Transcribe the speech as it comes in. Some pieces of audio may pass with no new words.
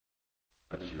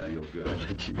You're good.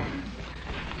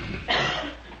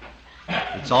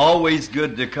 It's always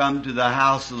good to come to the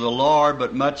house of the Lord,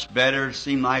 but much better it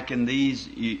seems like in these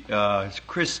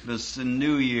Christmas and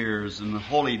New Year's and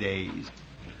holy days.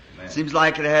 It seems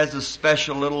like it has a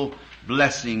special little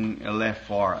blessing left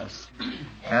for us.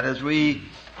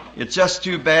 It's just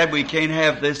too bad we can't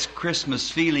have this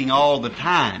Christmas feeling all the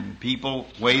time. People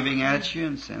waving at you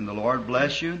and saying, "The Lord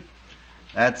bless you."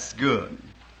 That's good.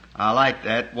 I like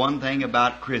that. One thing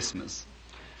about Christmas.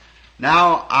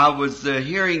 Now, I was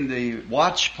hearing the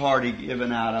watch party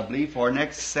given out, I believe, for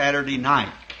next Saturday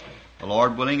night. The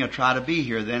Lord willing, I'll try to be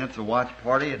here then if the watch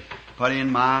party had put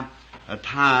in my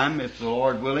time, if the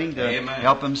Lord willing, to Amen.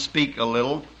 help him speak a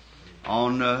little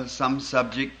on some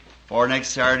subject for next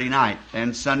Saturday night.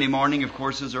 And Sunday morning, of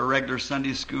course, is our regular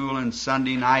Sunday school, and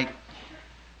Sunday night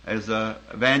is a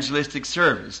evangelistic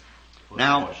service.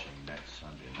 Now,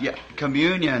 yeah,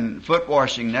 communion, foot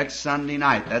washing next Sunday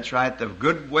night. That's right. The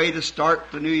good way to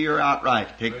start the new year out right.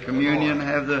 Take communion,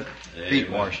 have the feet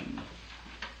washing.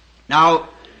 Now,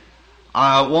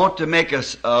 I want to make an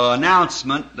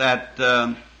announcement that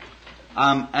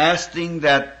I'm asking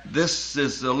that this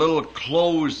is a little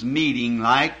closed meeting,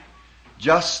 like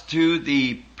just to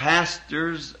the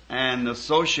pastors and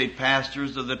associate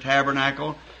pastors of the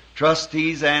tabernacle,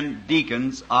 trustees and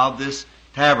deacons of this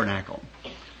tabernacle.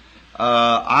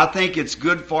 I think it's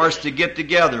good for us to get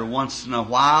together once in a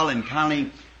while and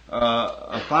kind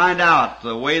of find out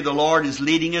the way the Lord is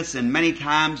leading us. And many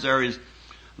times there is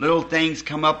little things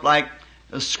come up like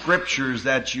scriptures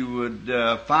that you would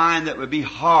find that would be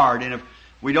hard. And if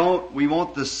we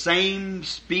want the same,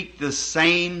 speak the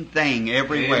same thing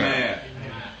everywhere.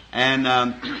 Amen.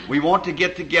 And we want to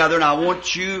get together. And I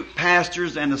want you,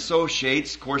 pastors and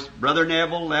associates, of course, Brother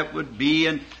Neville, that would be,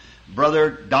 and Brother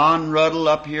Don Ruddle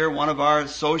up here, one of our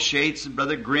associates, and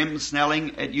Brother Grim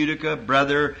Snelling at Utica,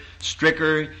 Brother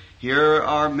Stricker here,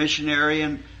 our missionary,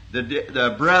 and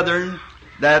the brethren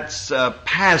that's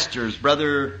pastors,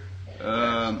 Brother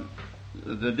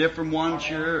the different ones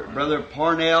here, Brother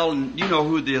Parnell, and you know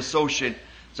who the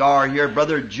associates are here,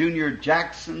 Brother Junior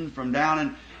Jackson from down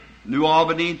in New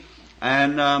Albany,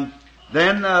 and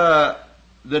then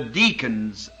the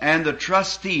deacons and the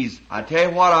trustees. I tell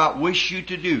you what I wish you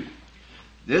to do.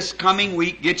 This coming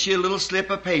week, get you a little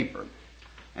slip of paper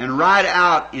and write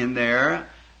out in there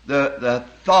the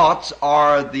thoughts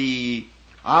or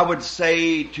I would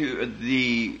say to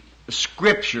the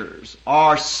scriptures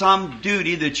or some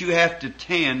duty that you have to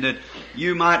tend that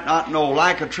you might not know.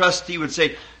 Like a trustee would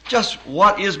say, just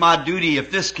what is my duty if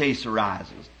this case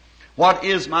arises? What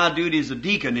is my duty as a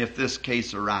deacon if this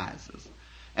case arises?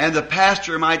 And the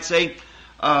pastor might say,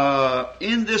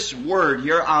 in this word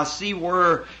here, I see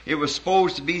where it was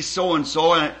supposed to be so and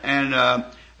so, and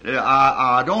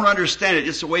I don't understand it.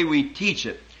 It's the way we teach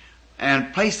it.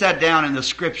 And place that down in the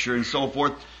scripture and so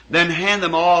forth. Then hand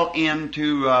them all in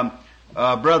to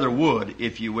Brother Wood,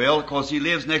 if you will, because he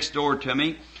lives next door to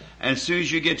me. And as soon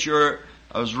as you get yours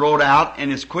wrote out,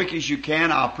 and as quick as you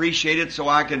can, I appreciate it so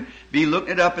I can be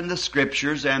looking it up in the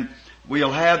scriptures, and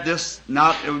we'll have this,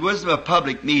 it wasn't a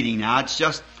public meeting now, it's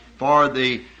just for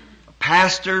the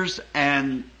pastors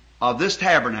and of this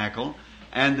tabernacle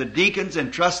and the deacons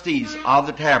and trustees of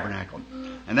the tabernacle.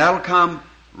 And that'll come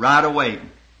right away.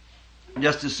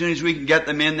 Just as soon as we can get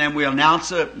them in, then we'll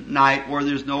announce a night where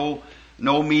there's no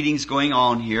meetings going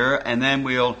on here, and then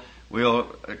we'll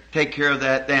take care of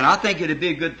that then. I think it'd be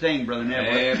a good thing, Brother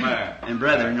Neville. Amen. And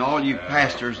brethren, all you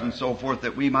pastors and so forth,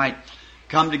 that we might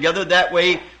come together. That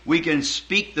way we can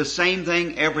speak the same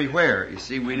thing everywhere. You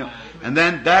see, we know. And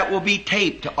then that will be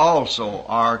taped also.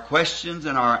 Our questions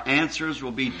and our answers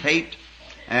will be taped,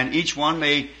 and each one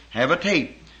may have a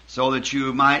tape so that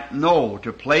you might know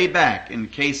to play back in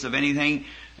case of anything,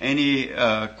 any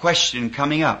question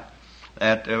coming up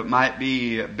that might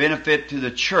be a benefit to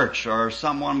the church, or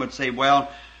someone would say, well,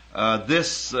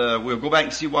 we'll go back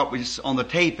and see what was on the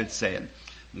tape it said.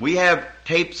 We have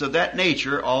tapes of that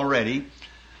nature already.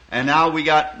 And now we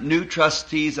got new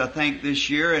trustees, I think, this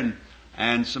year,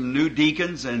 and some new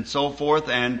deacons and so forth,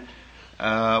 and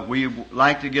we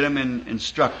like to get them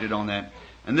instructed on that.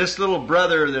 And this little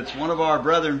brother that's one of our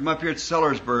brethren from up here at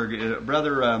Sellersburg,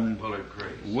 Brother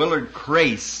Willard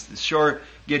Crace, sure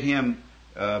get him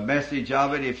a message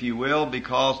of it, if you will,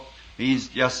 because he's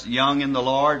just young in the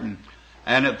Lord.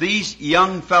 And if these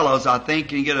young fellows, I think,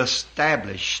 can get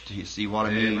established, you see what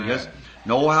I mean? Amen. Just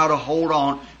know how to hold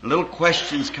on. Little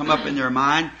questions come up in their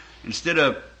mind. Instead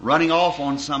of running off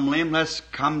on some limb, let's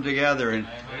come together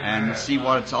and see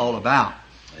what it's all about.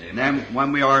 Amen. And then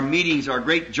when we are meetings, our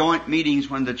great joint meetings,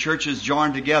 when the churches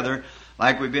join together,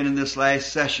 like we've been in this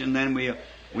last session, then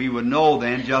we would know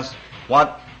then just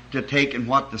what to take and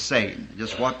what to say,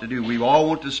 just what to do. We all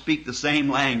want to speak the same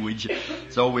language,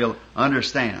 so we'll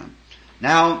understand.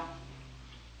 Now,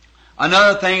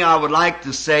 another thing I would like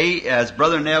to say, as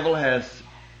Brother Neville has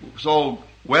so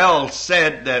well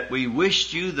said, that we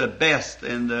wished you the best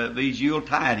in these Yule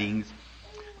tidings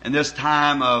and this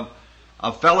time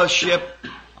of fellowship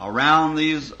around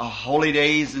these holy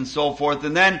days and so forth.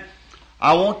 And then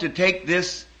I want to take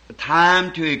this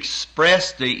time to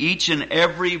express to each and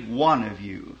every one of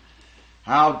you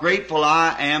how grateful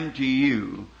I am to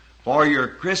you for your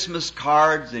Christmas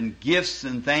cards and gifts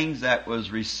and things that was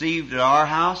received at our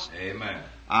house. Amen.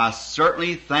 I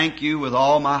certainly thank you with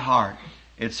all my heart.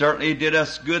 It certainly did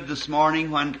us good this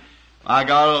morning when I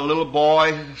got a little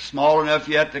boy, small enough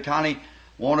yet to kind of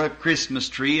want a Christmas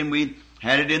tree, and we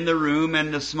had it in the room.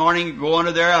 And this morning, going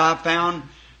to there, I found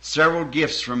several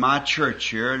gifts from my church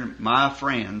here and my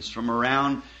friends from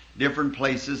around different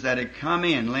places that had come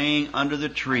in laying under the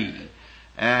tree.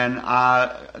 And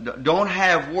I don't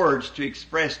have words to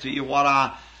express to you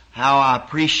how I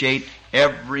appreciate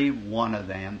every one of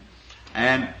them.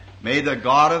 And may the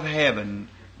God of heaven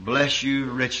bless you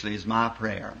richly is my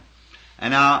prayer.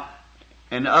 And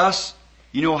us,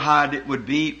 you know how it would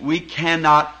be. We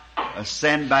cannot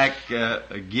send back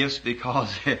gifts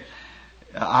because it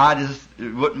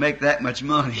wouldn't make that much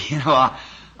money. You know,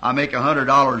 I make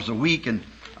 $100 a week, and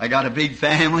I got a big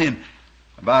family and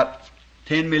about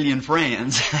 10 million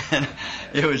friends.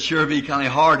 It would sure be kind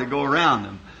of hard to go around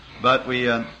them. But we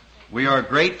are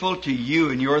grateful to you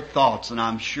and your thoughts, and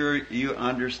I'm sure you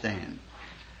understand.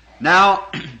 Now,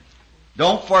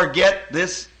 don't forget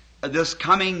this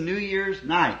coming New Year's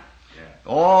night.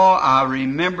 Oh, I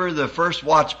remember the first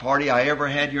watch party I ever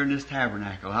had here in this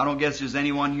tabernacle. I don't guess there's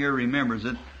anyone here who remembers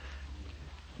it.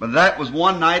 But that was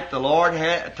one night the Lord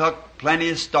took plenty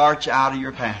of starch out of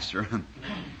your pastor.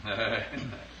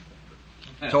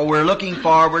 So we're looking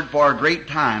forward for a great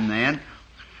time then.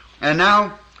 And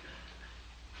now,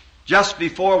 just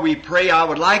before we pray, I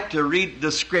would like to read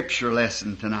the scripture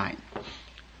lesson tonight.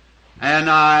 And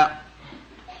I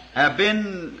have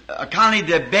been kind of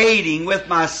debating with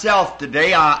myself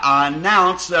today. I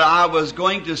announced that I was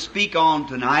going to speak on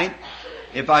tonight,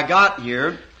 if I got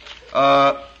here.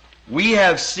 We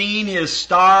have seen His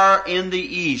star in the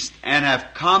east and have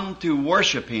come to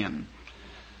worship Him.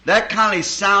 That kind of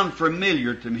sound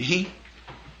familiar to me.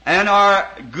 And our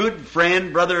good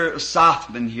friend, Brother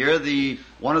Sothman here,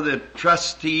 one of the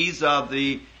trustees of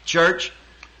the church,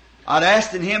 I'd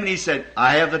asked him, and he said,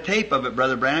 I have the tape of it,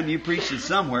 Brother Branham. You preached it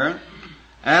somewhere.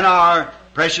 And our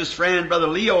precious friend, Brother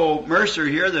Leo Mercer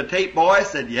here, the tape boy,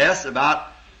 said, yes,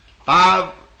 about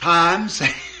 5 times.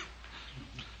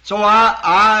 So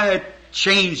I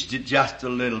changed it just a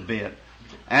little bit.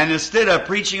 And instead of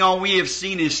preaching on we have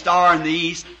seen His star in the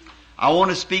east, I want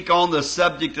to speak on the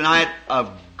subject tonight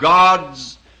of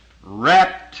God's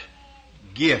wrapped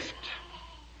gift.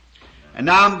 And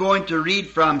now I'm going to read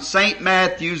from St.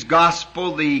 Matthew's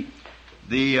Gospel, the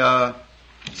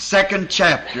 2nd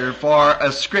chapter, for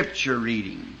a scripture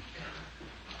reading.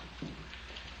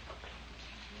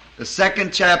 The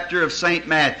 2nd chapter of St.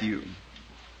 Matthew.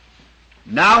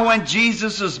 Now when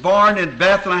Jesus was born in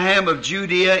Bethlehem of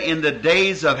Judea in the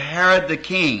days of Herod the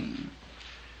king,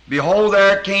 behold,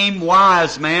 there came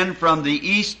wise men from the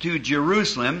east to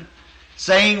Jerusalem,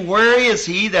 saying, where is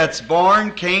He that's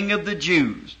born King of the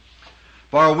Jews?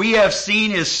 For we have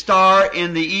seen His star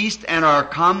in the east and are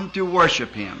come to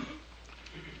worship Him.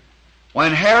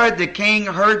 When Herod the king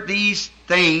heard these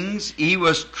things, he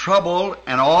was troubled,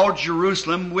 and all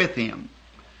Jerusalem with him.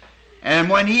 And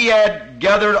when he had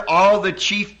gathered all the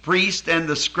chief priests and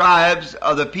the scribes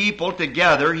of the people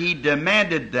together, he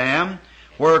demanded them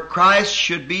where Christ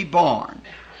should be born.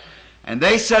 And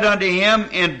they said unto him,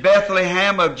 in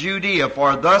Bethlehem of Judea,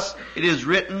 for thus it is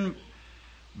written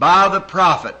by the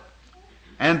prophet,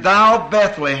 and thou,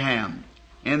 Bethlehem,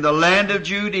 in the land of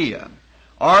Judea,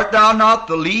 art thou not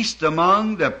the least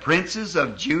among the princes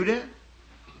of Judah?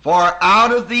 For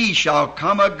out of thee shall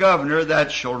come a governor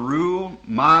that shall rule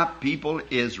my people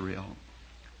Israel.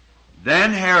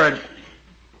 Then Herod,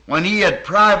 when he had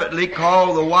privately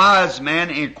called the wise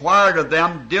men, inquired of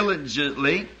them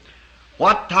diligently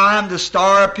what time the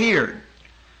star appeared.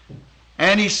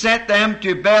 And he sent them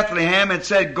to Bethlehem and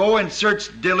said, go and search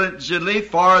diligently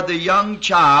for the young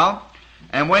child,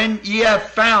 and when ye have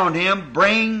found him,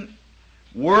 bring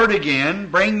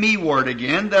me word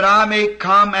again, that I may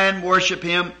come and worship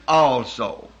Him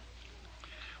also.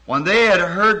 When they had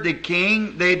heard the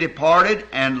king, they departed,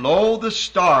 and lo, the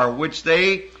star which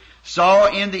they saw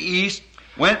in the east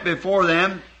went before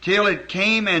them, till it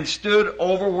came and stood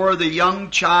over where the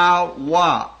young child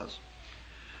was.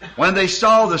 When they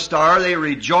saw the star, they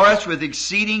rejoiced with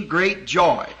exceeding great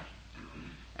joy.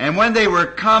 And when they were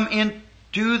come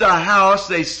into the house,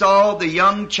 they saw the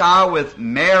young child with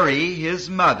Mary, his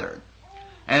mother,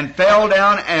 and fell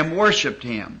down and worshipped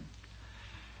him.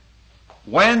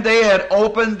 When they had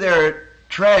opened their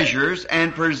treasures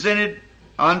and presented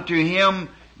unto him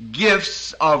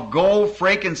gifts of gold,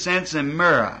 frankincense, and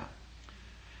myrrh,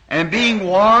 and being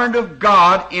warned of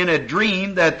God in a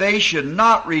dream that they should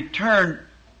not return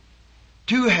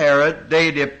to Herod,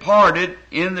 they departed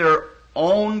in their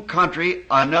own country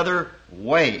another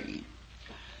way.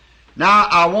 Now,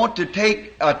 I want to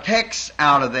take a text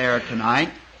out of there tonight,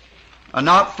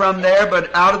 not from there,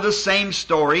 but out of the same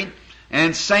story,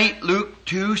 and St. Luke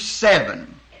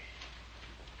 2:7.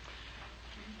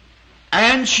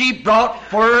 And she brought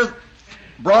forth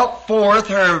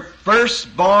her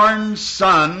firstborn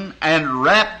son, and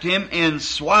wrapped him in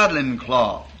swaddling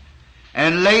cloth,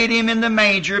 and laid him in the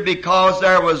manger, because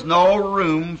there was no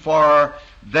room for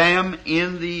them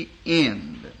in the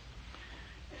inn.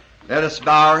 Let us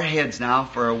bow our heads now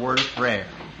for a word of prayer.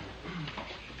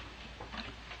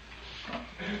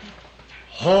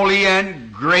 Holy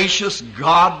and gracious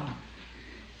God,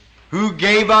 who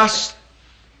gave us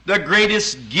the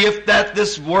greatest gift that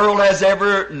this world has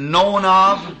ever known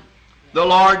of, the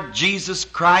Lord Jesus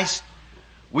Christ,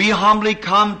 we humbly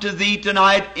come to Thee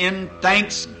tonight in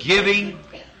thanksgiving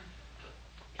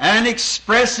and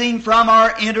expressing from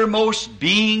our innermost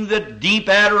being the deep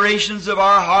adorations of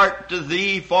our heart to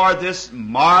Thee for this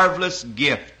marvelous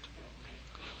gift.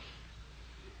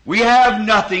 We have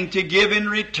nothing to give in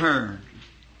return,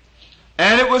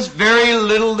 and it was very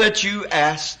little that You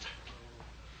asked.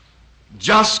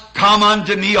 Just come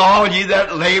unto me, all ye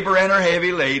that labor and are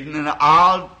heavy laden, and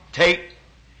I'll take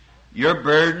your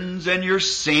burdens and your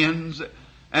sins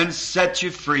and set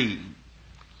you free.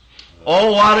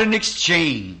 Oh, what an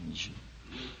exchange.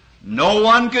 No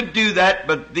one could do that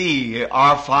but Thee,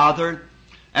 our Father,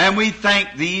 and we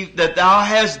thank Thee that Thou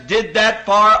hast did that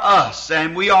for us,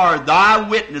 and we are Thy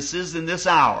witnesses in this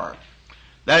hour,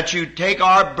 that You take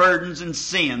our burdens and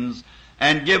sins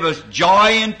and give us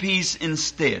joy and peace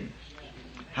instead.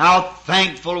 How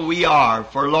thankful we are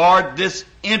for, Lord, this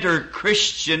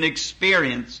inter-Christian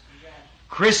experience,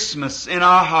 Christmas in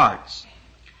our hearts.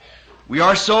 We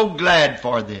are so glad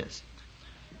for this.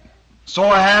 So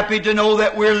happy to know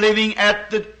that we're living at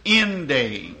the end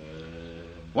day,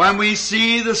 when we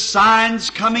see the signs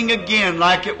coming again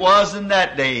like it was in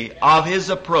that day of His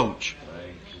approach.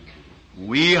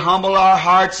 We humble our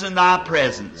hearts in Thy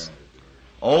presence.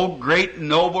 O great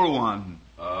noble One,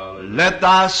 let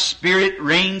Thy Spirit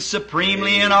reign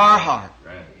supremely in our heart,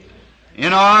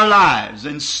 in our lives,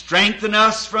 and strengthen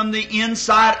us from the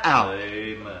inside out,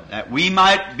 that we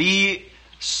might be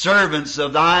servants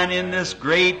of Thine in this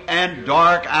great and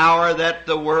dark hour that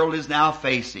the world is now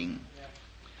facing.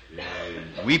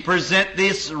 We present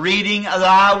this reading of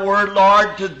Thy Word,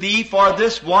 Lord, to Thee for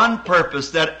this one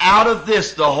purpose, that out of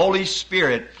this the Holy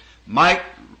Spirit might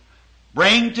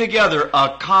bring together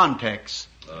a context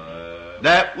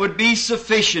that would be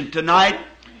sufficient tonight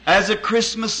as a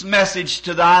Christmas message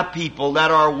to Thy people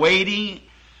that are waiting,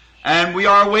 and we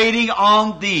are waiting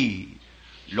on Thee.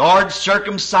 Lord,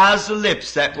 circumcise the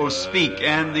lips that will speak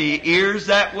and the ears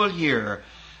that will hear,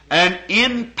 and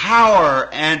empower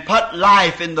and put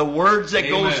life in the words that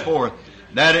goes forth,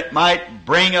 that it might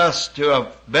bring us to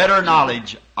a better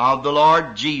knowledge of the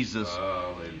Lord Jesus.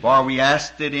 For we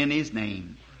asked it in His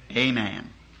name. Amen.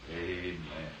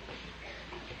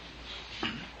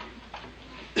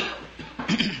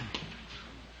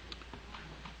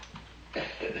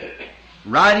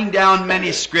 Writing down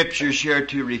many scriptures here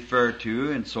to refer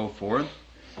to and so forth,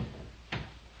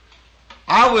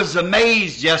 I was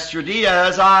amazed yesterday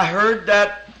as I heard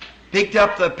that, picked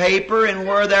up the paper, and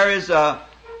where there is a,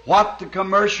 what the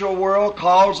commercial world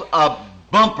calls a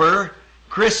bumper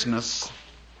Christmas,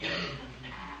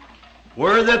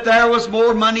 where that there was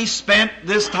more money spent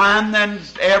this time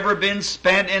than's ever been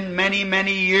spent in many,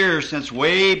 many years, since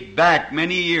way back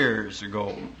many years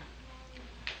ago.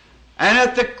 And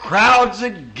that the crowds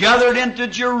had gathered into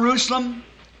Jerusalem,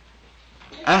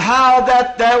 and how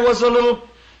that there was a little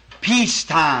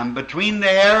peacetime between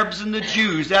the Arabs and the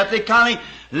Jews, that they kind of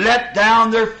let down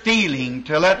their feeling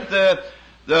to let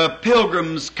the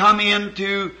pilgrims come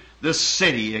into the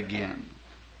city again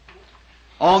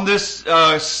on this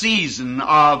season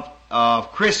of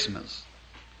Christmas.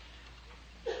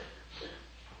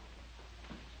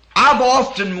 I've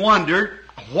often wondered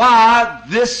why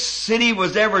this city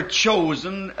was ever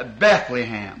chosen,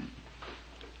 Bethlehem.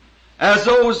 As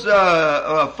those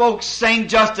folks sang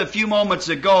just a few moments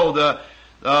ago, the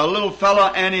little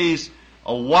fellow and his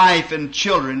wife and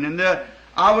children, and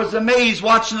I was amazed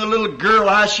watching the little girl,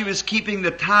 how she was keeping the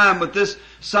time with this,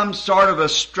 some sort of a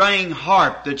string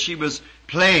harp that she was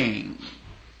playing.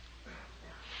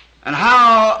 And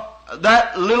how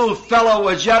that little fellow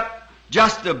was yet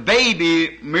just a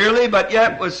baby merely, but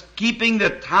yet was keeping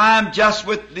the time just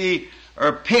with the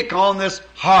pick on this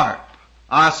harp.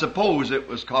 I suppose it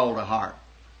was called a harp.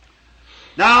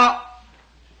 Now,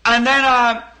 and then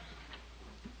I'm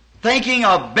thinking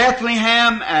of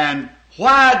Bethlehem, and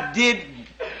why did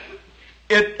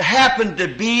it happen to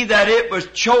be that it was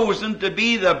chosen to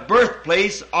be the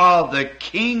birthplace of the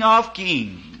King of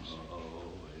Kings?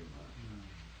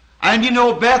 And you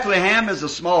know, Bethlehem is a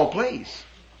small place,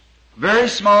 very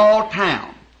small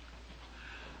town.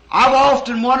 I've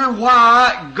often wondered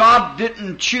why God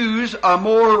didn't choose a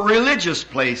more religious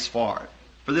place for it,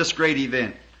 for this great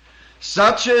event,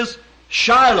 such as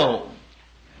Shiloh.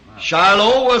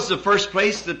 Shiloh was the first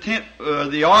place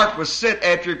the ark was set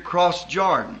after it crossed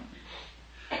Jordan.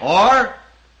 Or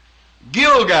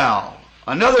Gilgal,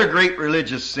 another great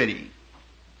religious city.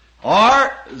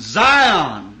 Or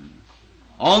Zion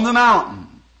on the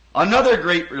mountain, another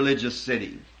great religious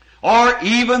city. Or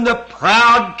even the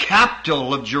proud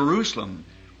capital of Jerusalem,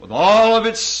 with all of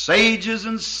its sages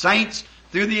and saints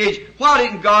through the age. Why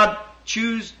didn't God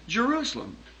choose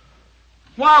Jerusalem?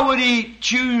 Why would He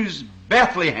choose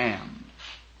Bethlehem?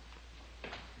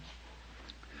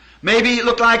 Maybe it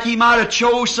looked like He might have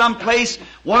chose some place,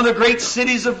 one of the great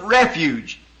cities of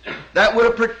refuge, that would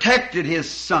have protected His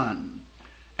Son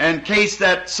in case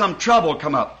that some trouble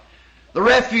come up. The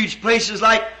refuge places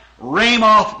like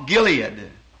Ramoth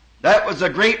Gilead. That was a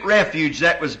great refuge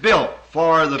that was built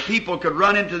for the people could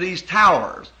run into these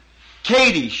towers.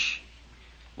 Kadesh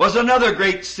was another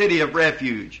great city of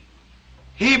refuge.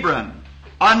 Hebron,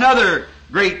 another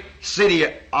great city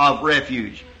of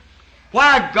refuge.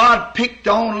 Why God picked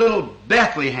on little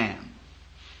Bethlehem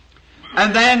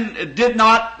and then did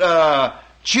not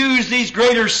choose these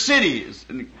greater cities?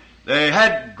 And they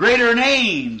had greater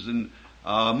names and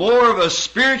more of a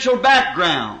spiritual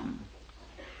background.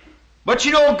 But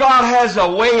you know, God has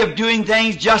a way of doing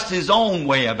things just His own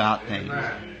way about things.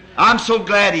 Amen. I'm so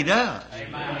glad He does.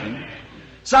 Amen.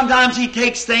 Sometimes He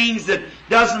takes things that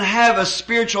doesn't have a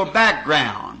spiritual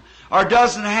background or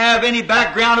doesn't have any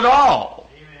background at all.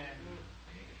 Amen.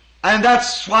 And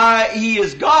that's why He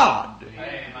is God.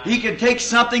 Amen. He can take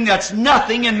something that's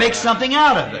nothing and make something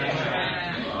out of it.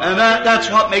 Amen. And that's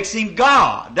what makes Him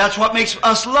God. That's what makes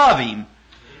us love Him.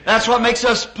 That's what makes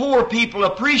us poor people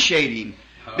appreciate Him.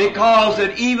 Because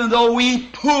that even though we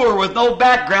poor with no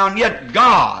background, yet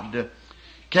God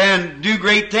can do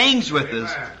great things with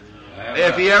us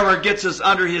if He ever gets us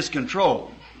under His control.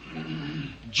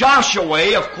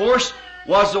 Joshua, of course,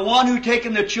 was the one who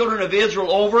taken the children of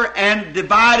Israel over and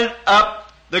divided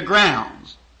up the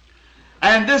grounds.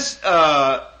 And this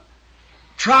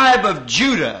tribe of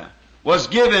Judah was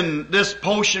given this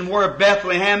portion where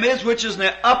Bethlehem is, which is in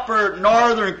the upper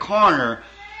northern corner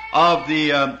of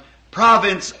the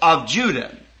province of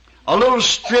Judah. A little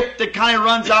strip that kind of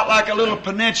runs out like a little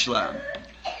peninsula.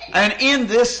 And in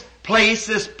this place,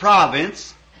 this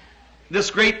province,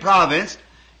 this great province,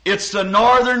 it's the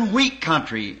northern wheat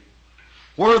country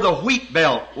where the wheat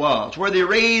belt was, where they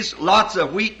raised lots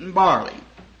of wheat and barley.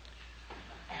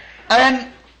 And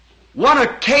one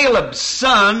of Caleb's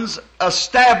sons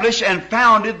established and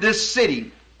founded this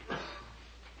city.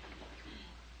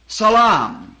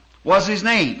 Salam was his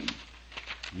name.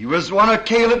 He was one of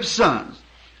Caleb's sons.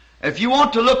 If you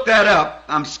want to look that up,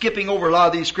 I'm skipping over a lot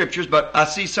of these scriptures, but I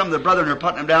see some of the brethren are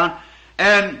putting them down.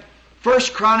 And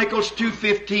 1 Chronicles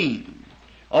 2:15.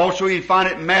 Also you find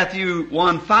it in Matthew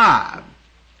 1:5.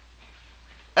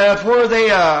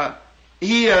 Where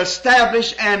he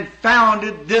established and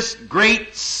founded this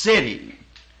great city,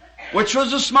 which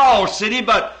was a small city,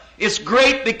 but it's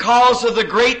great because of the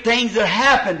great things that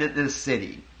happened at this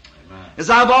city. As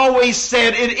I've always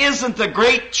said, it isn't the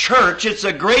great church, it's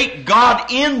a great God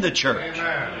in the church.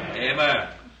 Amen. Amen.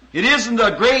 It isn't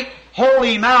a great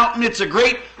holy mountain, it's a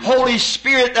great Holy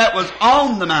Spirit that was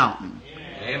on the mountain.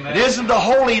 Amen. It isn't the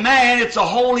holy man, it's a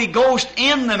Holy Ghost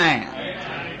in the man.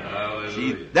 Amen.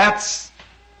 See, that's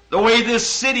the way this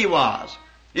city was.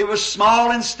 It was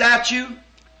small in stature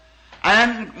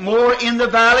and more in the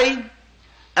valley,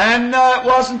 and it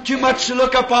wasn't too much to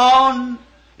look upon.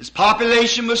 Its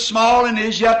population was small and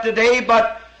is yet today,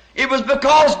 but it was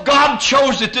because God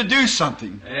chose it to do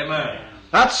something. Amen.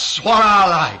 That's what I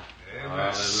like.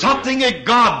 Amen. Something that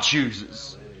God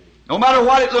chooses. No matter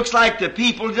what it looks like to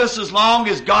people, just as long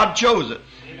as God chose it.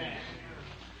 Amen.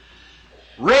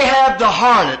 Rahab the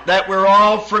harlot that we're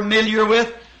all familiar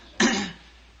with,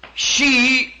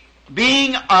 she,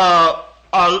 being a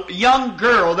young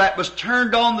girl that was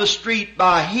turned on the street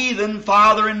by a heathen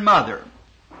father and mother,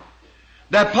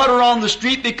 that put her on the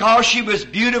street because she was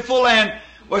beautiful and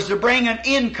was to bring an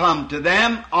income to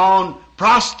them on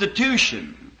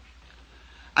prostitution.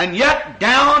 And yet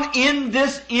down in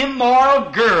this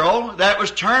immoral girl that was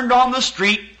turned on the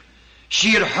street,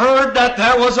 she had heard that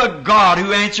there was a God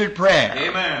who answered prayer.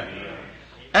 Amen.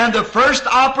 And the first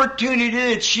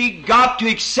opportunity that she got to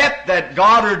accept that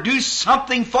God or do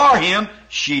something for Him,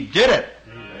 she did it.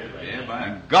 Amen.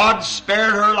 And God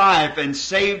spared her life and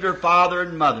saved her father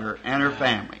and mother and her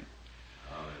family.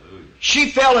 Hallelujah. She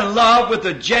fell in love with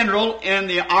a general in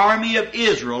the army of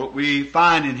Israel, we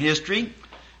find in history,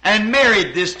 and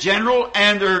married this general,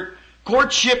 and their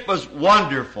courtship was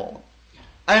wonderful.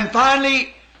 And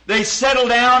finally, they settled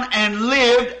down and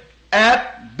lived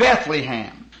at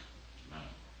Bethlehem.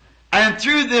 And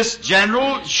through this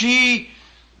general, she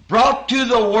brought to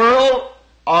the world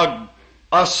a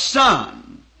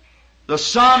son, the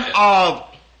son of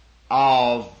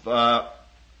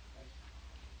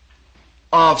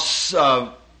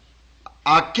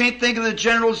I can't think of the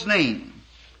general's name.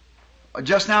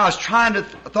 Just now I was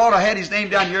thought I had his name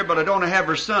down here, but I don't have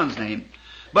her son's name.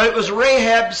 But it was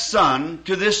Rahab's son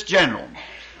to this general.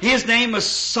 His name was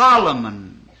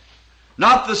Solomon.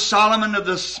 Not the Solomon of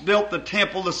built the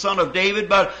temple, the son of David,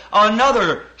 but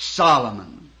another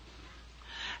Solomon.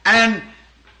 And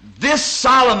this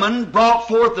Solomon brought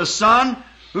forth a son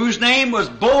whose name was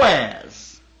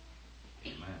Boaz.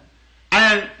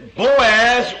 And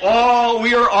Boaz,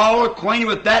 we are all acquainted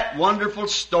with that wonderful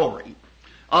story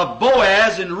of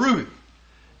Boaz and Ruth.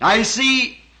 Now you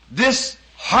see, this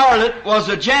harlot was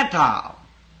a Gentile.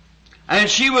 And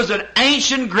she was an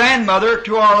ancient grandmother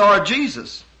to our Lord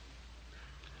Jesus.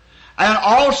 And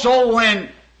also when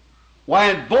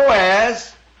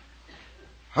Boaz,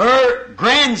 her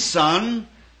grandson,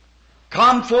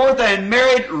 come forth and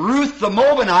married Ruth the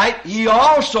Moabite, he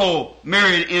also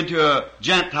married into a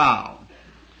Gentile,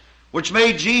 which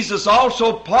made Jesus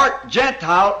also part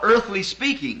Gentile, earthly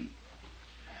speaking.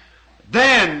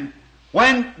 Then,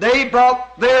 when they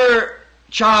brought their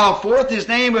child forth, his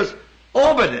name was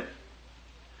Obed.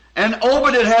 And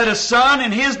Obed had a son,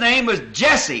 and his name was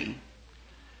Jesse.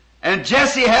 And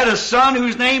Jesse had a son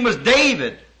whose name was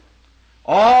David.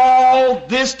 All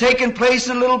this taking place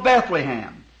in little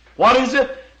Bethlehem. What is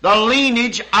it? The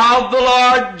lineage of the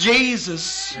Lord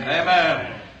Jesus.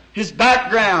 Amen. His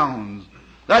background.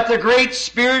 That the great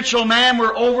spiritual man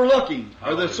we're overlooking.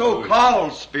 Or the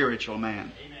so-called spiritual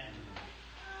man.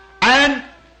 And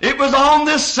it was on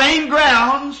this same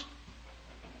grounds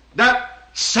that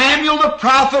Samuel the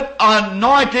prophet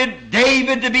anointed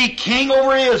David to be king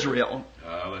over Israel.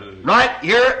 Hallelujah. Right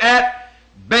here at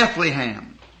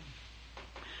Bethlehem.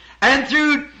 And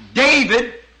through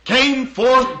David came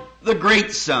forth the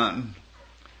great son.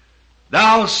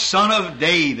 Thou son of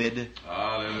David.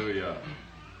 Hallelujah.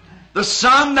 The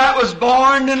son that was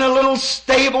born in a little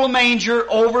stable manger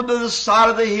over to the side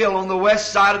of the hill on the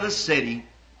west side of the city.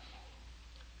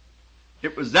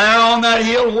 It was there on that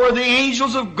hill where the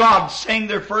angels of God sang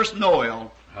their first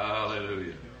Noel.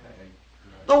 Hallelujah.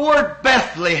 The word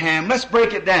Bethlehem, let's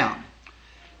break it down.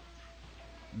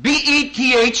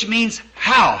 B-E-T-H means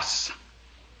house.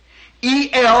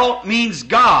 E-L means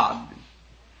God.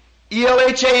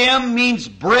 E-L-H-A-M means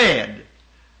bread.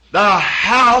 The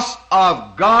house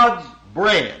of God's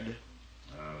bread.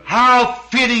 How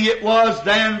fitting it was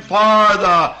then for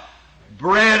the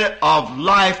bread of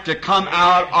life to come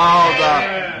out of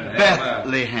the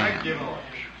Bethlehem.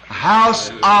 House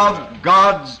of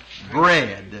God's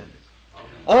bread.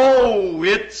 Oh,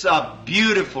 it's a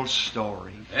beautiful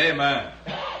story. Amen.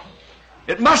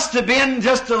 It must have been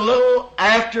just a little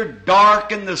after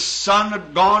dark and the sun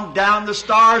had gone down. The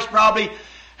stars probably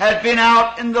had been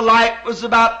out and the light was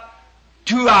about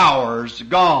 2 hours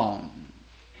gone.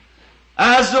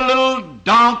 As the little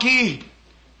donkey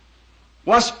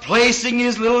was placing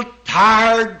his little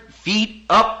tired feet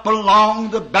up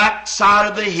along the back side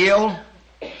of the hill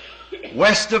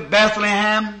west of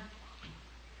Bethlehem,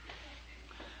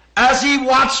 as he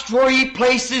watched where he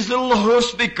placed his little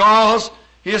hoofs because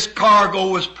his cargo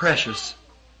was precious.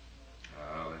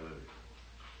 Hallelujah.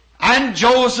 And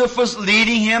Joseph was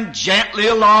leading him gently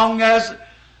along as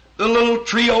the little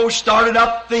trio started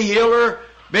up the hill, or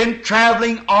been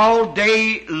traveling all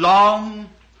day long,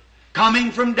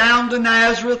 coming from down to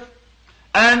Nazareth,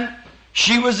 and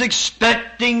she was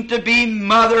expecting to be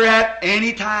mother at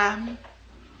any time.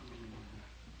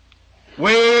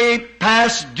 Way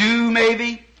past due,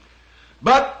 maybe.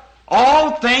 But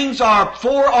All things are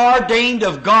foreordained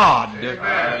of God,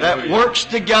 Amen. that works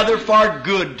together for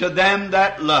good to them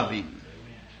that love Him.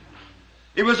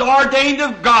 It was ordained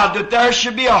of God that there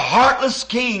should be a heartless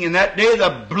king in that day,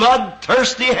 the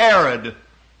bloodthirsty Herod. Amen.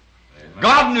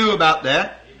 God knew about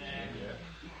that.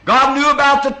 God knew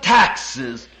about the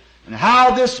taxes and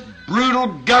how this brutal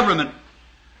government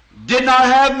did not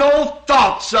have no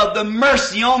thoughts of the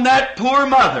mercy on that poor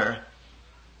mother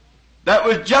that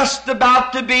was just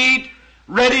about to be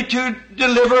ready to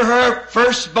deliver her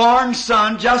firstborn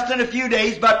son just in a few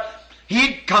days, but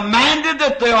He commanded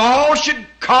that they all should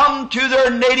come to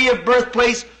their native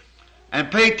birthplace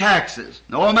and pay taxes.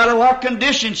 No matter what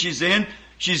condition she's in,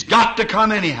 she's got to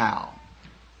come anyhow.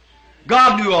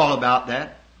 God knew all about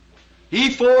that. He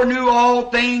foreknew all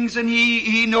things, and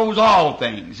He knows all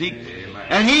things.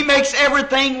 And He makes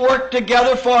everything work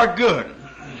together for good.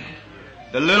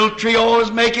 The little trio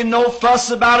was making no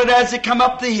fuss about it as they come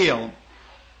up the hill.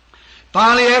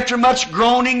 Finally, after much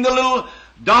groaning, the little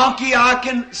donkey, I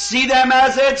can see them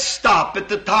as they'd stop at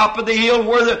the top of the hill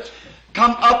where they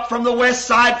come up from the west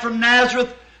side from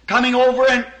Nazareth, coming over,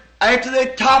 and after they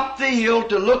topped the hill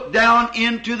to look down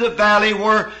into the valley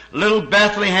where little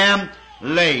Bethlehem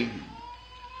lay.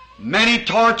 Many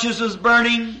torches was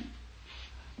burning.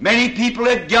 Many people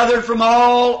had gathered from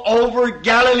all over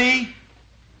Galilee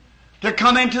to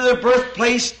come into the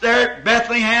birthplace there at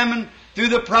Bethlehem and through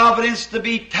the providence to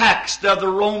be taxed of the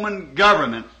Roman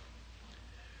government.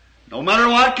 No matter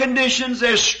what conditions,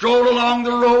 they strolled along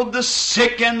the road, the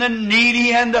sick and the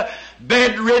needy and the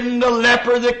bedridden, the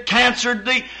leper, the cancered,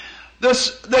 the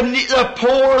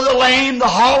poor, the lame, the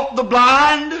halt, the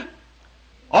blind.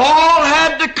 All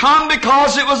had to come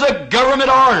because it was a government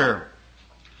order.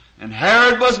 And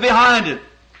Herod was behind it.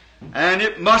 And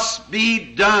it must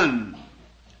be done.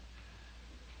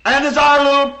 And as our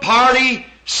little party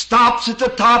stops at the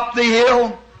top of the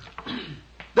hill,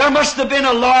 there must have been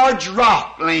a large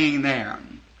rock laying there.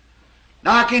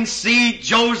 Now I can see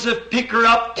Joseph pick her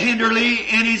up tenderly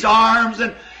in his arms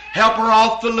and help her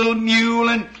off the little mule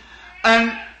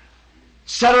and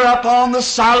set her up on the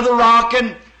side of the rock,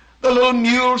 and the little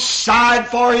mule sighed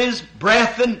for his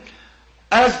breath, and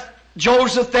as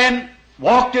Joseph then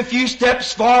walked a few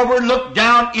steps forward, looked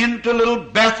down into little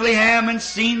Bethlehem and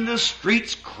seen the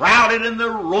streets crowded and the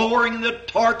roaring and the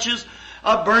torches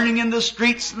burning in the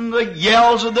streets and the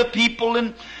yells of the people,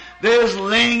 and there's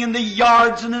laying in the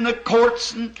yards and in the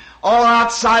courts and all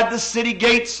outside the city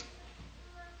gates.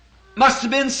 Must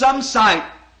have been some sight.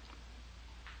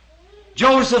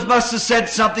 Joseph must have said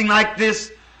something like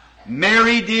this: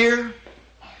 Mary, dear,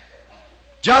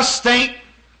 just think,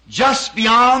 just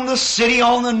beyond the city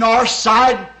on the north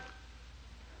side,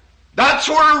 that's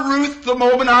where Ruth the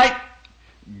Moabite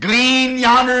gleaned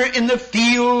yonder in the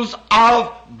fields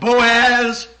of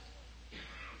Boaz.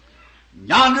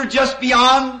 Yonder, just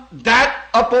beyond that,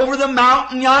 up over the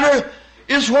mountain yonder,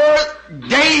 is where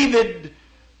David,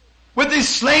 with his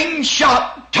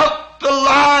slingshot, took the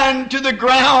lion to the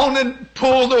ground and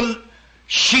pulled the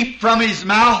sheep from his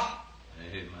mouth.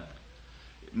 Amen.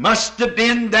 It must have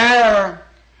been there.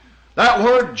 That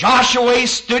where Joshua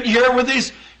stood here with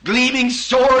his gleaming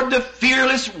sword, the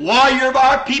fearless warrior of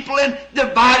our people, and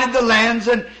divided the lands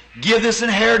and give this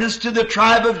inheritance to the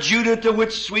tribe of Judah, to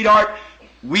which, sweetheart,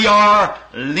 we are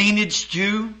lineage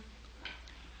to.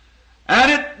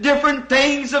 And at different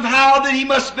things of how that he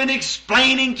must have been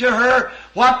explaining to her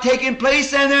what taken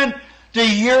place, and then to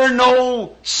hear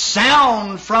no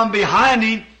sound from behind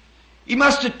him, he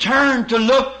must have turned to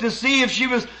look to see if she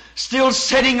was still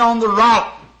sitting on the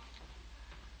rock.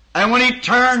 And when he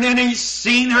turned and he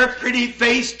seen her pretty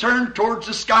face turned towards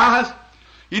the skies,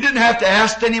 he didn't have to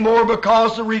ask anymore,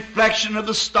 because the reflection of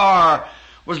the star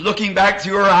was looking back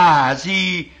through her eyes.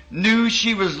 He knew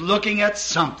she was looking at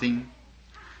something.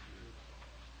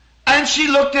 And she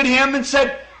looked at him and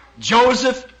said,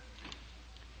 Joseph,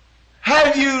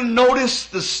 have you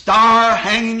noticed the star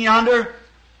hanging yonder?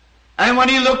 And when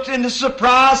he looked into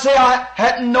surprise, said, I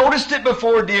hadn't noticed it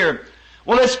before, dear.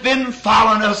 Well, it's been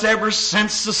following us ever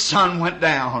since the sun went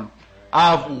down.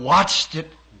 I've watched it.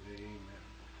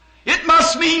 It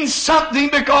must mean something,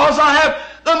 because I have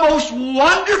the most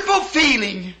wonderful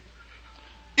feeling.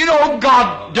 You know,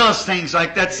 God does things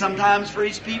like that sometimes for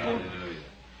His people.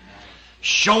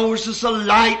 Shows us a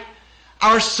light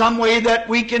or some way that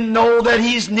we can know that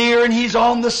He's near and He's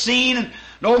on the scene, and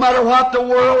no matter what the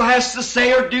world has to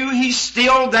say or do, He's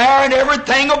still there and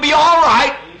everything will be all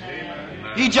right.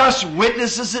 He just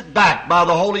witnesses it back by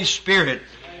the Holy Spirit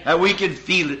that we can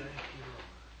feel it.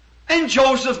 And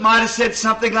Joseph might have said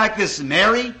something like this: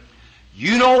 Mary,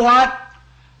 you know what?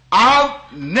 I've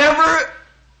never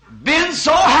been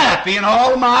so happy in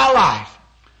all of my life.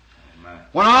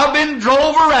 When I've been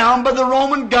drove around by the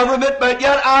Roman government, but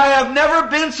yet I have never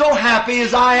been so happy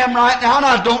as I am right now, and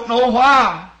I don't know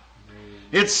why.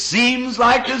 It seems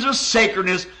like there's a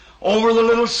sacredness over the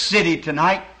little city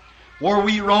tonight where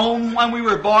we roamed when we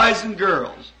were boys and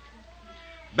girls,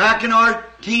 back in our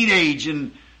teenage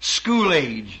and school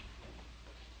age.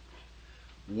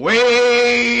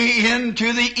 Way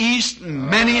into the east,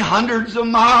 many hundreds of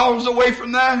miles away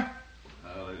from there,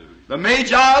 the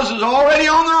Magi's was already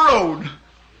on the road.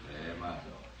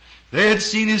 They had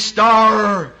seen his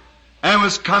star and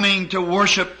was coming to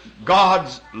worship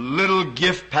God's little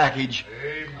gift package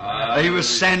that he was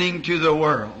sending to the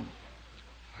world.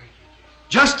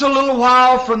 Just a little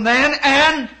while from then,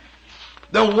 and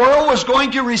the world was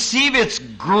going to receive its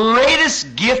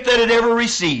greatest gift that it ever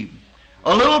received.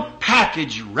 A little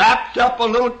package wrapped up,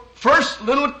 first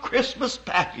little Christmas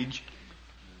package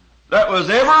that was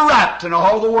ever wrapped in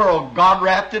all the world. God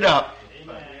wrapped it up.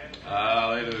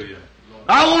 Hallelujah.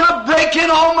 I want to break in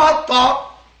on my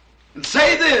thought and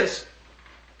say this.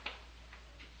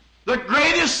 The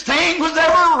greatest thing was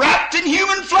ever wrapped in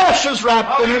human flesh was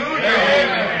wrapped in it.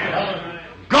 Amen.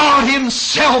 God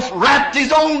Himself wrapped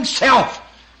His own self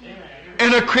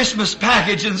in a Christmas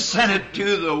package and sent it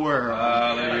to the world.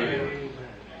 Hallelujah.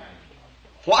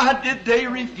 Why did they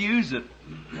refuse it?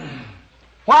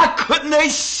 Why couldn't they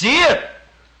see it?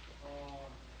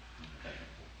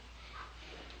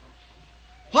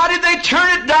 Why did they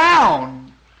turn it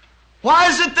down? Why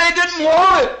is it they didn't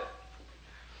want it?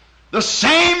 The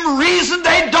same reason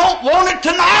they don't want it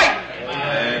tonight.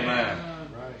 Amen.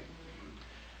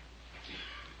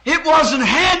 It wasn't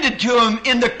handed to them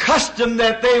in the custom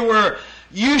that they were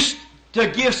used to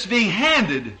gifts being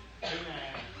handed.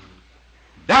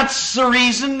 That's the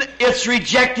reason it's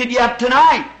rejected yet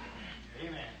tonight.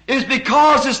 Is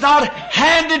because it's not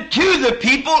handed to the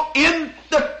people in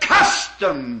the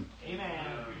custom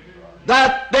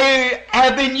that they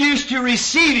have been used to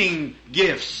receiving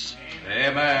gifts.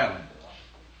 Amen.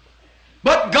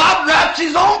 But God wraps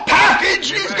His own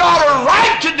package. He's got a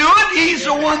right to do it. He's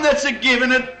the one that's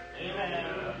given it.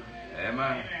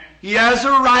 Amen. He has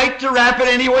a right to wrap it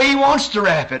any way He wants to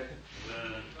wrap it.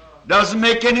 Doesn't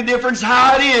make any difference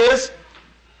how it is.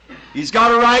 He's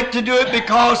got a right to do it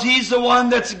because He's the one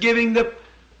that's giving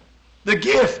the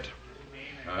gift.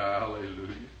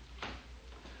 Hallelujah.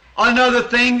 Another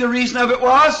thing, the reason of it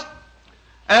was,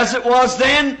 as it was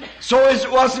then, so as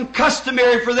it wasn't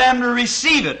customary for them to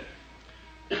receive it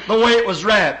the way it was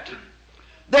wrapped.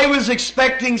 They was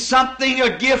expecting something,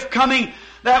 a gift coming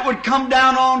that would come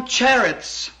down on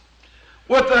chariots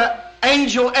with an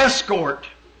angel escort,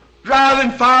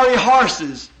 driving fiery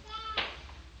horses.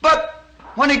 But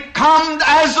when it come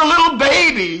as a little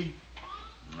baby,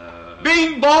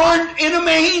 being born in a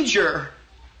manger,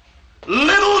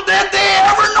 little did they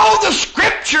ever know the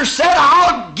Scripture said,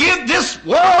 I'll give this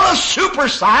world a super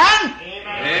sign.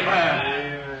 Amen.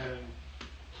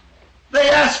 They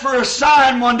asked for a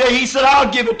sign one day. He said,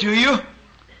 I'll give it to you.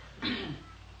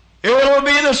 It'll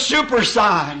be the super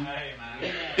sign.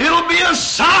 It'll be a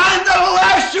sign that'll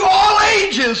last through all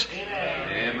ages.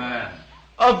 Amen.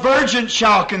 A virgin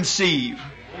shall conceive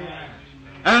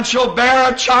and shall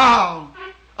bear a child,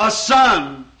 a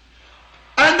son,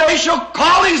 and they shall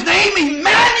call His name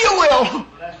Emmanuel.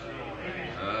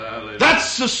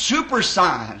 That's the super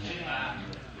sign.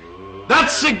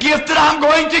 That's the gift that I'm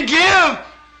going to give.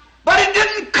 But it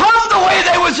didn't come the way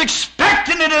they was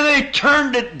expecting it, and they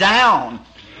turned it down.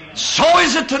 So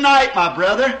is it tonight, my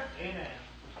brother.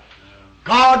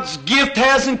 God's gift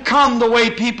hasn't come the way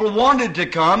people wanted to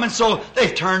come, and so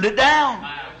they've turned it down.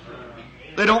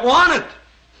 They don't want it.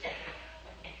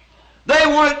 They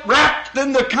want it wrapped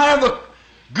in the kind of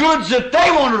goods that they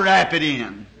want to wrap it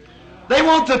in. They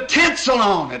want the tinsel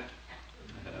on it.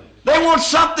 They want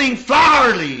something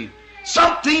flowery,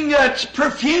 something that's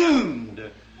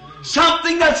perfumed,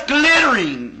 something that's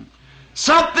glittering,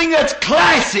 something that's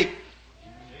classic.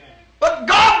 But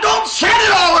God don't send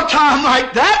it all the time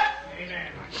like that.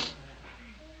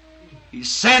 He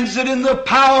sends it in the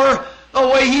power the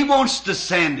way He wants to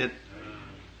send it.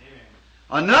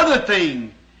 Another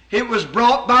thing, it was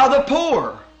brought by the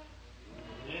poor.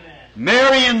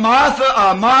 Mary and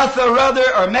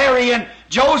Mary and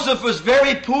Joseph was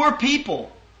very poor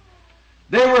people.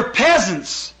 They were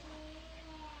peasants.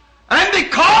 And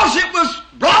because it was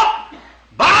brought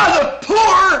by the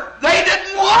poor, they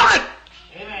didn't want it.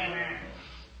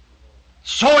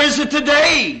 So is it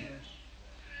today.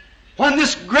 When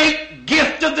this great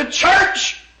gift of the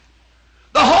church,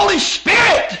 the Holy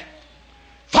Spirit,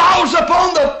 falls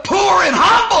upon the poor and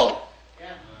humble,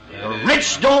 the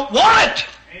rich don't want it.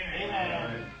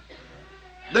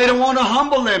 They don't want to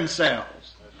humble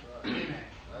themselves.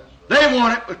 They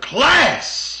want it with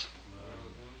class.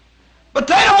 But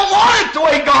they don't want it the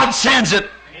way God sends it.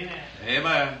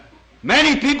 Amen.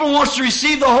 Many people want to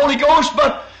receive the Holy Ghost,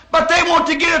 but they want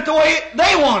to get it the way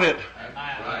they want it.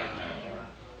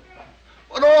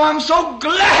 But oh, I'm so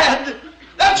glad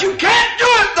that you can't do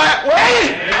it that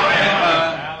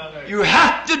way. You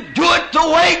have to do it the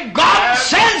way God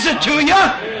sends it to you.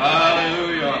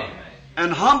 Hallelujah.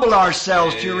 And humble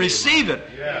ourselves to receive it.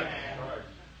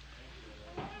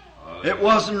 It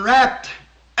wasn't wrapped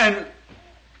in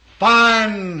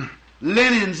fine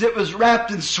linens. It was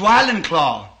wrapped in swaddling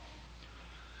cloth,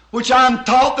 which I'm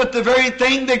taught that the very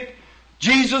thing that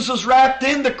Jesus was wrapped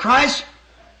in, the Christ,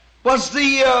 was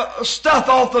the stuff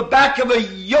off the back of a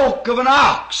yoke of an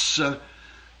ox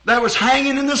that was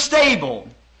hanging in the stable.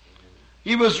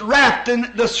 He was wrapped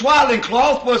in the swaddling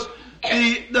cloth was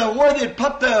where they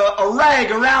put a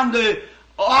rag around the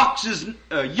ox's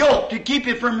yoke to keep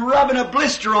it from rubbing a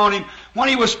blister on him when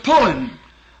he was pulling.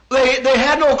 They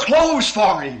had no clothes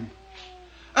for him.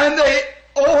 And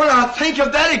when I think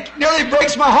of that, it nearly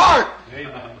breaks my heart.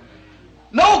 Amen.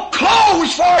 No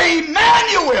clothes for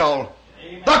Emmanuel,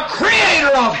 the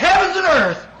Creator of heavens and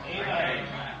earth. Amen.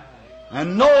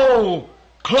 And no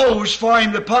clothes for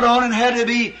him to put on, and had to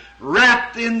be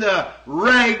wrapped in the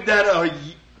rag that a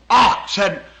ox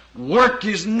had worked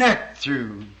his neck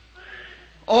through.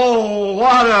 Oh,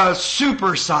 what a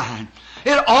super sign.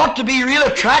 It ought to be real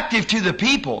attractive to the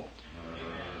people.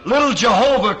 Little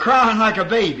Jehovah crying like a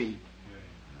baby.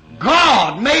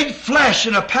 God made flesh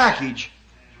in a package.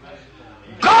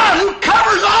 God who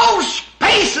covers all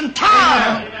space and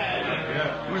time.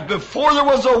 It was before there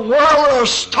was a world or a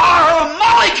star or a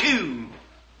molecule.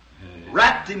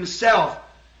 Wrapped himself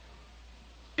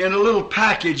in a little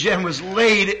package and was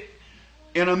laid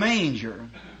in a manger.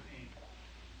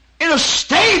 In a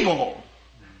stable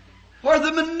where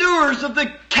the manures of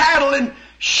the cattle and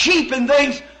sheep and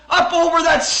things up over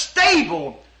that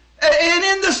stable, and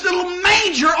in this little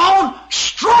manger on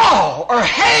straw or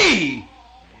hay,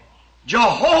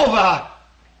 Jehovah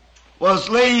was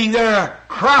laying there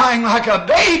crying like a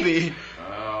baby.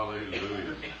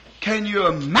 Hallelujah. Can you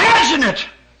imagine it?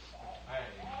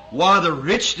 Why, the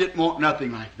rich didn't want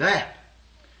nothing like that.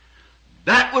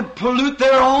 That would pollute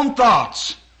their own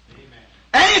thoughts.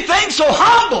 Anything so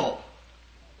humble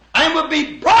and would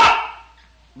be brought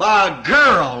by a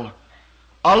girl,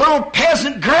 a little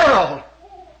peasant girl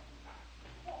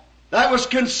that was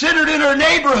considered in her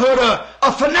neighborhood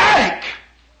a fanatic,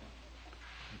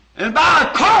 and by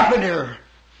a carpenter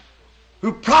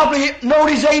who probably knowed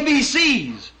his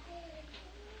ABCs.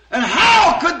 And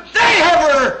how could they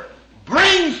ever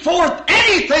bring forth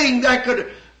anything that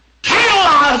could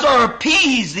tantalize or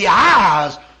appease the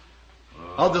eyes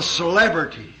of the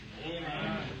celebrity?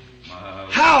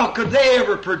 How could they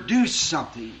ever produce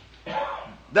something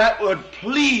that would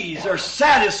please or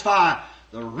satisfy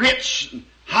the rich,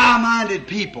 high-minded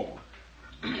people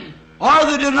or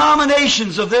the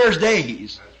denominations of their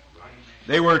days?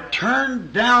 They were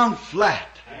turned down flat.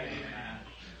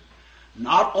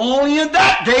 Not only in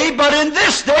that day, but in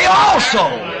this day also.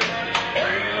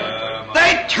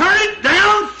 They turn it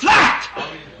down flat.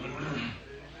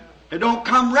 It don't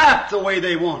come wrapped the way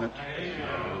they want it.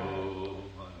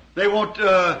 They want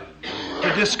to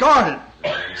discard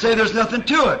it. Say there's nothing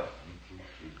to it.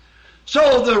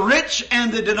 So the rich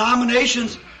and the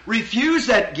denominations refused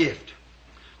that gift.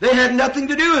 They had nothing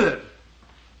to do with it.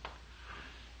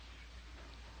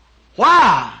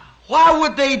 Why? Why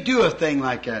would they do a thing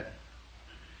like that?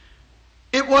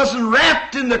 It wasn't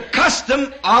wrapped in the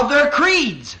custom of their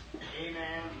creeds.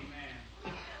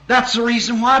 Amen. That's the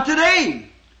reason why today,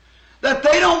 that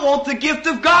they don't want the gift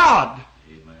of God.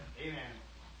 Amen.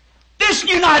 This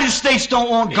United States don't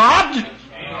want God.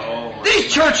 No.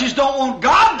 These churches don't want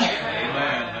God.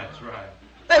 Amen. That's right.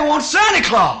 They want Santa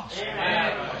Claus.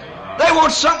 They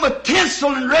want something with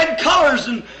tinsel and red colors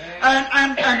and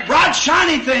bright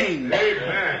shiny things.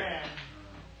 Amen.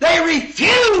 They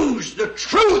refuse the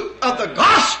truth of the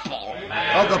gospel,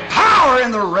 of the power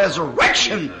and the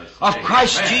resurrection of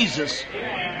Christ Jesus.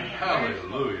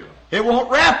 Hallelujah. It won't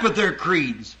wrap with their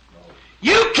creeds.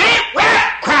 You can't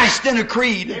wrap Christ in a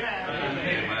creed.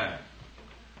 Amen.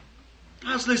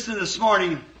 I was listening this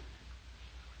morning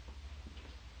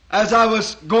as I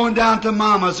was going down to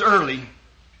Mama's early.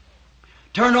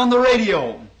 Turned on the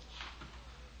radio,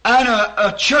 and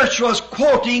a church was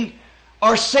quoting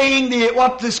or saying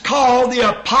what is called the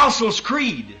Apostles'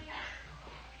 Creed.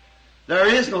 There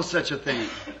is no such a thing.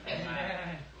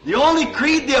 The only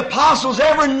creed the apostles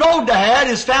ever knowed to had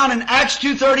is found in Acts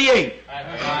 2:38.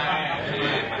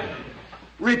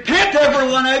 Repent,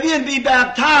 every one of you, and be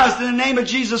baptized in the name of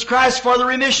Jesus Christ for the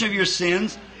remission of your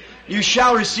sins. You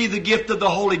shall receive the gift of the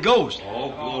Holy Ghost.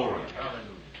 Oh, glory.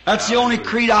 That's the only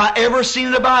creed I ever seen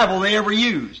in the Bible they ever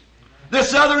used.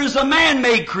 This other is a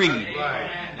man-made creed.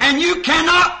 And you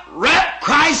cannot wrap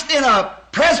Christ in a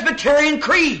Presbyterian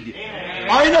creed,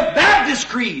 or in a Baptist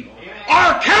creed, or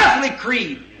a Catholic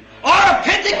creed, or a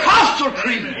Pentecostal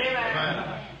creed.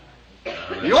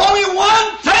 The only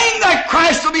one thing that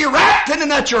Christ will be wrapped in,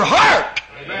 and that's your heart.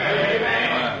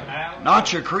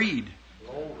 Not your creed.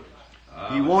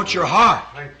 He wants your heart.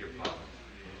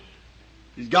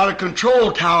 He's got a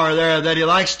control tower there that He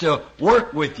likes to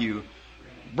work with you.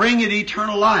 Bring it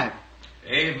eternal life.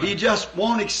 Amen. He just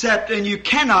won't accept, and you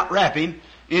cannot wrap Him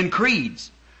in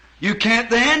creeds. You can't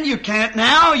then, you can't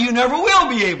now, you never will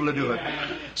be able to do it.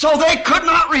 So they could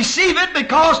not receive it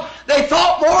because they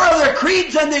thought more of their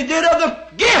creeds than they did of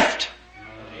the gift.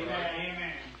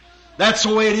 That's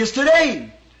the way it is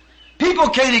today. People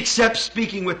can't accept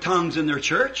speaking with tongues in their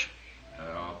church.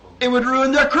 It would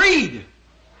ruin their creed.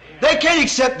 They can't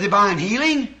accept divine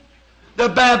healing, the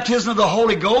baptism of the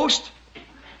Holy Ghost,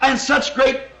 and such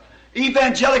great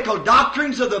evangelical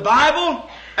doctrines of the Bible,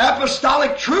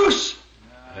 apostolic truths.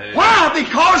 Why?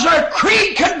 Because our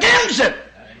creed condemns it.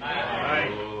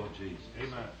 Oh,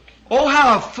 Jesus. Oh,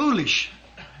 how foolish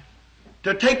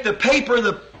to take the paper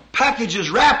the package is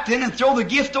wrapped in and throw the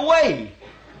gift away.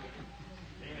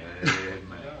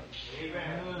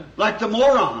 Like the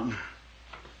moron.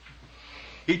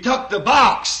 He took the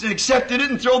box and accepted it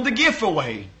and threw the gift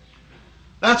away.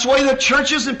 That's the way the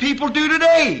churches and people do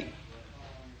today.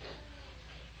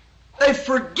 They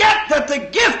forget that the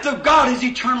gift of God is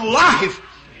eternal life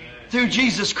through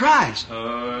Jesus Christ.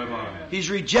 He's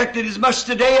rejected as much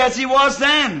today as He was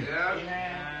then.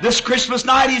 This Christmas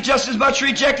night He's just as much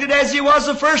rejected as He was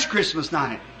the first Christmas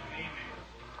night.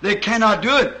 They cannot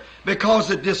do it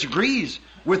because it disagrees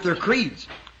with their creeds.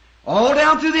 All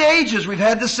down through the ages we've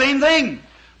had the same thing.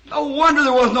 No wonder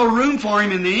there was no room for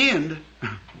Him in the end.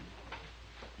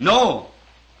 No.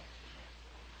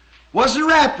 Wasn't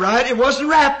wrapped right. It wasn't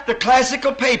wrapped the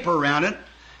classical paper around it.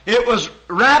 It was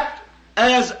wrapped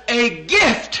as a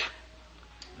gift.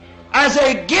 As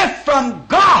a gift from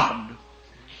God.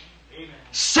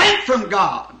 Sent from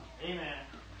God.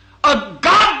 A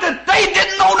God that they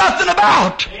didn't know nothing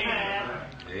about.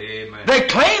 Amen. They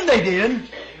claimed they did.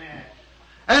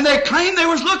 And they claimed they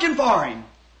was looking for Him.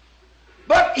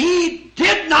 But He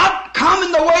did not come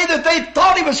in the way that they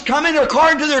thought He was coming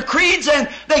according to their creeds, and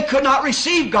they could not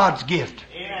receive God's gift.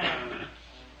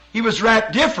 He was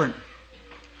wrapped different.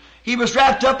 He was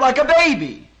wrapped up like a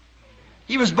baby.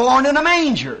 He was born in a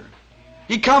manger.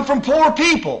 He come from poor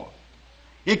people.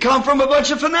 He come from a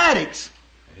bunch of fanatics.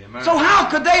 Amen. So how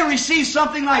could they receive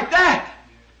something like that?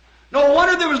 No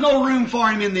wonder there was no room for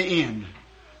Him in the end.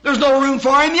 There's no room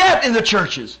for Him yet in the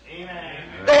churches.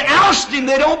 They oust Him.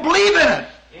 They don't believe in it.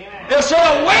 They'll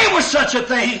say, away with such a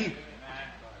thing.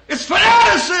 It's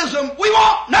fanaticism. We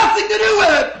want nothing to do with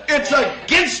it. It's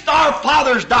against our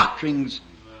fathers' doctrines.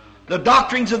 The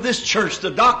doctrines of this church. The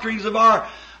doctrines of our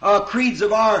creeds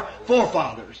of our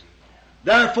forefathers.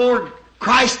 Therefore,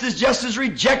 Christ is just as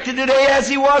rejected today as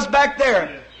He was back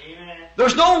there.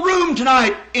 There's no room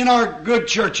tonight in our good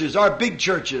churches, our big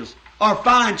churches, our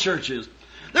fine churches.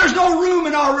 There's no room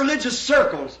in our religious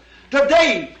circles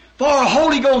today for a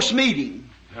Holy Ghost meeting.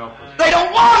 They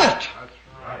don't want it.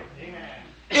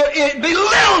 It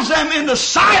belittles them in the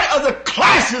sight of the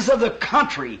classes of the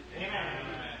country.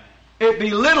 It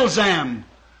belittles them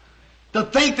to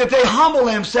think that they humble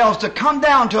themselves to come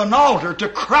down to an altar, to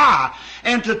cry,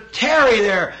 and to tarry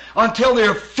there until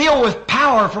they're filled with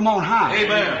power from on high.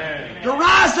 Amen. To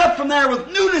rise up from there with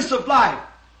newness of life.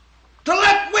 To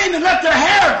let women let their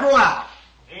hair grow out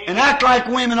and act like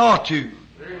women ought to.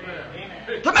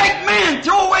 To make men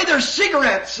throw away their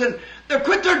cigarettes and to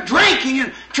quit their drinking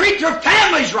and treat their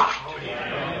families right.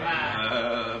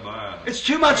 It's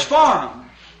too much for them.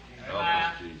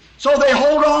 So they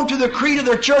hold on to the creed of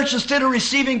their church instead of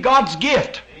receiving God's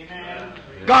gift.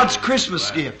 God's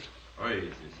Christmas gift.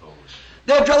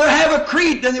 They'd rather have a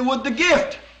creed than they would the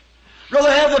gift. Rather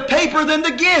have the paper than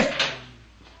the gift.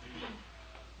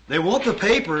 They want the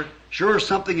paper, sure,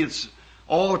 something that's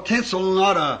all tinsel,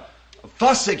 not a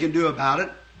fuss they can do about it,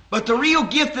 but the real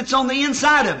gift that's on the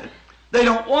inside of it, they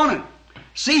don't want it.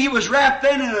 See, He was wrapped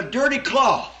then in a dirty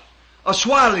cloth, a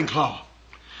swaddling cloth.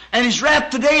 And He's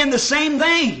wrapped today in the same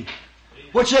thing,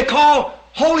 which they call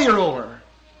holy roller,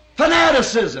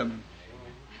 fanaticism,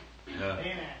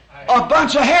 a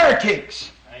bunch of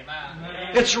heretics.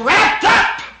 It's wrapped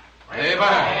up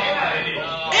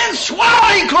in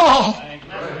swaddling cloth.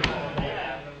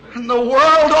 And the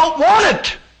world don't want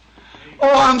it. Oh,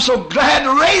 I'm so glad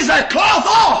to raise that cloth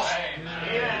off.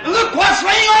 And look what's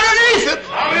laying underneath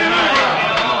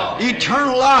it.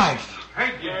 Eternal life.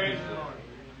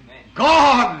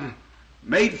 God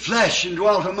made flesh and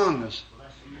dwelt among us.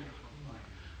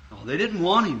 Oh, they didn't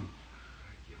want Him.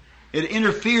 It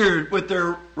interfered with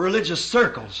their religious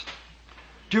circles.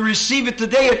 To receive it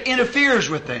today, it interferes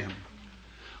with them.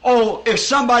 Oh, if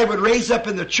somebody would raise up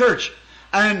in the church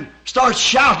and start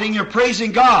shouting or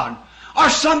praising God, or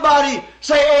somebody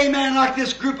say amen like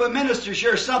this group of ministers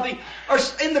here or something, or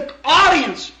in the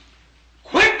audience,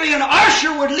 quickly an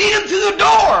usher would lead them to the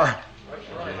door.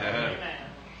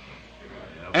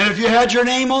 And if you had your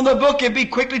name on the book, it'd be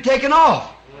quickly taken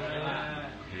off.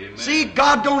 Amen. See,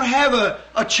 God don't have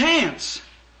a chance.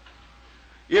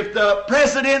 If the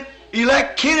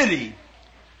President-elect Kennedy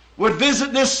would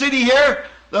visit this city here,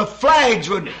 the flags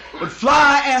would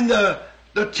fly and the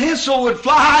tinsel would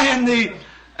fly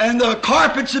and the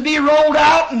carpets would be rolled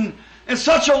out and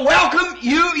such a welcome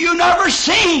you never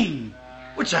seen.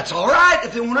 Which that's all right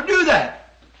if they want to do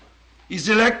that. He's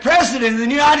the elect President of the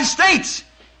United States.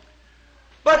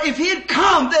 But if He'd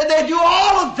come, they'd do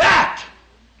all of that.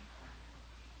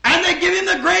 And they'd give Him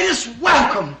the greatest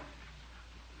welcome.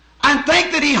 And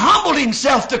think that He humbled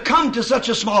Himself to come to such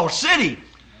a small city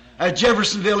as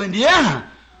Jeffersonville, Indiana,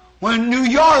 when New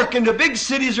York and the big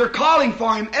cities are calling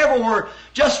for Him everywhere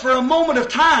just for a moment of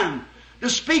time to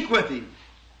speak with Him.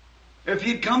 If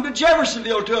He'd come to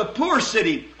Jeffersonville, to a poor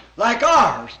city like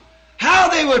ours, how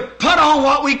they would put on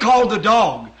what we call the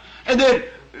dog. And they'd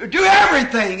do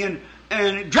everything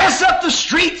and dress up the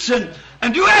streets and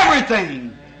do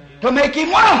everything to make Him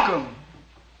welcome.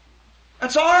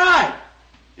 That's all right.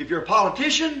 If you're a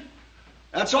politician,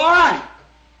 that's all right.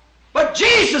 But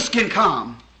Jesus can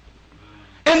come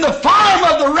in the form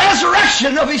of the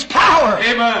resurrection of His power.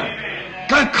 Amen.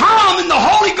 Can come in the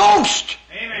Holy Ghost.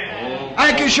 Amen.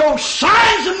 And can show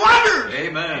signs and wonders.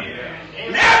 Amen.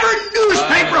 And every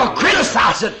newspaper will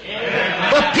criticize it.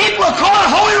 Amen. The people will call it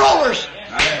holy rollers.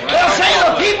 They'll say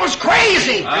the people's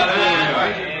crazy.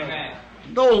 Hallelujah.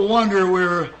 No wonder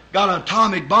we've got an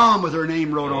atomic bomb with her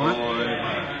name wrote on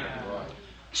it.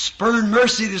 Spurn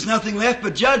mercy, there's nothing left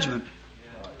but judgment.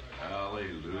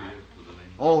 Hallelujah.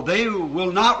 Oh, they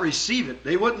will not receive it.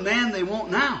 They wouldn't then, they won't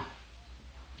now.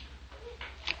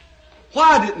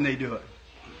 Why didn't they do it?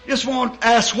 Just want to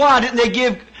ask, why didn't they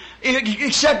give,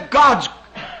 except God's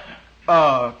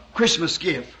Christmas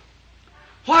gift?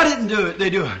 Why didn't they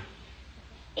do it?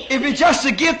 If it's just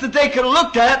a gift that they could have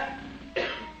looked at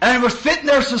and it was fit in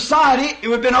their society, it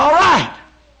would have been all right.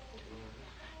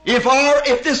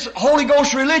 If this Holy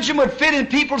Ghost religion would fit in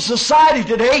people's society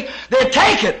today, they'd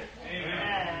take it.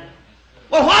 Amen.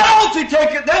 Well, why don't they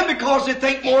take it then? Because they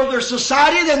think more of their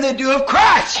society than they do of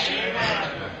Christ.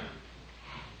 Amen.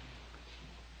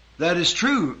 That is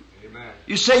true. Amen.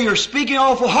 You say you're speaking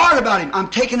awful hard about Him. I'm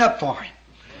taking up for Him.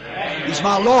 Amen. He's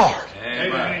my Lord.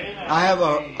 Amen.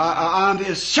 I'm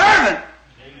His servant.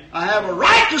 I have a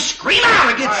right to scream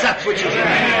out against that which is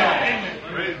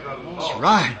wrong. That's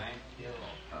right.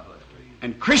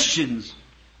 And Christians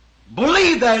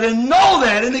believe that and know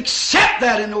that and accept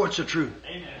that and know it's the truth.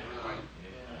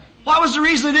 What was the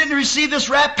reason they didn't receive this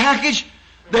wrap package?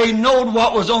 They knowed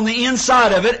what was on the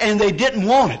inside of it and they didn't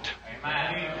want it.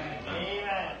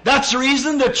 That's the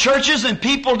reason the churches and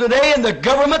people today and the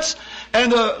governments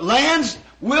and the lands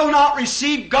will not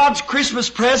receive God's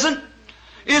Christmas present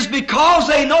is because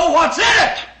they know what's in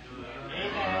it.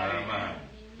 Amen.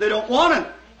 They don't want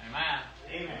it.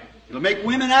 Amen. It'll make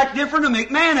women act different, it'll make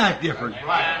men act different.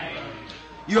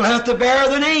 You'll have to bear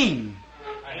the name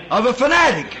of a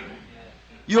fanatic.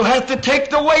 You'll have to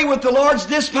take the way with the Lord's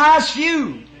despised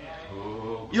few.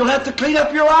 You'll have to clean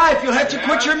up your life. You'll have to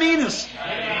quit your meanness.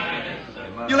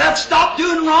 You'll have to stop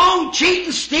doing wrong,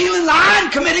 cheating, stealing, lying,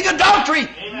 committing adultery.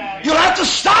 You'll have to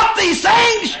stop these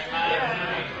things.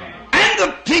 And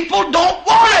the people don't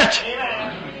want it.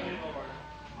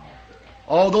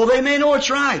 Although they may know it's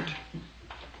right.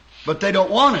 But they don't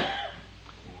want it.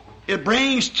 It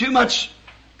brings too much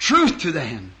truth to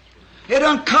them. It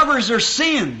uncovers their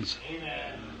sins.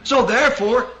 So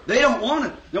therefore, they don't want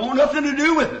it. They want nothing to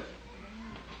do with it.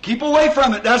 Keep away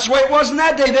from it. That's the way it was in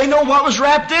that day. They know what was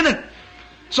wrapped in it.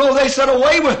 So they said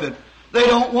away with it. They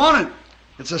don't want it.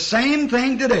 It's the same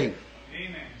thing today.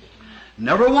 Amen.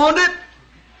 Never want it,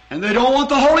 and they don't want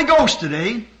the Holy Ghost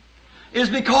today, is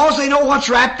because they know what's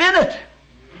wrapped in it.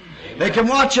 Amen. They can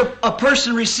watch a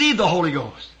person receive the Holy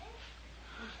Ghost.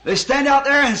 They stand out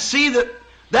there and see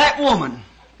that woman,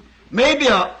 maybe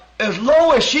as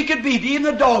low as she could be, even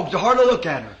the dogs to hardly look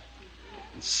at her.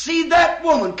 See that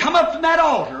woman come up from that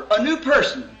altar, a new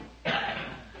person,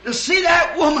 to see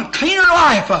that woman clean her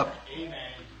life up,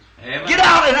 Amen. get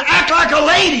out and act like a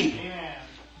lady.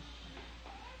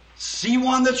 See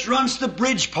one that runs the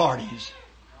bridge parties,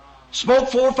 smoke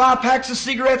 4 or 5 packs of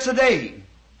cigarettes a day,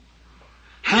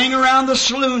 hang around the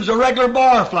saloons, a regular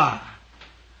bar fly.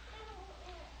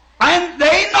 And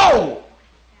they know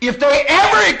if they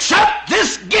ever accept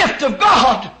this gift of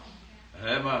God,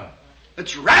 Amen.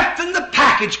 it's wrapped in the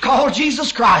package called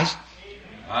Jesus Christ,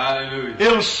 Hallelujah.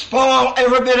 it'll spoil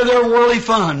every bit of their worldly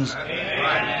funds.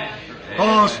 Amen.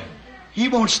 Because He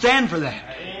won't stand for that.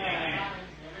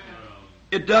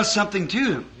 It does something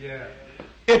to them.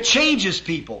 It changes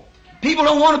people. People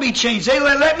don't want to be changed. They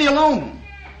let me alone.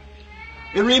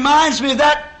 It reminds me of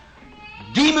that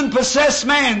demon-possessed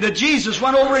man that Jesus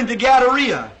went over into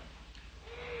Gadara.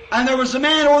 And there was a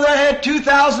man over there that had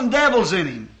 2,000 devils in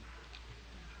him.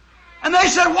 And they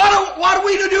said, what are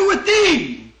we to do with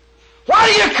thee? Why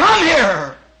do you come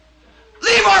here?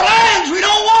 Leave our lands. We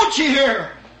don't want you here.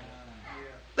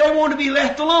 They want to be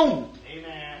left alone.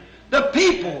 Amen. The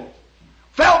people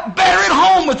felt better at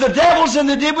home with the devils than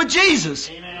they did with Jesus.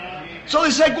 Amen. So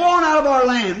they said, go on out of our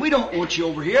land. We don't want you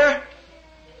over here.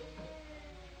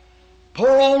 Poor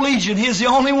old Legion, he's the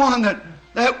only one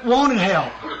that wanted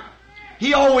help.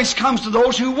 He always comes to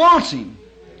those who wants him.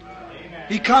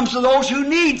 He comes to those who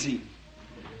needs him.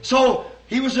 So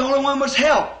he was the only one that was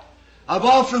helped. I've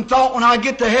often thought when I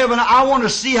get to heaven, I want to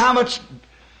see how much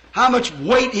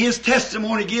weight his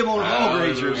testimony give on hog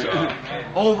raisers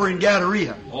over in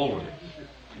Gadara. Over.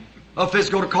 If it's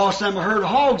going to cost them a herd of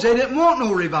hogs, they didn't want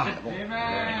no revival.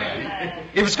 Amen.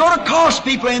 If it's going to cost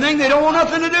people anything, they don't want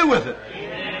nothing to do with it.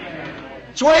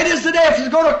 It's the way it is today. If it's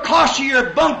going to cost you your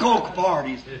bunco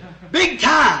parties, big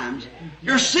times,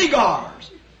 your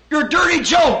cigars, your dirty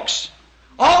jokes,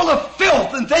 all the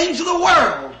filth and things of the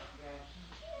world,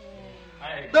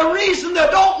 the reason they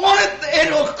don't want it,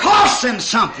 it'll cost them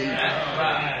something.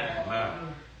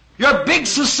 Your big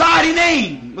society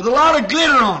name with a lot of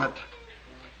glitter on it.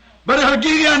 But it'll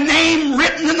give you a name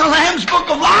written in the Lamb's Book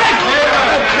of Life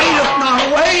that fadeth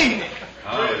not away.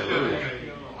 Hallelujah.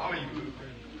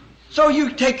 So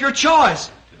you take your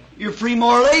choice. You're free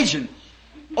moral agent.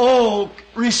 Oh,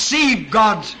 receive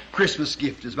God's Christmas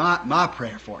gift is my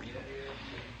prayer for you.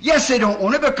 Yes, they don't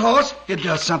want it because it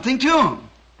does something to them.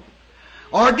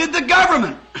 Or did the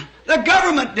government? The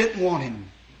government didn't want him.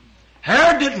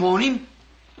 Herod didn't want him.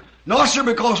 No, sir,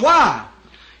 because why?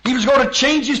 He was going to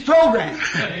change his program.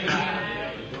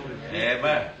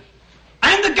 Amen.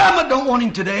 And the government don't want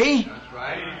him today.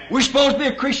 We're supposed to be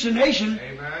a Christian nation.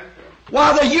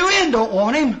 While the UN don't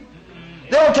want him,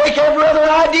 they'll take every other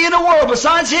idea in the world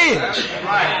besides his.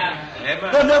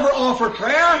 They'll never offer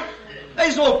prayer.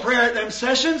 There's no prayer at them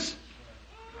sessions.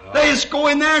 They just go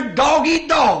in there and dog eat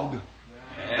dog,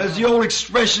 as the old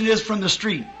expression is from the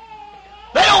street.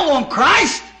 They don't want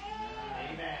Christ.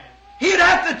 He'd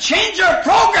have to change their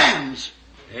programs.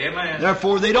 Amen.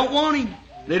 Therefore, they don't want him.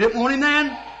 They didn't want him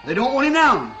then. They don't want him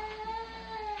now.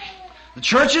 The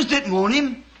churches didn't want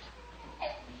him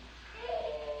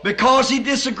because he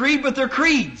disagreed with their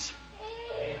creeds.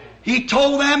 He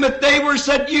told them that they were,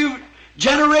 said, you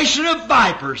generation of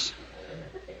vipers,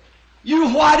 you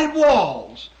whited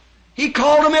walls. He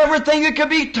called them everything that could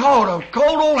be taught of.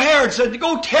 Cold old Herod said,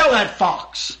 go tell that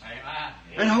fox.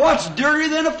 And what's dirtier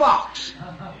than a fox?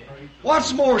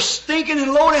 What's more stinking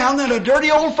and low down than a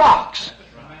dirty old fox?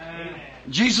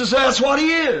 Jesus said that's what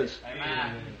he is.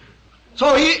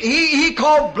 So he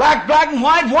called black and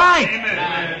white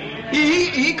white.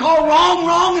 He called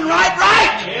wrong and right.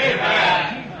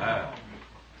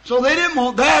 So they didn't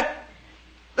want that.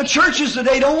 The churches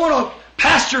today don't want a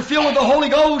pastor filled with the Holy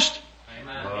Ghost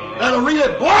that'll really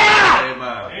bore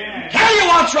out, tell you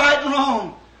what's right and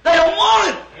wrong. They don't want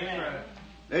it.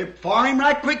 They fire him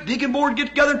right quick. Deacon board get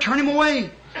together and turn him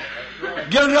away.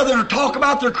 Get together and talk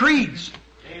about their creeds.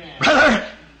 Brother,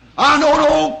 I know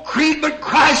no creed but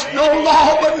Christ, no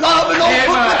law but love, and no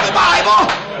book but the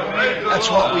Bible. That's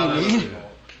what we need.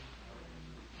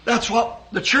 That's what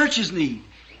the churches need.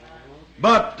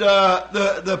 But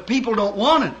the people don't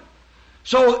want it.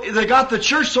 So they got the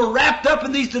church so wrapped up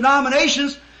in these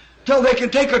denominations till they can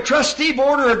take a trustee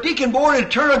board or a deacon board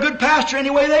and turn a good pastor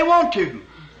any way they want to.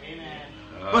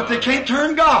 But they can't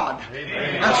turn God.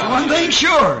 That's one thing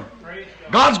sure.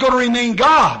 God's going to remain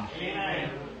God.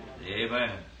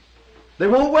 Amen. They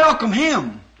won't welcome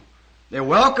Him. They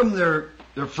welcome their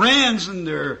friends and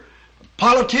their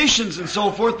politicians and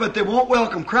so forth, but they won't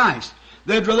welcome Christ.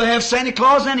 They'd rather have Santa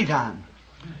Claus anytime.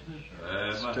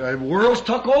 The world's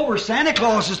took over. Santa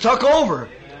Claus is took over.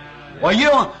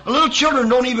 Well, little children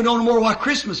don't even know no more what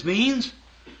Christmas means.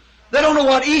 They don't know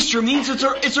what Easter means.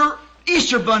 It's a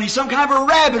Easter bunny, some kind of a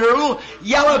rabbit, or a little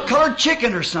yellow-colored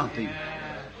chicken or something.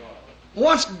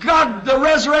 What's the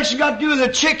resurrection got to do with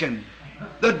a chicken?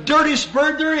 The dirtiest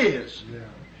bird there is.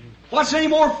 What's any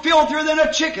more filthier than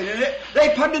a chicken? They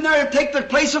put it in there to take the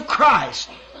place of Christ.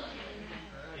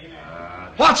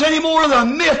 What's any more of the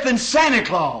myth than Santa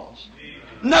Claus?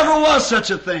 Never was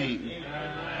such a thing.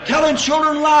 Telling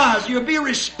children lies, you'll be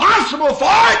responsible for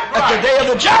it at the day of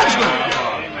the judgment.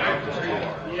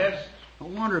 No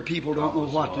wonder people don't know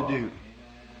what to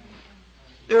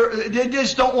do. They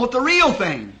just don't want the real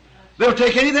thing. They'll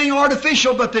take anything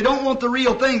artificial, but they don't want the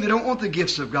real thing. They don't want the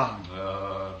gifts of God.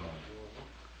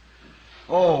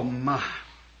 Oh, my.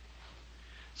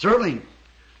 Certainly,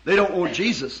 they don't want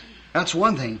Jesus. That's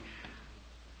one thing.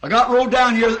 I got wrote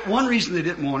down here that one reason they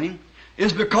didn't want Him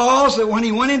is because that when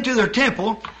He went into their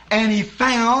temple and He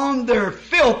found their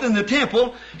filth in the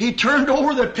temple, He turned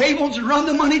over the tables and run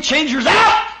the money changers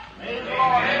out.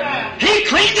 Amen. He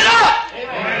cleaned it up.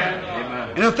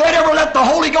 Amen. And if they'd ever let the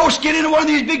Holy Ghost get into one of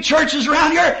these big churches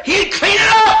around here, He'd clean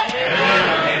it up.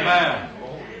 Amen.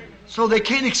 So they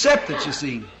can't accept it, you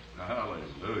see.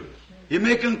 Hallelujah. You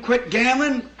make them quit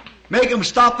gambling, make them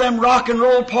stop them rock and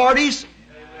roll parties,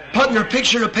 putting their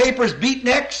picture in the paper as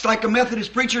beatniks like a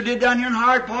Methodist preacher did down here in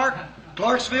Howard Park,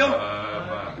 Clarksville.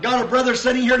 Got a brother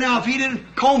sitting here now, if he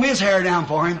didn't comb his hair down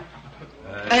for him,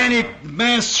 any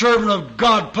man servant of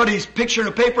God put his picture in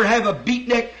a paper, have a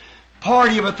beatnik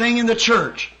party of a thing in the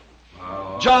church.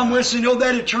 John Wesley knew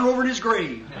that, he'd turn over in his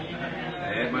grave.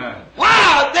 Amen.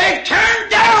 Wow, they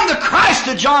turned down the Christ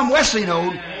that John Wesley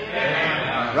knowed.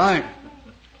 Right.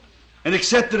 And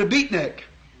accepted a beatnik.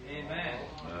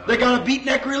 They got a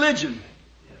beatnik religion.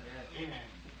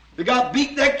 They got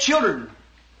beatnik children.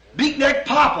 Beatnik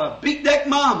papa. Beatnik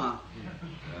mama.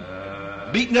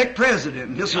 Beatnik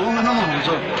president. This on and on.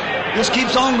 So this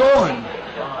keeps on going.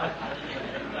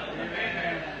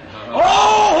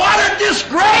 Oh, what a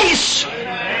disgrace!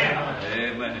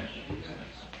 Amen.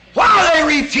 Why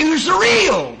they refuse the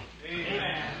real?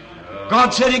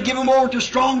 God said He'd give them over to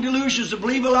strong delusions to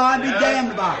believe a lie and be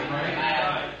damned by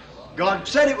it. God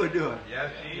said it would do it.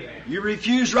 You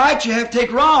refuse right, you have to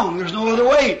take wrong. There's no other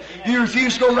way. You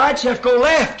refuse to go right, you have to go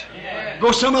left.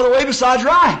 Go some other way besides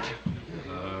right.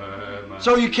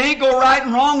 So you can't go right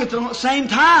and wrong at the same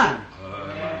time.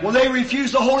 Well, they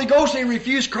refuse the Holy Ghost, they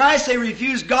refuse Christ, they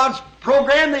refuse God's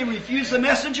program, they refuse the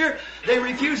messenger, they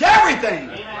refuse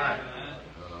everything.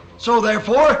 So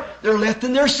therefore, they're left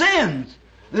in their sins.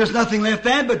 There's nothing left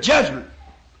then but judgment.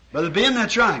 Brother Ben,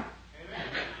 that's right.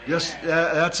 Yes,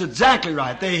 that's exactly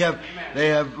right. They have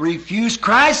refused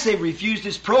Christ, they've refused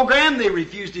His program, they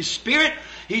refused His Spirit.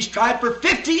 He's tried for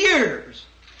 50 years.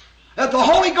 That the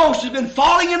Holy Ghost has been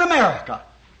falling in America.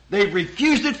 They've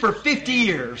refused it for 50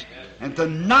 years. And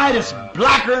tonight it's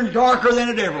blacker and darker than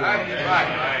it ever was.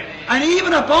 And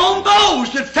even upon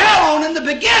those that fell on in the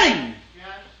beginning,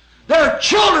 their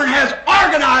children has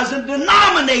organized and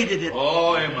denominated it.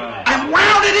 Oh, amen. And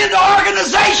wound it into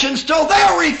organizations till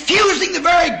they're refusing the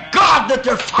very God that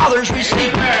their fathers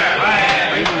received.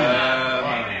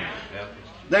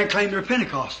 Then claim they're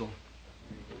Pentecostal.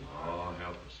 Oh,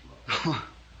 help us, Lord.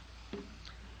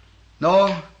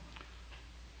 No,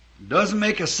 doesn't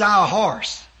make a sow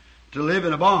horse to live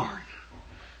in a barn.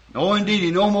 No,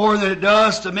 indeed, no more than it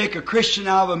does to make a Christian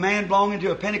out of a man belonging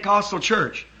to a Pentecostal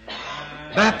church.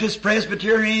 Baptist,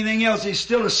 Presbyterian, anything else, he's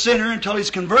still a sinner until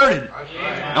he's converted.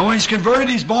 And when he's converted,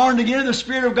 he's born again in the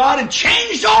Spirit of God and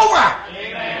changed over.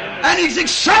 And he's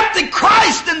accepted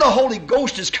Christ, and the Holy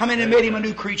Ghost has come in and made him a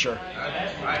new creature.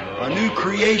 A new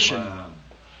creation.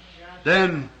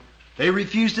 Then, they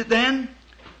refused it then.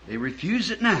 They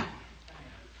refuse it now.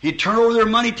 He'd turn over their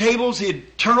money tables.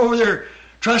 He'd turn over their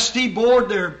trustee board,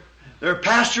 their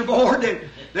pastor board.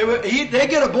 They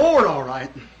get a board, all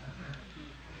right.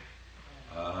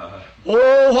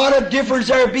 Oh, what a difference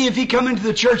there would be if he come into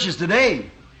the churches today.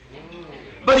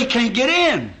 But he can't get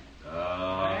in.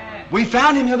 We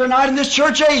found him the other night in this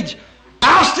church age,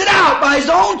 ousted out by his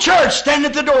own church, standing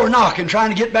at the door knocking,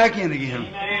 trying to get back in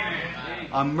again.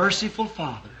 A merciful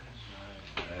Father.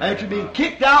 After being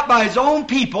kicked out by his own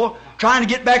people, trying to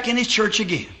get back in his church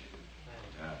again.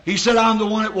 He said, I'm the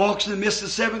one that walks in the midst of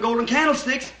the 7 golden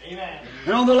candlesticks. Amen.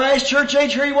 And on the last church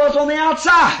age, here he was on the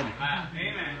outside.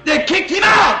 Amen. They kicked him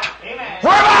out. Amen.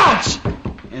 Whereabouts?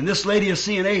 And this lady is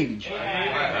seeing age.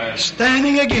 Amen.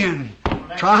 Standing again,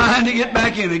 trying to get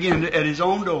back in again at his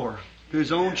own door, to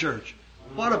his own church.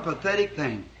 What a pathetic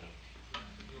thing.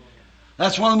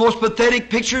 That's one of the most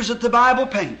pathetic pictures that the Bible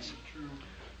paints.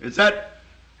 It's that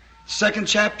 2nd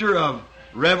chapter of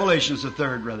Revelations, the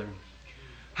 3rd, brother.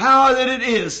 How that it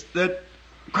is that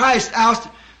Christ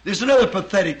ousted. There's another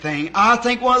pathetic thing. I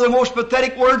think one of the most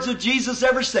pathetic words that Jesus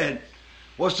ever said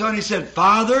was when He said,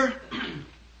 Father,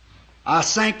 I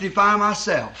sanctify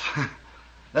myself,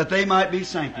 that they might be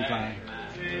sanctified.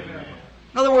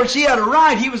 In other words, He had a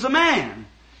right. He was a man.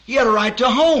 He had a right to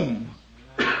home.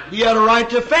 He had a right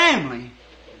to family.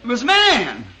 He was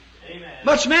man.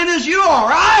 Much man as you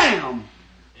are, I am.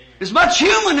 As much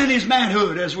human in his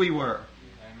manhood as we were.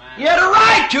 He had a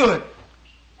right to it.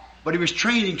 But he was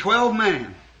training 12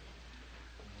 men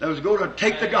that was going to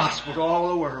take the gospel to all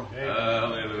the world.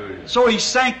 Hallelujah. So he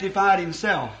sanctified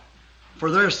himself for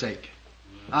their sake.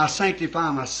 I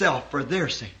sanctify myself for their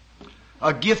sake.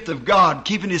 A gift of God,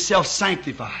 keeping himself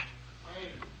sanctified.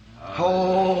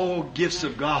 Oh, gifts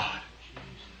of God.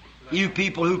 You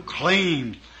people who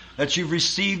claim that you've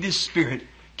received His Spirit,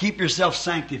 keep yourself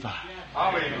sanctified.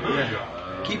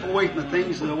 Yeah. Keep away from the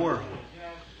things of the world.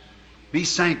 Be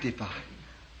sanctified.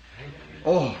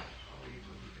 Oh.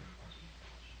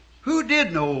 Who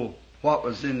did know what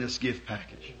was in this gift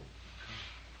package?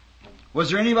 Was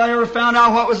there anybody ever found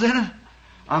out what was in it?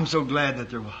 I'm so glad that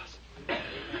there was.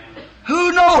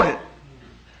 Who knew it?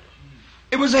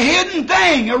 It was a hidden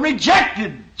thing, a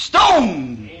rejected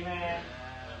stone. Amen.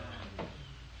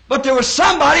 But there was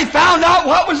somebody found out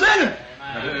what was in it.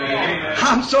 Amen.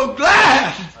 I'm so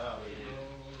glad.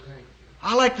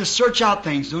 I like to search out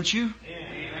things, don't you?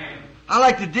 Amen. I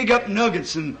like to dig up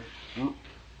nuggets and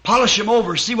polish them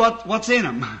over, see what's in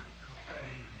them.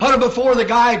 Put them before the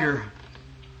Geiger.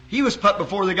 He was put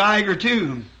before the Geiger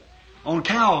too, on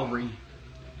Calvary.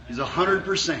 He's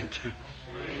 100%.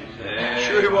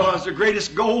 Sure he was. The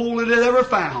greatest gold that it ever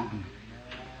found.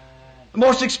 The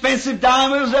most expensive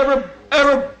diamonds ever.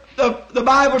 The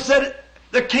Bible said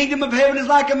the kingdom of heaven is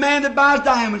like a man that buys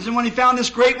diamonds. And when he found this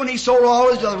great one, he sold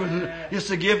all his other ones just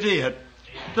to give to it,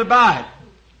 to buy it.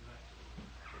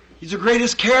 He's the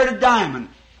greatest carat of diamond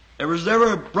that was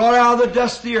ever brought out of the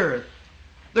dust of the earth.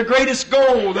 The greatest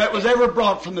gold that was ever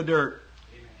brought from the dirt.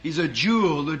 He's a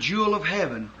jewel, the jewel of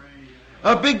heaven.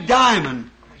 A big diamond.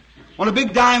 When a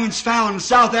big diamond's found in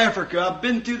South Africa, I've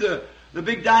been through the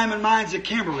big diamond mines at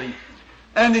Kimberley,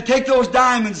 and they take those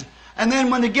diamonds, and then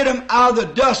when they get them out of the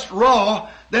dust raw,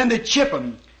 then they chip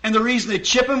them. And the reason they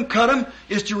chip them, cut them,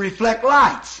 is to reflect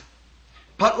lights.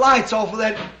 Put lights off of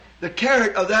that, the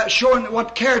carat of that, showing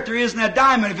what carat there is in that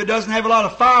diamond. If it doesn't have a lot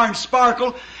of fire and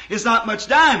sparkle, it's not much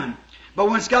diamond. But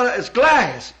when it's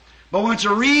glass. But when it's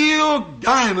a real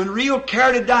diamond, real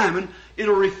carated diamond,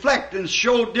 it'll reflect and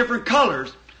show different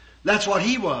colors. That's what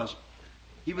he was.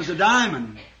 He was a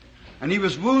diamond. And he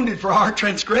was wounded for our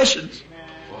transgressions.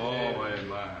 Oh,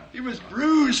 amen. He was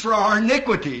bruised for our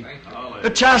iniquity. The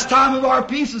chastisement of our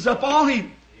peace is upon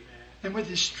him. And with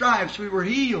his stripes we were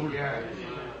healed.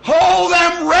 Oh,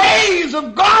 them rays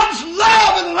of God's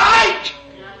love and light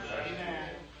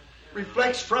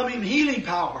reflects from him healing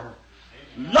power.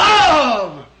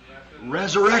 Love.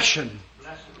 Resurrection.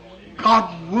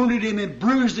 God wounded him and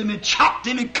bruised him and chopped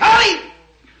him and cut him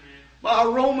by a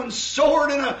Roman sword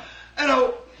and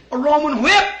a Roman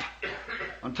whip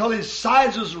until his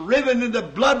sides was riven and the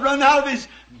blood run out of his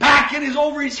back and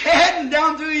over his head and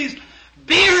down through his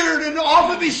beard and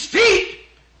off of his feet.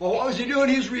 Well, what was he doing?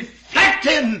 He was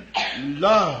reflecting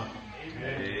love.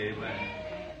 Amen.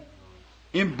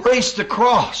 Embraced the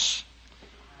cross.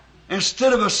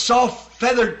 Instead of a soft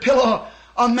feathered pillow,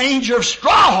 a manger of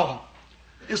straw.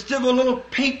 Instead of a little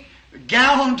pink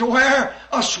gown to wear,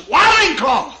 a swaddling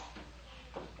cloth.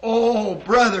 Oh,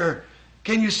 brother,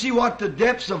 can you see what the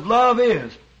depths of love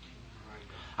is?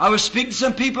 I was speaking to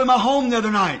some people in my home the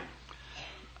other night.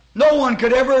 No one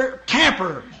could ever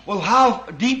tamper with how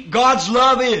deep God's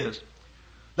love is.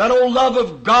 That old love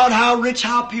of God, how rich,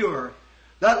 how pure.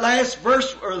 That last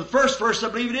verse, or the first verse I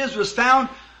believe it is, was found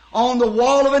on the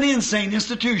wall of an insane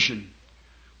institution.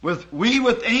 With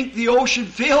ink the ocean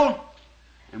filled,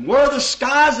 and where the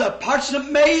skies a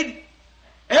parchment made,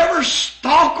 every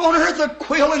stalk on earth a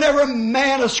quill, and every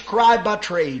man a scribe by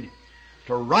trade.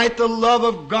 To write the love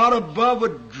of God above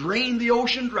would drain the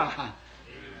ocean dry.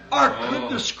 Or could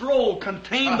the scroll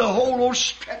contain the whole old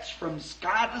stretch from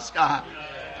sky to sky?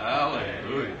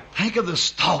 Hallelujah. Think of the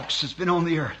stalks that's been on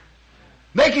the earth,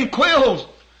 making quills,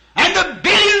 and the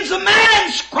billions of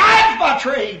men scribes by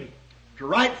trade. To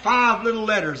write 5 little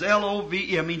letters,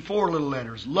 L-O-V-E, 4 little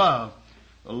letters, love.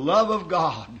 The love of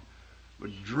God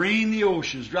would drain the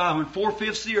oceans dry when 4/5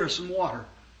 of the earth's in water.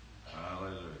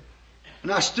 Hallelujah.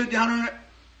 And I stood down on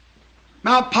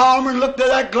Mount Palmer and looked at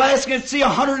that glass and could see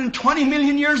 120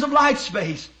 million years of light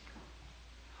space.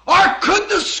 Or could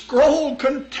the scroll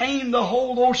contain the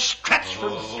whole old stretch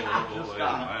from sky to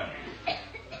sky?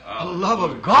 The love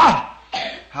of God.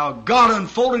 how God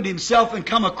unfolded Himself and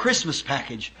come a Christmas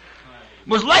package. It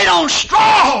was laid on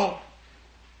straw.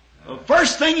 The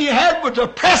first thing He had was to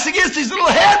press against His little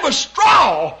head was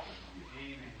straw.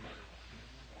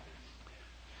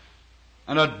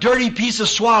 And a dirty piece of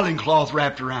swaddling cloth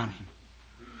wrapped around Him.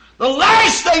 The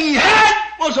last thing He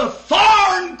had was a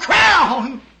thorn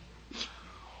crown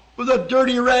with a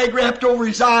dirty rag wrapped over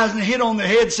His eyes and a hit on the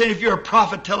head saying, if you're a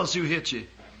prophet, tell us who hit you.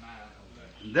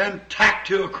 And then tacked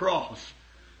to a cross.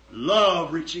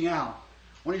 Love reaching out.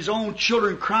 When His own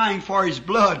children crying for His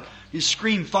blood, He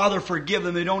screamed, Father, forgive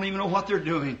them. They don't even know what they're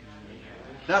doing.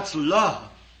 That's love.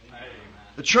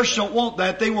 The church don't want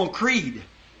that. They want creed.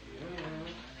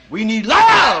 We need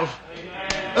love.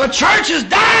 The church is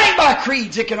dying by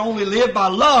creeds. It can only live by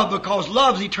love because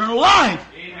love's eternal life.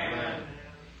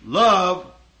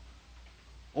 Love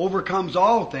overcomes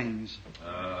all things.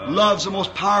 Love's the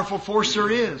most powerful force there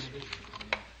is.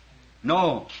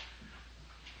 No.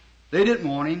 They didn't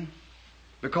want Him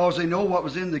because they know what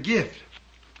was in the gift.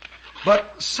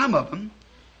 But some of them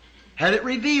had it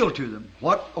revealed to them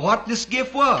what this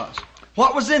gift was.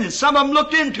 What was in it. Some of them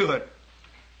looked into it.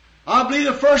 I believe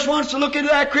the first ones to look into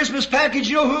that Christmas package,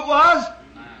 you know who it was?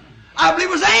 I believe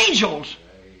it was angels.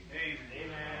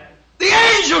 The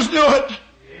angels knew it.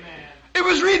 It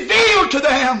was revealed to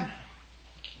them.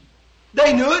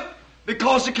 They knew it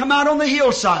because it come out on the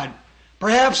hillside.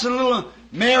 Perhaps a little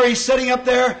Mary sitting up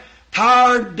there,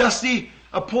 tired, dusty,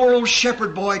 a poor old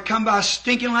shepherd boy come by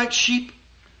stinking like sheep.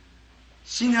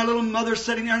 Seen that little mother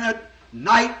sitting there in that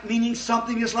night, meaning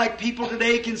something just like people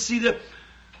today can see that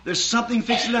there's something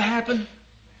fixing to happen.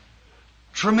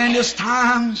 Tremendous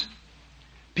times.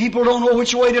 People don't know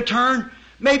which way to turn.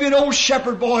 Maybe an old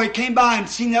shepherd boy came by and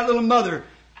seen that little mother.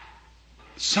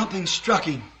 Something struck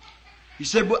him. He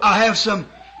said, well, I have some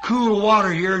cool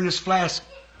water here in this flask.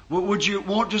 Would you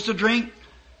want just a drink?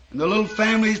 And the little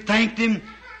family thanked him.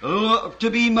 The little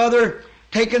to-be mother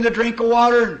taking the drink of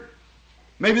water.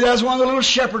 Maybe that was one of the little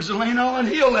shepherds that laying on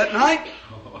that hill that night.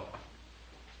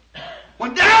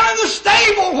 Went down in the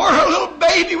stable where a little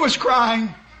baby was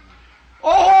crying.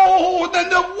 Oh, then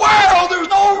the world, there was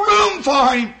no room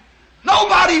for him.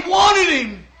 Nobody wanted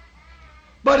him.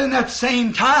 But in that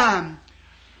same time,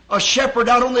 a shepherd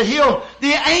out on the hill,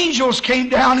 the angels came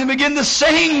down and began to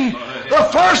sing the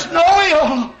first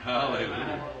Noel.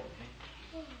 Hallelujah.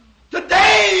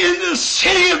 Today in the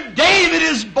city of David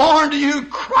is born to you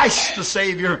Christ the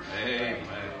Savior. Amen.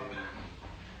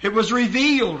 It was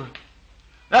revealed.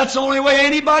 That's the only way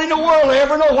anybody in the world will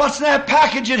ever know what's in that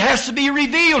package. It has to be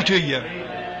revealed to you.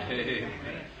 Amen.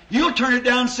 You'll turn it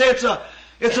down and say it's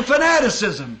a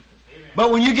fanaticism. But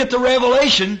when you get the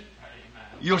revelation,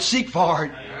 you'll seek for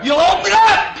it. You'll open it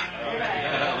up.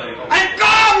 And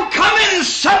God will come in and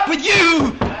sup with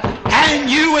you and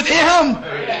you with Him.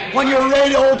 When you're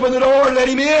ready to open the door and let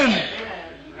Him in.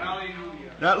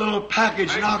 That little package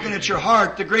knocking at your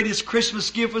heart, the greatest Christmas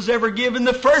gift was ever given,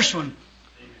 the first one.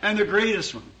 And the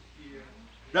greatest one.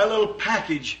 That little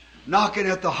package knocking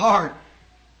at the heart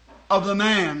of the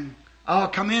man. I'll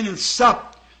come in and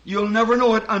sup. You'll never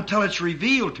know it until it's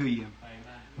revealed to you.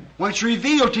 When it's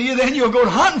revealed to you, then you'll go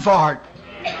hunting for it.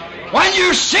 When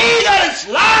you see that it's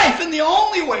life and the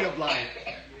only way of life.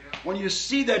 When you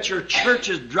see that your church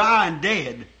is dry and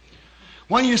dead.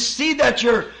 When you see that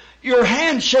your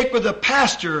handshake with the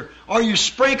pastor or you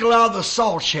sprinkle out the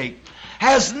salt shake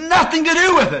has nothing to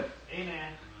do with it.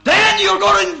 Then you'll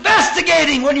go to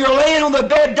investigating when you're laying on the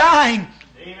bed dying.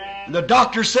 And the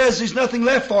doctor says there's nothing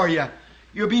left for you.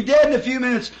 You'll be dead in a few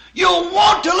minutes. You'll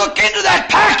want to look into that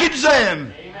package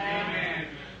then. Amen.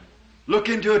 Look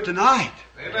into it tonight.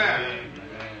 Amen.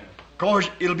 Of course,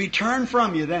 it'll be turned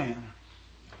from you then.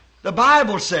 The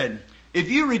Bible said, if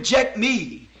you reject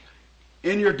me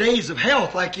in your days of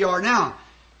health like you are now,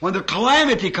 when the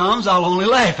calamity comes, I'll only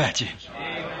laugh at you.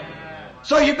 Amen.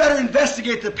 So you better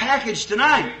investigate the package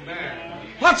tonight. Amen.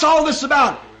 What's all this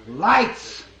about?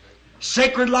 Lights.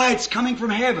 Sacred lights coming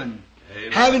from heaven.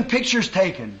 Amen. Having pictures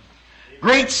taken.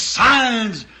 Great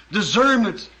signs,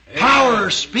 discernments,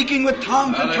 power, speaking with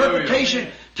tongues, interpretation,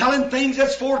 telling things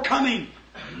that's forthcoming.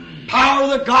 Power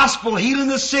of the gospel, healing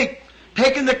the sick,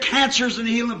 taking the cancers and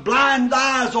healing them, blind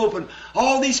eyes open,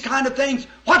 all these kind of things.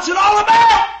 What's it all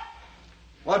about?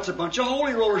 What's a bunch of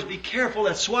holy rollers? Be careful,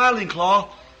 that swaddling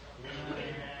cloth.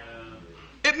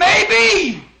 It may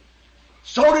be.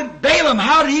 So did Balaam.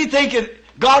 How did he think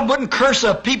God wouldn't curse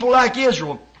a people like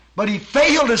Israel? But he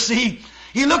failed to see.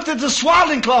 He looked at the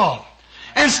swaddling cloth.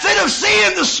 Instead of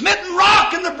seeing the smitten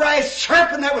rock and the brass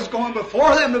serpent that was going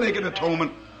before them to make an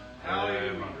atonement.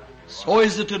 So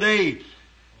is it today.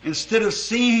 Instead of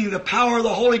seeing the power of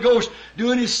the Holy Ghost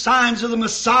doing His signs of the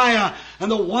Messiah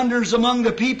and the wonders among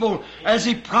the people, as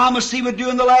He promised He would do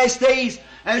in the last days.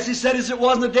 As He said, as it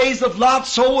was in the days of Lot,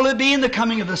 so will it be in the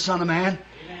coming of the Son of Man.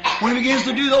 When He begins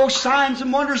to do those signs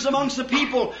and wonders amongst the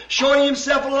people, showing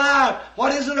Himself alive.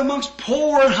 What is it amongst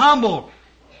poor and humble?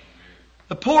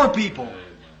 The poor people.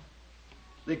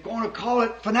 They're going to call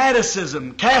it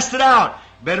fanaticism. Cast it out.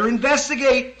 Better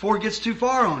investigate before it gets too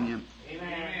far on you.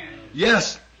 Amen.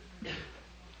 Yes.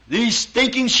 These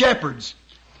stinking shepherds.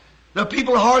 The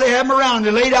people hardly have them around.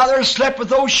 They laid out there and slept with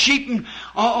those sheep and,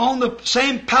 on the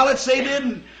same pallets they did,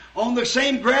 and on the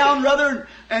same ground, rather,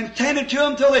 and tended to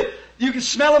them till you could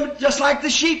smell them just like the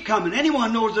sheep coming.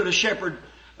 Anyone knows that a shepherd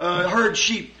herds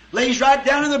sheep. Lays right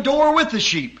down in the door with the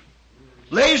sheep.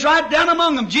 Lays right down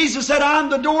among them. Jesus said, I'm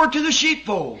the door to the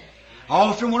sheepfold. I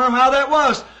often wonder how that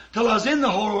was till I was in the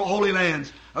Holy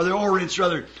Lands, or the Orients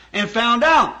rather, and found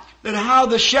out that how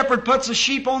the shepherd puts the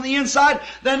sheep on the inside,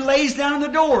 then lays down the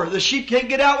door. The sheep can't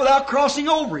get out without crossing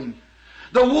over him.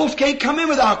 The wolf can't come in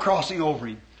without crossing over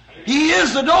him. He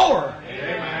is the door.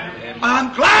 Amen.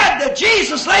 I'm glad that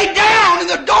Jesus laid down in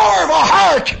the door of our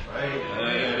heart.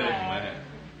 Amen.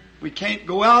 We can't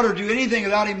go out or do anything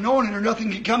without Him knowing it, or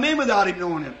nothing can come in without Him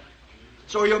knowing it.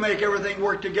 So He'll make everything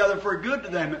work together for good to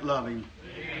them that love Him.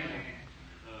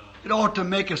 It ought to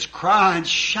make us cry and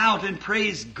shout and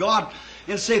praise God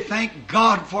and say, thank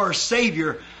God for our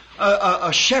Savior,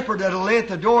 a shepherd that will lay at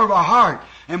the door of our heart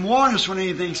and warn us when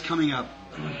anything's coming up.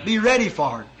 Be ready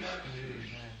for it.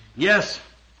 Yes,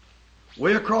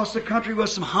 way across the country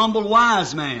was some humble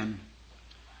wise men.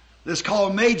 That's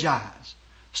called Magi's,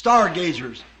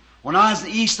 stargazers. When I was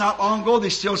in the East not long ago, they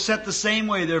still sit the same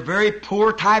way. They're a very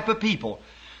poor type of people.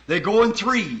 They go in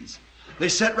threes. They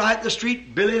sit right in the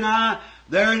street. Billy and I,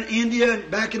 they're in India,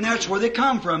 and back in there, that's where they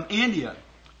come from, India.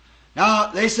 Now,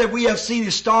 they said, we have seen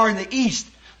a star in the east.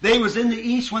 They was in the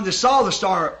east when they saw the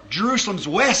star. Jerusalem's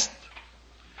west.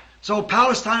 So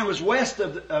Palestine was west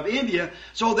of India.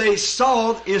 So they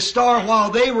saw his star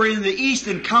while they were in the east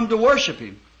and come to worship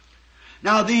Him.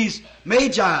 Now, these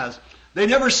Magi's, they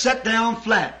never sat down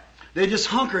flat. They just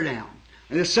hunker down.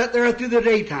 And they sit there through the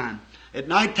daytime. At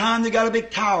nighttime, they got a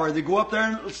big tower. They go up there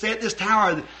and stay at this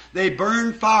tower. They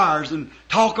burn fires and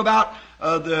talk about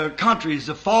the countries,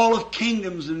 the fall of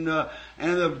kingdoms, and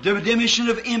the diminution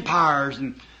of empires.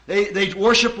 And they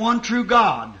worship one true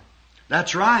God.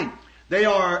 That's right. They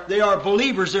are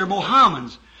believers. They're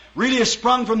Mohammedans. Really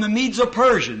sprung from the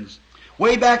Medo-Persians,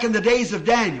 way back in the days of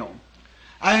Daniel.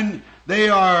 And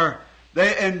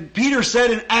and Peter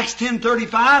said in Acts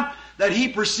 10:35 that he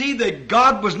perceived that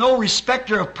God was no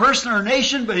respecter of person or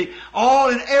nation, but all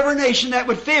in every nation that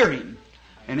would fear Him.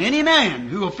 And any man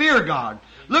who will fear God.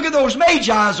 Look at those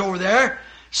Magi's over there,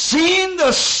 seeing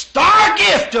the star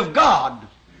gift of God,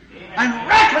 and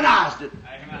recognized it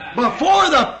before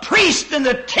the priest in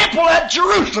the temple at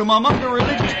Jerusalem among the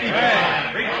religious people.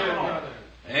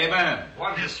 Amen.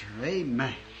 Yes, sir.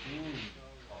 Amen.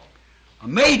 A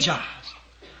Magi's.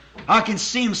 I can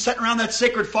see them sitting around that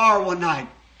sacred fire one night.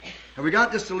 Have we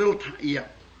got just a little time? Yeah.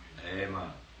 Amen.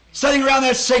 Sitting around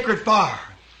that sacred fire,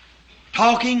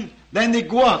 talking, then they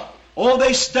go up. Oh,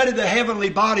 they studied the heavenly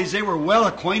bodies. They were well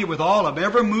acquainted with all of them.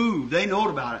 Every move, they knowed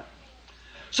about it.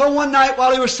 So one night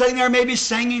while they were sitting there maybe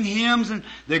singing hymns, and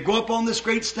they go up on this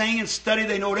great thing and study,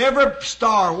 they knowed every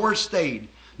star where it stayed.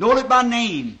 Knowed it by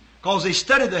name, because they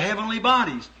studied the heavenly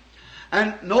bodies.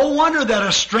 And no wonder that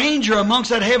a stranger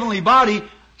amongst that heavenly body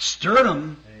stirred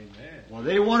them. Amen. Well,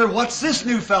 they wondered, what's this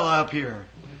new fella up here?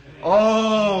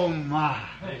 Oh, my.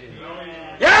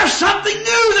 There's something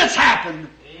new that's happened.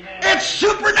 It's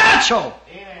supernatural.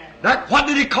 What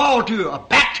did he call to?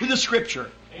 Back to the Scripture.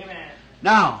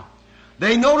 Now,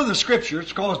 they noted the Scriptures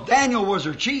because Daniel was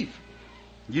their chief.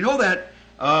 You know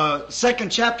that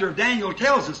second chapter of Daniel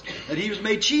tells us that he was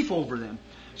made chief over them.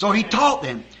 So he taught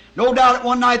them. No doubt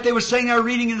one night they were sitting there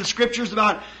reading in the Scriptures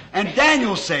about, and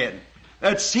Daniel said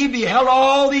that he beheld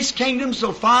all these kingdoms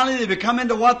till finally they become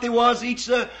into what they was, each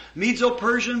the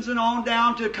Medo-Persians and on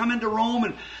down to come into Rome.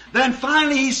 And then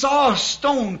finally he saw a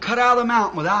stone cut out of the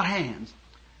mountain without hands.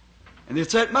 And they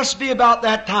said it must be about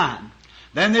that time.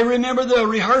 Then they remember the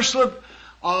rehearsal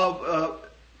of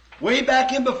way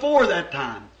back in before that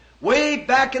time. Way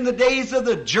back in the days of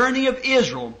the journey of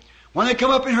Israel. When they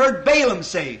come up and heard Balaam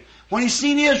say, when he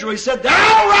seen Israel, he said, there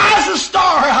will rise a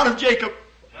star out of Jacob.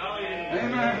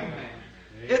 Amen.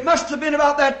 It must have been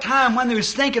about that time when they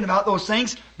was thinking about those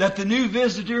things that the new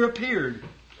visitor appeared.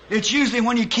 It's usually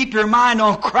when you keep your mind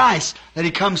on Christ that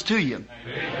He comes to you.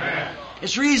 Amen.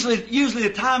 It's usually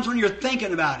the times when you're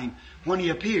thinking about Him when He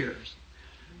appears.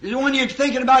 When you're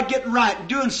thinking about getting right and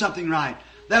doing something right,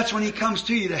 that's when He comes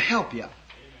to you to help you.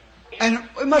 And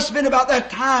it must have been about that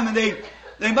time, and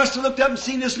they must have looked up and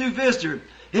seen this new visitor.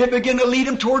 It began to lead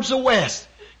them towards the west.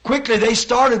 Quickly they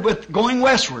started with going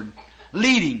westward,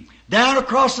 leading down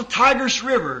across the Tigris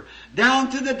River,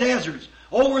 down through the deserts,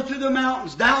 over through the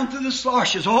mountains, down through the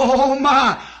sloughs. Oh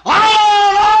my!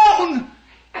 On!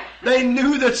 They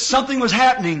knew that something was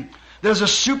happening. There's a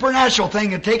supernatural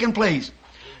thing had taken place.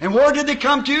 And where did they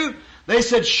come to? They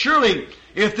said, surely,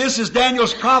 if this is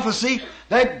Daniel's prophecy,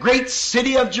 that great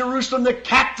city of Jerusalem, the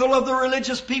capital of the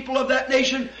religious people of that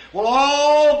nation, will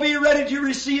all be ready to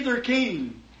receive their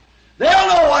king. They'll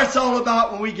know what it's all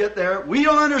about when we get there. We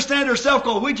don't understand ourselves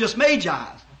because we just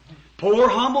Magi's. Poor,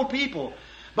 humble people.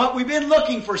 But we've been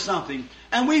looking for something.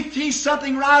 And we see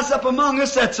something rise up among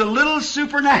us that's a little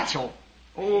supernatural.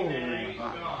 Oh,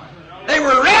 they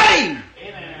were ready.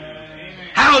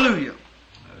 Hallelujah.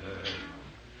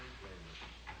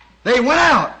 They went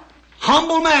out,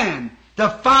 humble man, to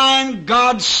find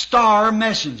God's star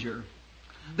messenger.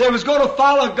 They was going to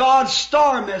follow God's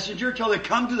star messenger till they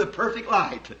come to the perfect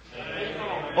light.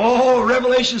 Oh,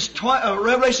 Revelations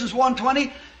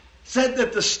 1:20 said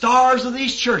that the stars of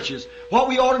these churches, what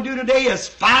we ought to do today is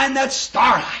find that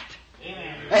starlight.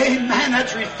 Amen.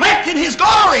 That's reflecting His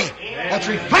glory. That's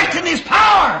reflecting His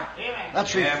power.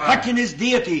 That's reflecting His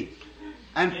deity.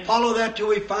 And follow that till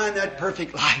we find that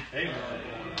perfect light.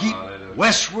 Keep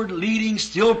westward leading,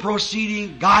 still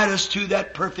proceeding, guide us to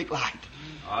that perfect light.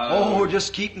 Oh,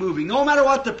 just keep moving. No matter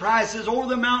what the price is, over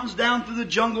the mountains, down through the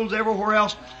jungles, everywhere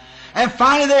else. And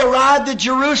finally they arrived at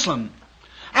Jerusalem.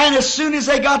 And as soon as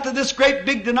they got to this great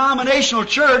big denominational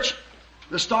church,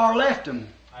 the star left them.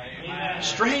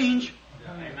 Strange.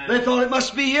 They thought it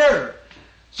must be here.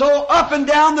 So up and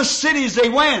down the cities they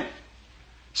went,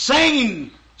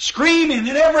 singing, screaming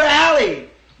in every alley,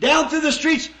 down through the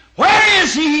streets, where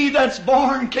is He that's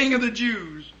born King of the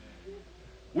Jews?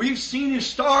 We've seen His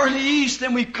star in the east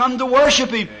and we've come to worship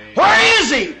Him. Where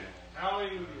is He?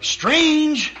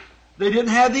 Strange. They didn't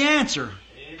have the answer.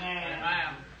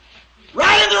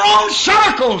 Right in their own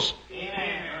circles.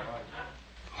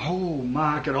 Oh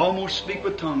my, I could almost speak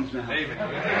with tongues now. They didn't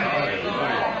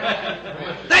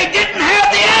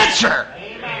have the answer.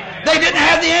 They didn't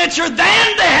have the answer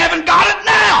then. They haven't got it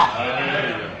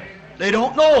now. They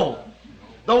don't know.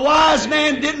 The wise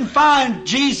man didn't find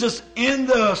Jesus in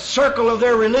the circle of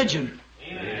their religion.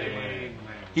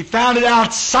 He found it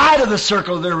outside of the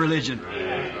circle of their religion.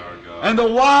 And the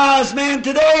wise man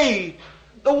today,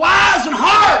 the wise in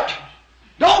heart,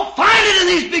 don't find it in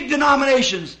these big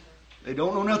denominations. They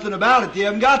don't know nothing about it. They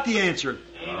haven't got the answer.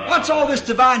 What's all this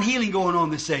divine healing going on,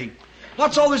 they say?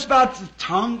 What's all this about the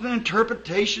tongues and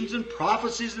interpretations and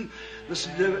prophecies and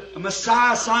the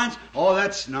Messiah signs? Oh,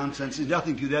 that's nonsense. There's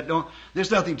nothing to that. There's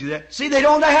nothing to that. See, they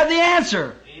don't have the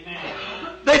answer.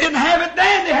 They didn't have it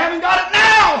then. They haven't got it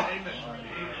now.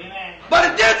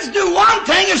 But it did do one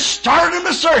thing. It started them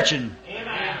a searching.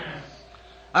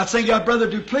 I think our brother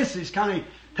Duplessis kind of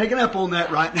taking up on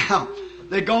that right now.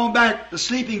 They're going back, the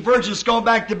sleeping virgin's going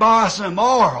back to Boston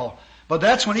Memorial. But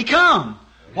that's when he come,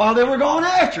 while they were going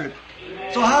after it.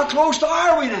 So how close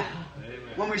are we now?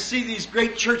 When we see these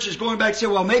great churches going back and say,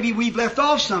 well, maybe we've left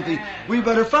off something. We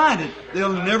better find it.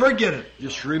 They'll never get it.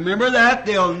 Just remember that.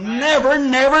 They'll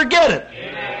never get it.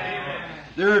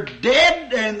 They're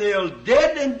dead and they'll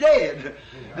dead and dead.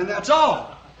 And that's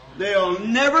all. They'll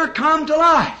never come to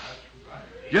life.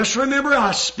 Just remember,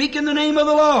 I speak in the name of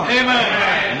the Lord. Amen.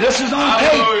 And this is on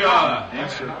tape.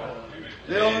 Yes, sir.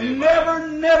 They'll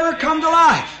never come to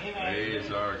life.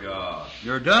 Praise our God.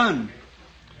 You're done.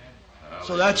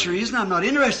 So that's the reason I'm not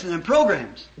interested in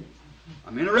programs.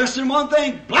 I'm interested in one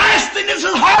thing, blasting this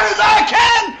as hard as I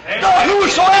can, to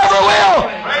whosoever will.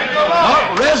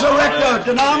 Not resurrect a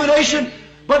denomination,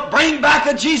 but bring back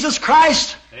a Jesus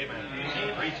Christ.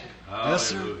 Amen. Yes,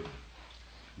 sir.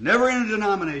 Never in a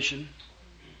denomination.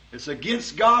 It's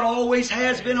against God, always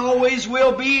has been, always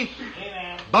will be.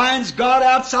 Binds God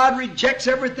outside, rejects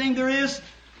everything there is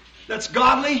that's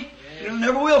godly. It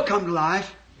never will come to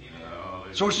life.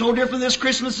 So it's no different this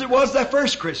Christmas as it was that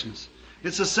first Christmas.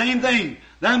 It's the same thing.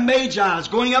 Them Magi's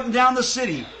going up and down the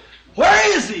city.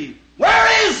 Where is He?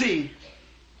 Where is He?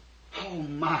 Oh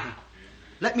my.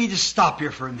 Let me just stop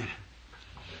here for a minute.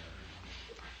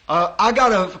 I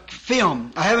got a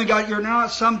film. I haven't got your now.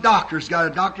 Some doctor's got a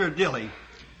Dr. Dilly.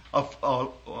 A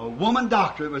woman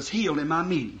doctor that was healed in my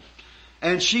meeting.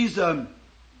 And she's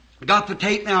got the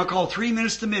tape now called 3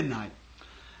 Minutes to Midnight.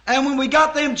 And when we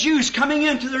got them Jews coming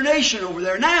into their nation over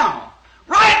there now,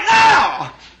 right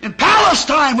now, in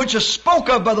Palestine, which is spoke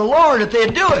of by the Lord that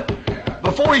they'd do it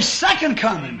before His second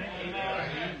coming.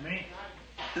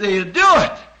 They'd do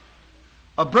it.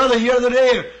 A brother here the other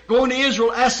day going to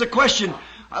Israel asked the question,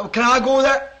 can I go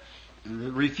there? And they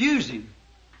refused him.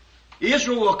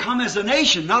 Israel will come as a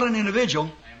nation, not an individual.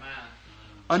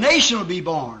 A nation will be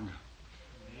born.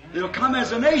 It'll come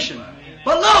as a nation.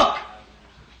 But look,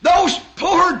 those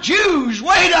poor Jews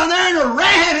way down there in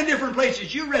Iran in different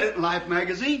places. You read it in Life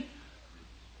magazine.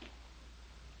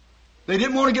 They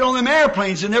didn't want to get on them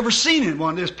airplanes. They'd never seen it.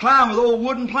 One just plowing with old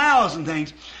wooden plows and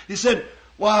things. He said,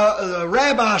 well, the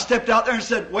rabbi stepped out there and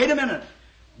said, wait a minute.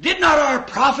 Did not our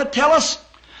prophet tell us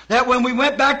that when we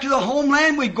went back to the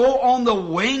homeland, we'd go on the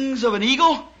wings of an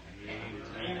eagle?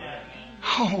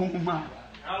 Oh, my.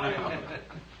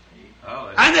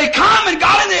 And they come and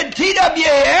got in the TWA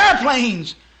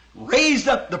airplanes. Raised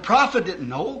up. The prophet didn't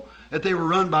know that they were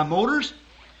run by motors.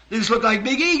 They just looked like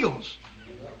big eagles.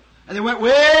 And they went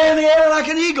way in the air like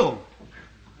an eagle.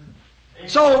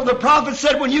 So the prophet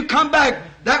said, when you come back,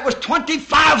 that was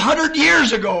 2,500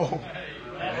 years ago.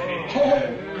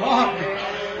 Oh, God.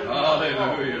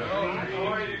 Hallelujah.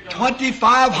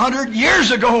 2,500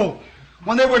 years ago,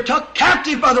 when they were took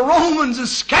captive by the Romans and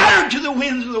scattered to the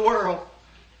winds of the world.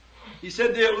 He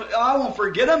said, I won't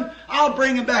forget them. I'll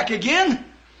bring them back again.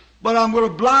 But I'm going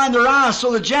to blind their eyes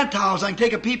so the Gentiles, I can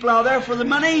take a people out there for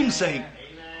my name's sake.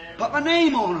 Put my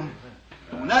name on them.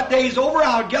 When that day's over,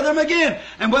 I'll gather them again.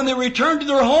 And when they return to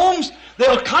their homes,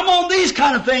 they'll come on these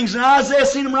kind of things. And Isaiah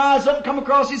seen them rise up and come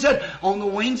across, he said, on the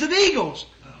wings of eagles.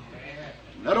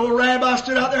 That old rabbi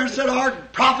stood out there and said, our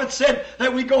prophet said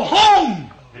that we go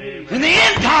home in the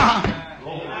end time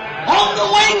on the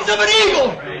wings of an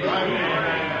eagle.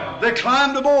 They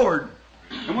climbed aboard.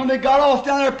 And when they got off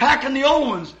down there packing the old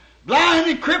ones, blind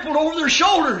and crippled over their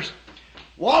shoulders,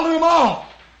 walling them off,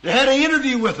 they had an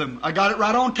interview with them. I got it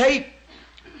right on tape.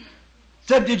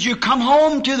 Said, did you come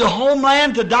home to the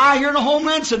homeland to die here in the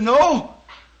homeland? Said, no.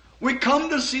 We come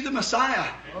to see the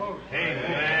Messiah.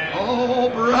 Oh,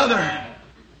 brother.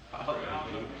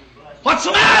 What's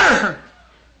the matter?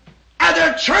 And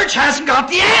their church hasn't got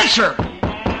the answer.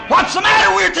 What's the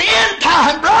matter? We're at the end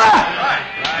time, brother.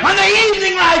 When the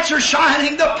evening lights are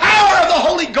shining, the power of the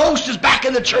Holy Ghost is back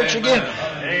in the church again.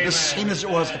 The same as it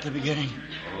was at the beginning.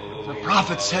 The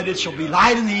prophet said it shall be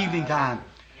light in the evening time.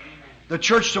 The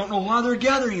church don't know why they're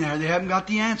gathering there. They haven't got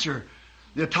the answer.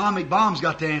 The atomic bomb's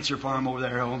got the answer for them over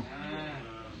there at home.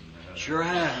 Sure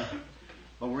have.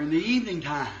 But we're in the evening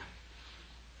time.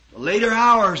 The later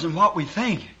hours than what we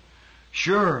think.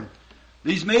 Sure.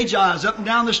 These magi's up and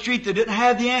down the street, they didn't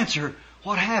have the answer.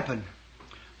 What happened?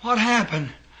 What happened?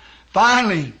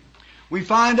 Finally, we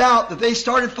find out that they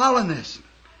started following this.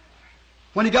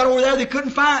 When he got over there, they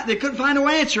couldn't find no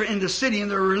answer in the city in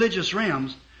their religious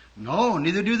realms. No,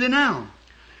 neither do they now.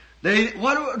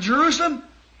 Jerusalem?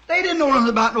 They didn't know nothing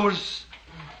about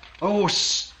no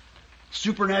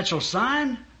supernatural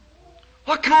sign.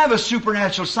 What kind of a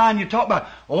supernatural sign you talk about?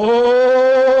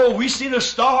 Oh, we seen a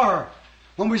star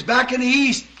when we was back in the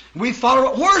east. We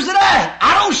followed it. Where's it at?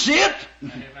 I don't see it.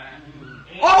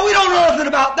 Oh, we don't know nothing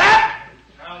about that.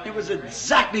 It was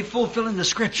exactly fulfilling the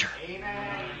Scripture.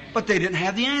 But they didn't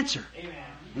have the answer.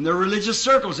 In their religious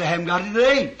circles, they haven't got it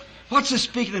today. What's this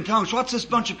speaking in tongues? What's this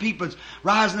bunch of people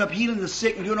rising up, healing the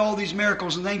sick and doing all these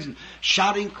miracles and things and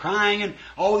shouting, crying and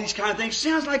all these kind of things?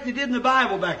 Sounds like they did in the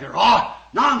Bible back there. Oh,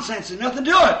 nonsense. There's nothing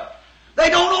to it. They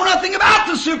don't know nothing about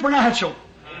the supernatural.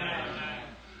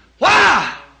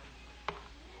 Why?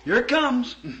 Here it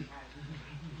comes.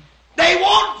 They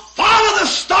won't follow the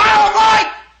star of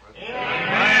light.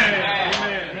 Amen.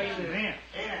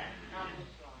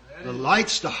 The light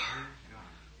star.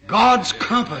 God's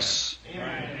compass.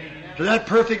 To that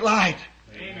perfect light.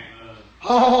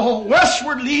 Oh,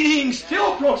 westward leading,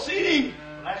 still proceeding.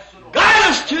 Guide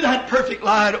us to that perfect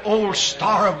light, O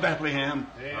Star of Bethlehem.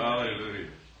 Hallelujah.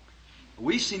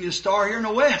 We've seen this star here in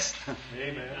the west.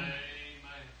 Amen.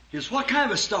 It's what kind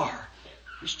of a star?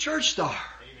 It's church star.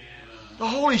 The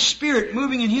Holy Spirit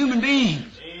moving in human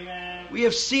beings. We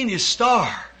have seen His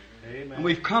star. And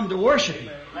we've come to worship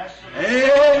Him.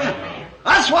 Amen.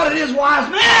 That's what it is, wise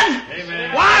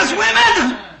men. Wise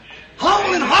women.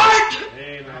 Humble in heart.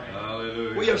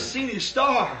 Hallelujah. We have seen His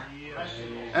star.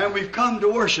 And we've come to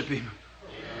worship Him.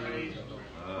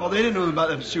 Well, they didn't know about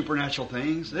them supernatural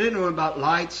things. They didn't know about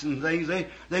lights and things.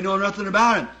 They know nothing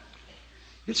about it.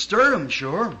 It stirred them,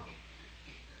 sure.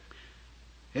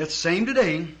 It's the same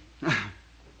today.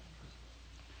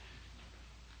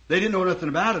 They didn't know nothing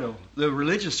about it, though. The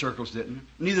religious circles didn't.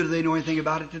 Neither do they know anything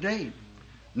about it today.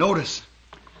 Notice,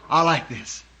 I like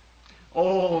this.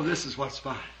 Oh, this is what's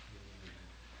fine.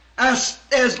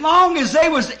 As long as they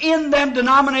was in them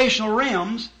denominational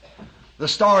realms, the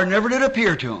star never did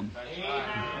appear to them.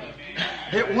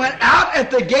 It went out at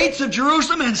the gates of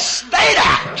Jerusalem and stayed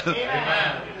out.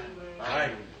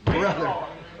 Brother.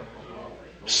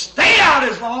 Stayed out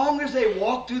as long as they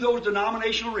walked through those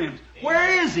denominational rims.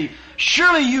 Where is he?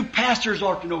 Surely you pastors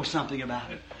ought to know something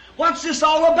about it. What's this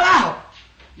all about?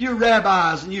 You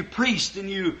rabbis and you priests and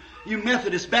you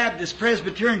Methodist, Baptist,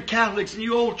 Presbyterian, Catholics and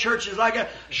you old churches like that.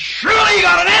 Surely you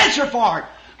got an answer for it.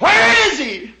 Where is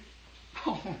he?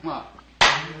 Oh my.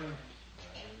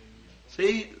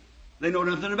 See, they know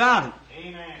nothing about it.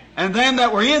 Amen. And them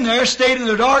that were in there stayed in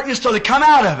the darkness till they come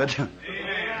out of it. Amen.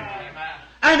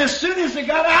 And as soon as they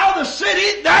got out of the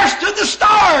city, there stood the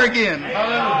star again.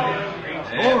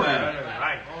 Glory.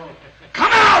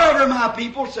 Come out of her, my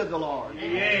people, said the Lord.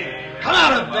 Come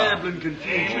out of Babylon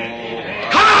confusion.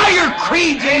 Come out of your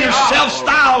creeds and your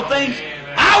self-styled things.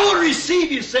 I will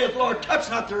receive you, saith the Lord. Touch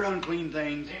not their unclean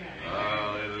things.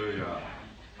 Hallelujah.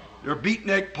 There are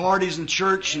beatnik parties in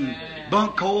church and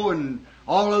bunco and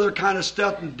all other kind of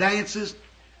stuff and dances.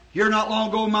 Here not long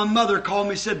ago, my mother called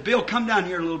me and said, Bill, come down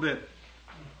here a little bit.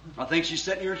 I think she's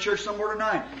sitting here in church somewhere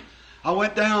tonight. I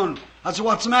went down. I said,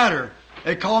 what's the matter?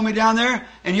 They called me down there,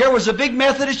 and here was a big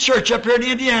Methodist church up here in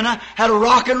Indiana, had a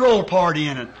rock and roll party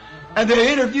in it. And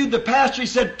they interviewed the pastor. He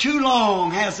said, too long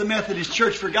has the Methodist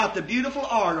church forgot the beautiful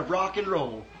art of rock and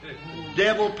roll.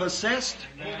 Devil possessed.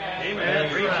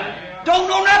 Amen. Don't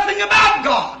know nothing about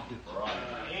God.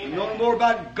 They know more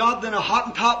about God than a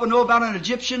Hottentot would know about an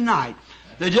Egyptian night.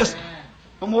 They just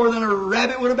know more than a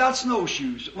rabbit would about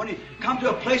snowshoes. When you come to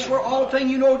a place where all thing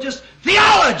you know just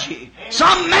theology,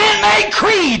 some man-made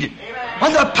creed.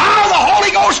 When the power of the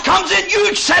Holy Ghost comes in, you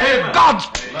accept God's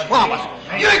promise.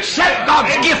 You accept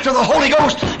God's gift of the Holy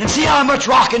Ghost and see how much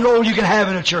rock and roll you can have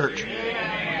in a church.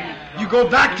 You go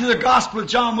back to the gospel of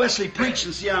John Wesley preached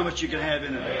and see how much you can have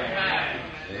in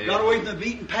it. Got away from the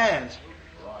beaten paths.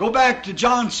 Go back to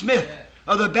John Smith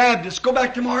of the Baptists. Go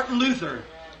back to Martin Luther.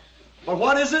 But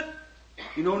what is it?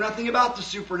 You know nothing about the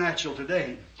supernatural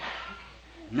today.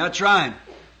 That's right.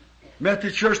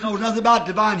 Methodist Church knows nothing about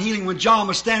divine healing. When John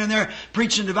was standing there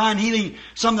preaching divine healing,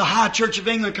 some of the High Church of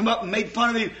England come up and made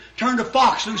fun of him, turned a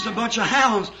fox loose and a bunch of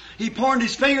hounds. He pointed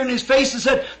his finger in his face and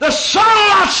said, the sun will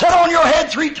not set on your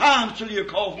head 3 times till you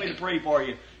call for me to pray for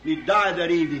you. He died that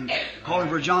evening, calling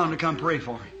for John to come pray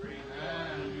for him.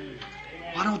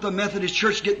 Why don't the Methodist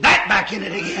Church get that back in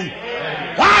it again?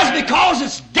 Why? It's because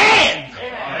it's dead.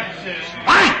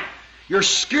 Why? You're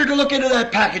scared to look into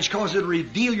that package because it'll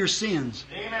reveal your sins.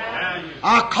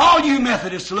 I'll call you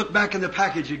Methodists to look back in the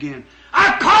package again.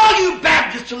 I'll call you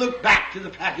Baptists to look back to the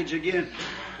package again.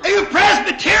 You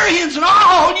Presbyterians and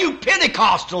all, you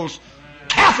Pentecostals,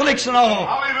 Catholics and all,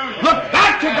 look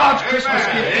back to God's Christmas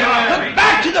gift. Look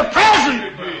back to the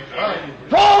present.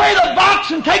 Throw away the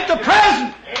box and take the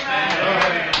present.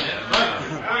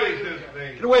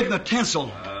 Get away from the tinsel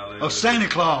of Santa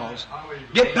Claus.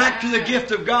 Get back to the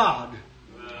gift of God.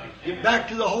 Get back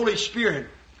to the Holy Spirit.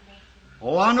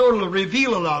 Oh, I know it'll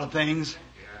reveal a lot of things,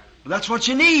 but that's what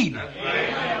you need.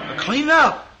 Clean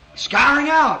up, scouring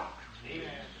out.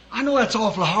 I know that's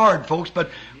awful hard, folks,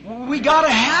 but we got to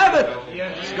have it.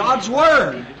 It's God's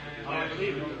Word.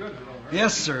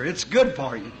 Yes, sir, it's good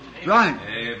for you.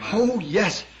 Right. Oh,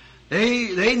 yes.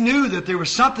 They knew that there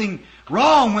was something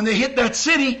wrong when they hit that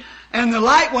city, and the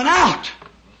light went out.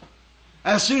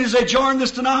 As soon as they joined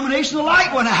this denomination, the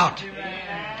light went out.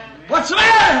 What's the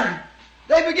matter?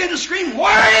 They begin to scream,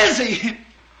 where is he?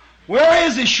 Where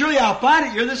is he? Surely I'll find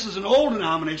it here. This is an old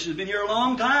denomination. It's been here a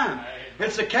long time.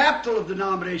 It's the capital of the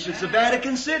denomination. It's the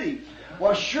Vatican City.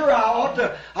 Well, sure, I ought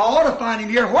to find him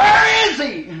here. Where is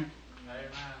he?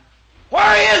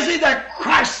 Where is he, that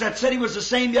Christ that said he was the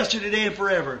same yesterday, today, and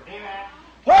forever?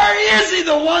 Where is he,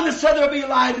 the one that said there'll be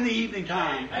light in the evening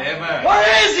time? Amen.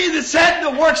 Where is he that said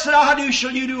the works that I do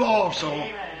shall you do also?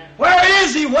 Where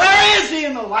is he? Where is he?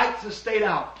 And the lights have stayed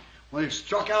out. When he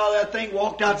struck out of that thing,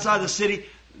 walked outside the city,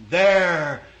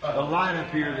 there the light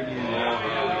appeared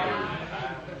again.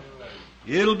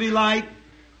 It'll be light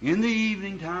in the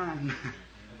evening time.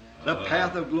 The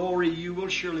path of glory you will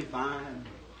surely find.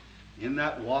 In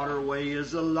that waterway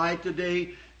is the light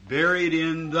today, buried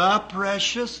in the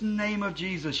precious name of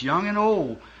Jesus, young and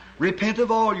old. Repent of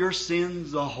all your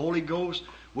sins. The Holy Ghost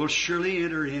will surely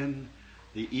enter in.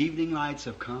 The evening lights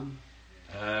have come.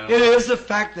 It is the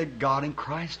fact that God and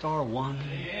Christ are one.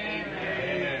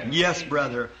 Amen. Yes,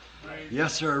 brother.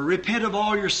 Yes, sir. Repent of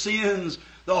all your sins.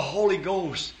 The Holy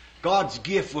Ghost, God's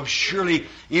gift, will surely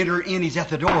enter in. He's at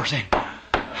the door saying,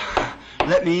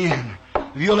 let me in.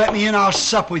 If you'll let me in, I'll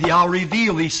sup with you. I'll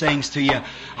reveal these things to you.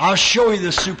 I'll show you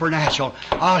the supernatural.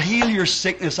 I'll heal your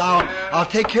sickness. I'll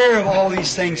take care of all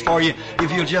these things for you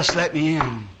if you'll just let me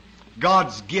in.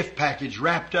 God's gift package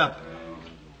wrapped up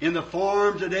in the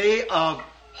form today of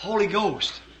Holy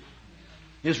Ghost.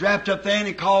 It's wrapped up then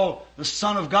and called the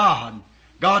Son of God.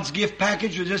 God's gift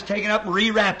package was just taken up and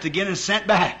rewrapped again and sent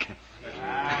back.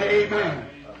 Amen.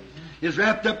 It's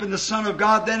wrapped up in the Son of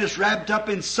God, then it's wrapped up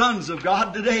in sons of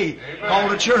God today,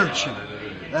 called the church.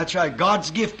 That's right,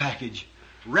 God's gift package.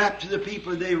 Wrapped to the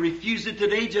people. They refuse it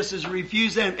today just as they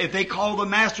refuse them. If they call the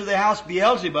master of the house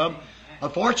Beelzebub, a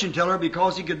fortune teller,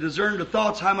 because he could discern the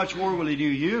thoughts, how much more will he do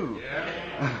you?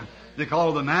 They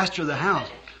call the master of the house.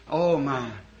 Oh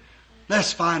my.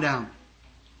 Let's find out.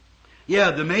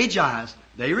 Yeah, the Magi's,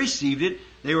 they received it.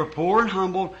 They were poor and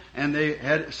humble, and they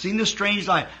had seen the strange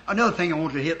light. Another thing I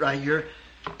want to hit right here.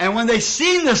 And when they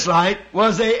seen this light,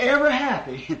 was they ever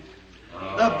happy?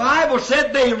 The Bible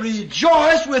said they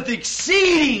rejoiced with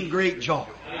exceeding great joy.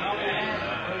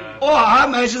 Oh, I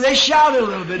imagine they shouted a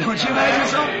little bit. Don't you imagine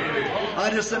so? I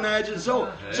just imagine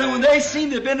so. So when they seen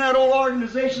they'd been in that old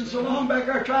organization so long back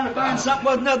there trying to find something,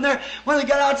 wasn't nothing there. When they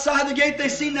got outside the gate, they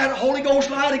seen that Holy Ghost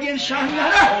light again shining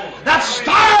out there. That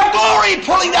star of glory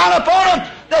pulling down upon them.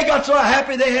 They got so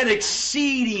happy they had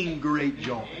exceeding great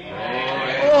joy.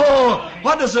 Oh,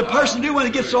 what does a person do when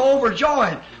he gets so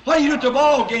overjoyed? What do you do at the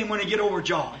ball game when you get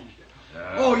overjoyed?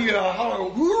 Oh, you holler,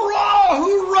 hoorah,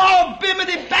 hoorah,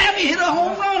 bimmity bammy, hit a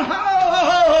home run, ho,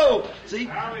 ho, ho. See?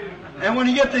 And when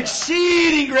you get the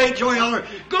exceeding great joy, you holler,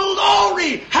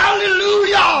 glory,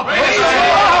 hallelujah, praise the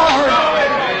Lord.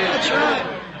 That's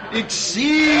right.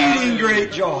 Exceeding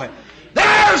great joy.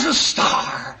 There's a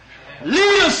star.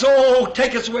 Lead us, oh,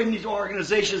 take us away in these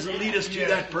organizations and lead us to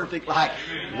that perfect light.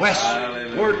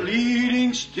 Westward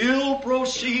leading, still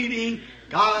proceeding,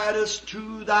 guide us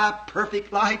to thy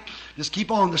perfect light. Just keep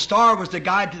on. The star was the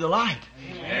guide to the light.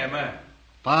 Amen.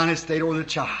 Finally stayed over the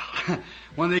child.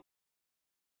 When they...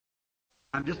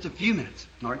 I'm just a few minutes.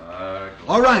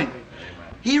 All right.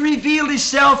 He revealed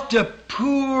himself to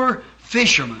poor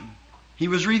fishermen. He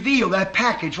was revealed. That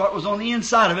package, what was on the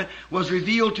inside of it, was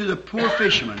revealed to the poor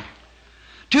fishermen.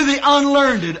 To the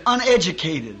unlearned,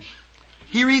 uneducated.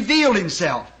 He revealed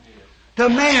himself to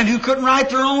men who couldn't write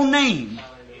their own name.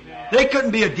 They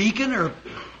couldn't be a deacon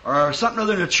or something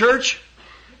other than a church.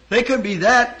 They couldn't be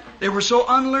that. They were so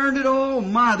unlearned. Oh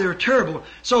my, they were terrible.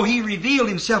 So he revealed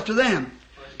himself to them.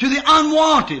 To the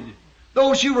unwanted,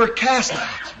 those who were cast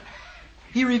out.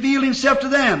 He revealed himself to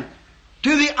them.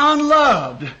 To the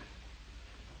unloved.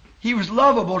 He was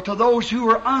lovable to those who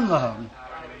were unloved.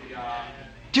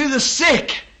 To the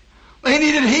sick, they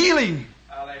needed healing.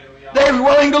 They were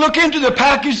willing to look into the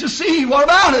package to see what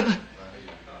about it.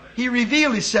 He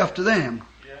revealed himself to them.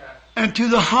 And to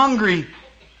the hungry,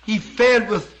 he fed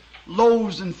with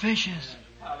loaves and fishes.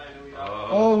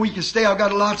 Oh, we can stay. I've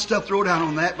got a lot of stuff thrown down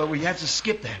on that, but we have to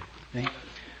skip that. See?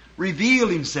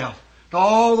 Revealed himself to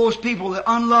all those people that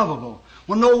unlovable,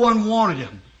 when no one wanted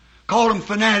him. Called them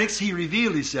fanatics, he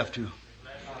revealed himself to them.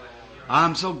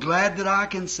 I'm so glad that I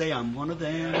can say I'm one of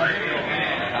them.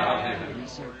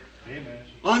 Yes, sir.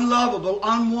 Unlovable,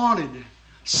 unwanted,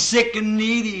 sick and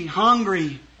needy,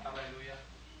 hungry.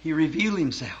 He revealed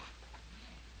himself.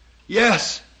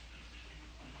 Yes.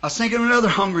 I was thinking of another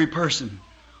hungry person.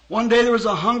 One day there was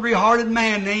a hungry-hearted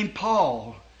man named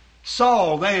Paul.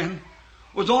 Saul then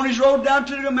was on his road down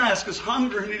to Damascus,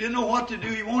 hungry, and he didn't know what to do.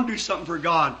 He wanted to do something for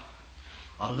God.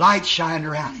 A light shined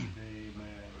around him.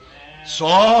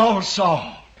 Saul,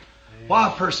 Saul,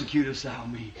 why persecutest thou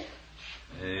me?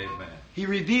 Amen. He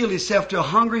revealed himself to a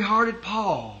hungry-hearted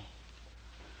Paul,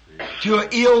 to an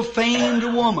ill-famed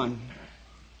woman,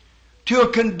 to a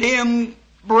condemned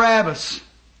Barabbas.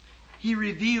 He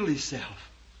revealed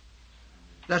himself.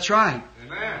 That's right.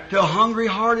 Amen. To a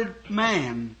hungry-hearted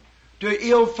man, to an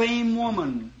ill-famed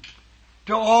woman,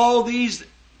 to all these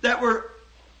that were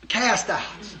cast out.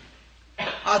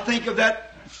 I think of that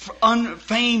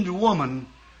unfamed woman.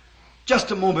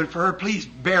 Just a moment for her. Please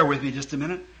bear with me just a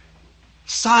minute.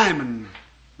 Simon,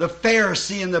 the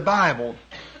Pharisee in the Bible.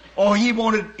 Oh, he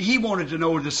wanted to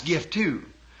know this gift too.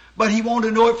 But he wanted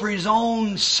to know it for his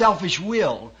own selfish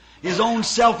will, his own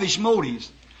selfish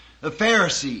motives. The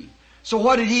Pharisee. So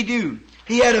what did he do?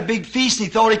 He had a big feast and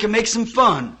he thought he could make some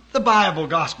fun. The Bible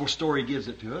gospel story gives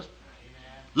it to us.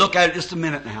 Look at it just a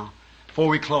minute now before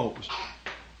we close.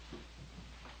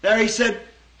 There he said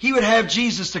he would have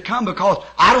Jesus to come because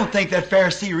I don't think that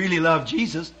Pharisee really loved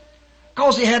Jesus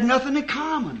because he had nothing in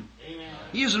common.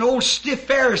 He was an old stiff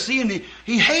Pharisee and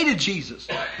he hated Jesus.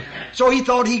 So he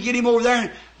thought he'd get him over there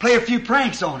and play a few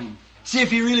pranks on him. See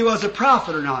if he really was a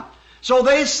prophet or not. So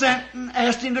they sent and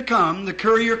asked him to come. The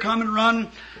courier come and run,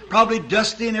 probably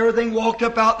dusty and everything, walked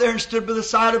up out there and stood by the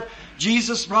side of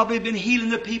Jesus, probably been healing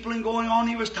the people and going on.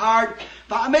 He was tired.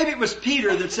 Maybe it was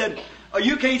Peter that said, "Oh,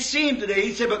 you can't see him today."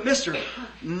 He said, "But mister,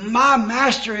 my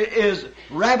master is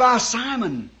Rabbi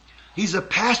Simon. He's a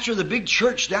pastor of the big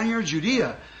church down here in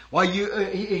Judea. Why,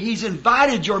 he's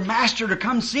invited your master to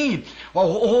come see him."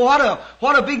 Well,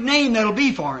 what a big name that'll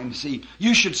be for him, see.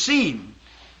 You should see him.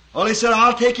 Well, he said,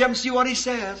 "I'll take you up and see what he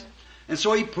says." And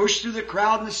so he pushed through the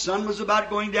crowd, and the sun was about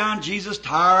going down. Jesus,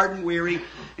 tired and weary.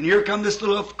 And here come this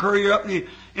little courier up, and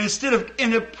instead of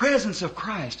in the presence of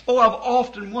Christ. Oh, I've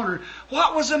often wondered,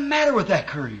 what was the matter with that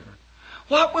courier?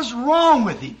 What was wrong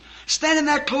with him? Standing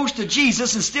that close to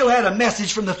Jesus and still had a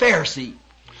message from the Pharisee.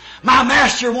 My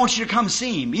master wants you to come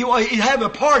see him. He have a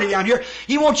party down here.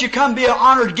 He wants you to come be an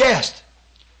honored guest.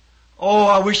 Oh,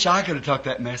 I wish I could have took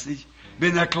that message.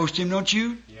 Been that close to him, don't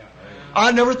you? Yeah.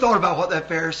 I never thought about what that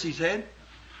Pharisee said.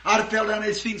 I'd have fell down at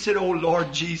his feet and said, "Oh,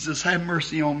 Lord Jesus, have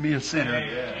mercy on me, a sinner."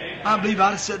 Amen. I believe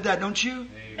I'd have said that, don't you?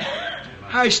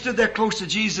 How he stood there close to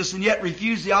Jesus and yet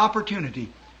refused the opportunity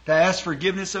to ask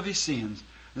forgiveness of his sins.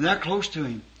 And that close to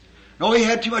him. No, he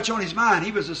had too much on his mind.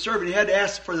 He was a servant. He had to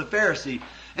ask for the Pharisee.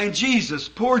 And Jesus,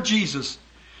 poor Jesus,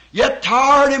 yet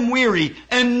tired and weary,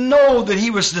 and know that he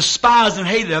was despised and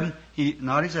hated of him, he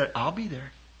nodded his head, "I'll be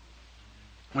there."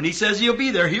 When he says he'll be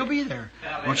there, he'll be there.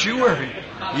 Don't you worry.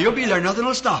 He'll be there. Nothing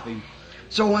will stop him.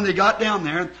 So when they got down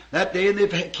there that day, and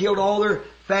they killed all their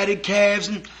fatted calves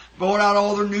and brought out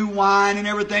all their new wine and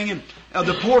everything, and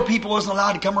the poor people wasn't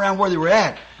allowed to come around where they were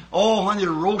at. Oh, when they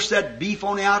roast that beef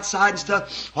on the outside and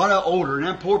stuff, what an odor. And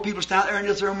them poor people stand there and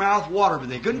just their mouth water, but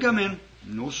they couldn't come in.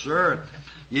 No, sir.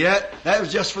 Yet, that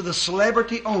was just for the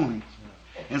celebrity only.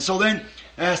 And so then,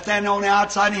 standing on the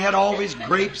outside, and he had all these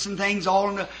grapes and things all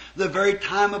in the very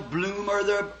time of bloom, or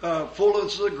the full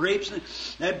of the grapes, and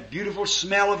that beautiful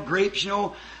smell of grapes,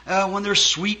 when they're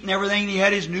sweet and everything. And he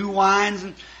had his new wines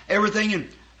and everything. And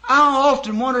I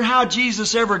often wonder how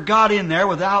Jesus ever got in there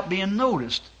without being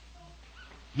noticed.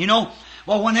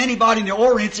 Well, when anybody in the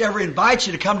Orient ever invites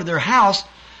you to come to their house,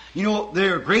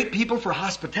 they're great people for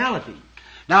hospitality.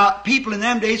 Now, people in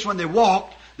them days, when they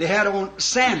walked, they had on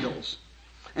sandals.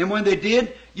 And when they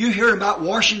did, you hear about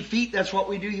washing feet. That's what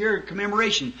we do here at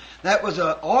commemoration. That was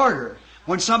an order.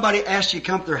 When somebody asked you to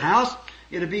come to their house,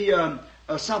 it'd be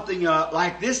something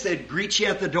like this. They'd greet you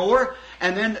at the door.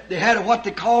 And then they had what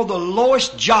they called the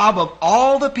lowest job of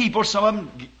all the people. Some of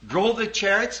them drove the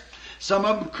chariots. Some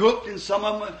of them cooked, and some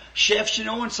of them chefs,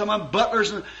 and some of them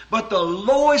butlers. But the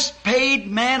lowest paid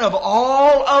man of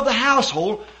all of the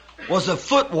household was a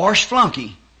foot wash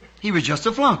flunky. He was just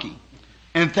a flunky.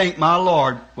 And thank my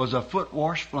Lord was a foot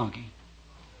wash flunky.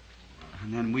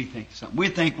 And then we think something. We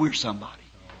think we're somebody.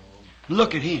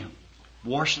 Look at him.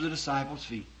 Wash the disciples'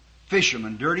 feet.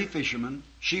 Fishermen, dirty fishermen,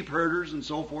 sheep herders and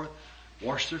so forth,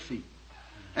 wash their feet.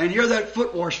 And you're that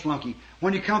foot wash flunky.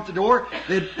 When you come to the door,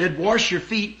 they'd wash your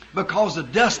feet because the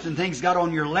dust and things got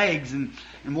on your legs, and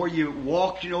where you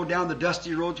walked, down the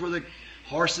dusty roads where the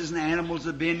horses and animals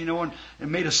had been, and it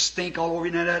made a stink all over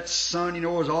you. And that sun,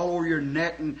 was all over your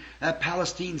neck, and that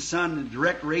Palestine sun, the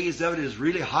direct rays of it is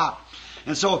really hot.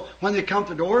 And so when they come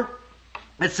to the door,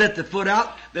 they'd set the foot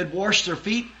out, they'd wash their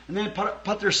feet, and then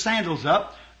put their sandals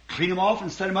up, clean them off and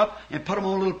set them up, and put them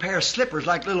on a little pair of slippers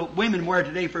like little women wear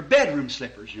today for bedroom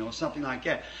slippers, something like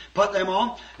that. Put them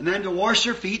on, and then to wash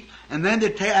their feet, and then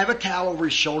they'd have a towel over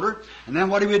his shoulder, and then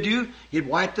what he would do, he'd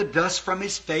wipe the dust from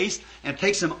his face and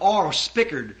take some oil,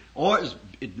 spickered. Oil is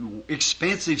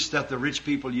expensive stuff the rich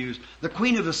people use. The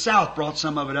Queen of the South brought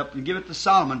some of it up and give it to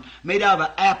Solomon, made out of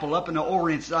an apple up in the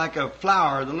Orient. It's like a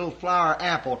flower, the little flower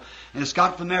apple, and it's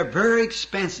got from there, very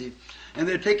expensive. And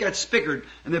they'd take that spickered,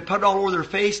 and they'd put it all over their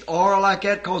face, oil like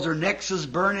that, because their necks is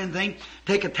burning and thing.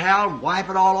 Take a towel and wipe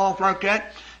it all off like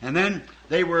that. And then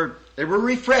they were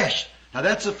refreshed. Now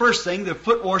that's the first thing. The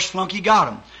foot wash flunky got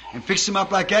them. And fixed them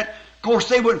up like that. Of course,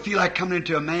 they wouldn't feel like coming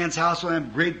into a man's house with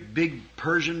them great big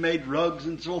Persian-made rugs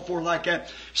and so forth like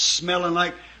that, smelling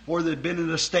like where they'd been in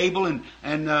the stable, and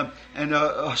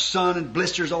sun and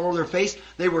blisters all over their face.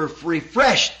 They were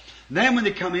refreshed. And then when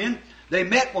they come in, they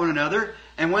met one another.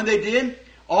 And when they did,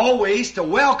 always to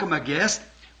welcome a guest,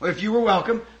 or if you were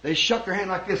welcome, they shook their hand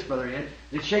like this, Brother Ed.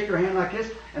 They'd shake their hand like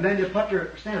this, and then they'd put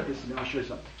their, stand up this, and I'll show you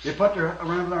something. They'd put their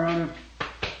around them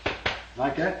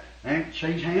like that, and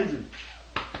change hands, and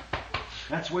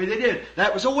that's the way they did.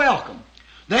 That was a welcome.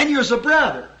 Then you was a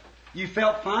brother. You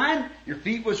felt fine, your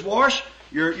feet was washed,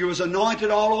 you was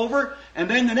anointed all over, and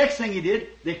then the next thing you did,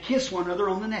 they kissed one another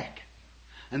on the neck.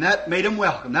 And that made them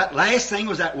welcome. That last thing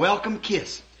was that welcome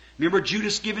kiss. Remember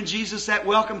Judas giving Jesus that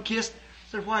welcome kiss?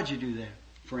 I said, why'd you do that,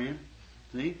 friend?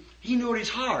 See? He knew his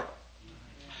heart.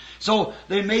 So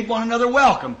they made one another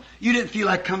welcome. You didn't feel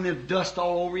like coming in dust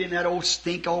all over you and that old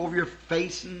stink all over your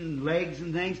face and legs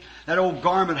and things. That old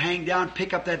garment hang down,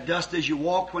 pick up that dust as you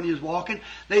walked when you was walking.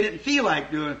 They didn't feel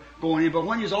like going in, but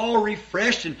when you was all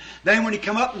refreshed, and then when you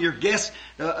come up and you're a guest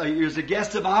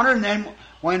of honor, and then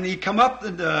when he come up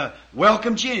and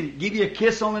welcomed you and give you a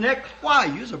kiss on the neck, why,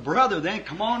 you was a brother then.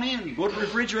 Come on in. You go to the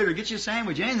refrigerator, get you a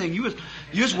sandwich, anything. You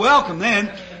was welcome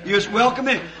then. You was welcome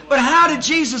in. But how did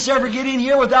Jesus ever get in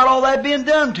here without all that being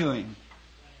done to him?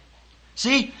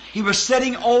 See, he was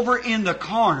sitting over in the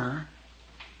corner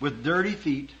with dirty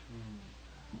feet,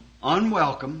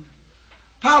 unwelcome.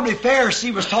 Probably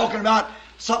Pharisee was talking about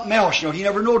something else. You know, he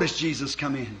never noticed Jesus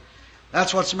come in.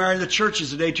 That's what's the matter in the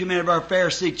churches today. Too many of our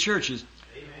Pharisee churches.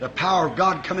 The power of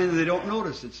God come in and they don't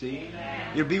notice it, see.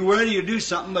 You'll be ready to do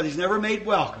something, but he's never made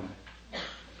welcome.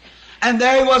 And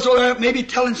there he was over there, maybe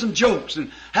telling some jokes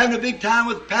and having a big time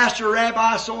with Pastor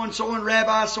Rabbi so-and-so and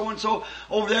Rabbi so-and-so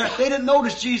over there. They didn't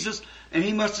notice Jesus, and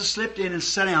he must have slipped in and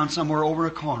sat down somewhere over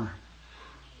a corner.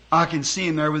 I can see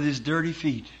him there with his dirty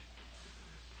feet,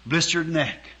 blistered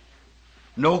neck,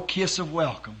 no kiss of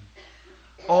welcome.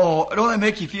 Oh, don't that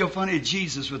make you feel funny?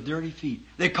 Jesus with dirty feet.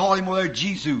 They call him over there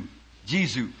Jesus.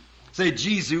 Jesus. Say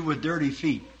Jesus with dirty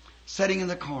feet. Sitting in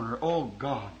the corner. Oh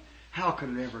God, how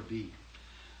could it ever be?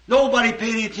 Nobody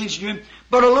paid any attention to him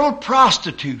but a little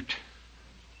prostitute.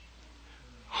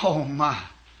 Oh my.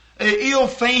 An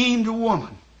ill-famed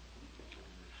woman.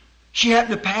 She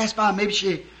happened to pass by.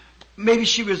 Maybe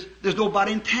she was, there's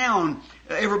nobody in town.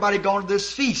 Everybody gone to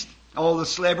this feast. All the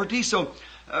celebrities. So,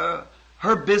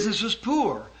 her business was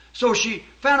poor. So she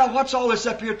found out what's all this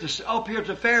up here at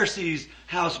the Pharisees'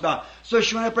 house about. So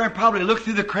she went up there and probably looked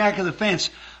through the crack of the fence,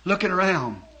 looking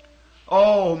around.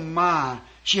 Oh my.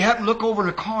 She happened to look over in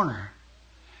a corner.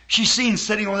 She seen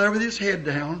sitting over there with his head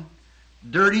down,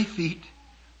 dirty feet,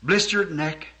 blistered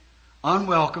neck,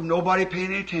 unwelcome, nobody paying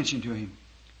any attention to him.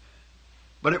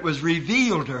 But it was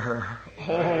revealed to her.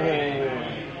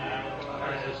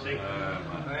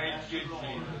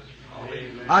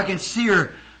 I can see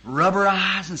her rub her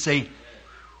eyes and say,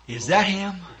 is that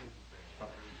him?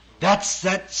 That's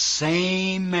that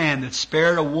same man that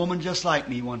spared a woman just like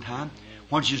me one time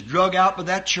when she was drug out by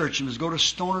that church and was going to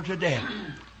stone her to death.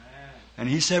 And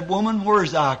he said, woman,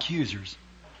 where's thy accusers?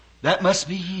 That must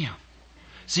be him.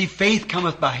 See, faith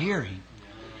cometh by hearing.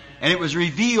 And it was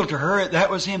revealed to her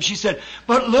that was him. She said,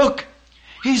 but look,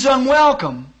 he's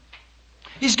unwelcome.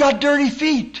 He's got dirty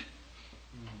feet.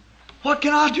 What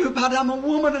can I do about it? I'm a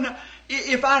woman, and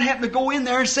if I'd happen to go in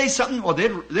there and say something, well,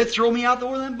 they'd throw me out the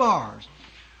one of them bars.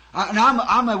 And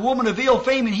I'm a woman of ill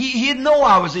fame, and he didn't know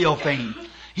I was ill fame.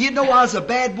 He didn't know I was a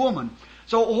bad woman.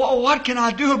 So what can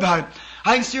I do about it?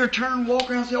 I can see her turn and walk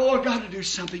around and say, oh, I've got to do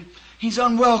something. He's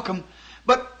unwelcome.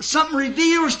 But something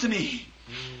reveals to me.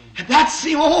 And that's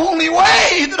the only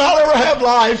way that I'll ever have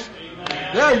life.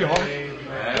 Amen. There you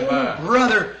are. Oh,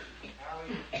 brother,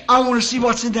 I want to see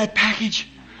what's in that package.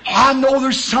 I know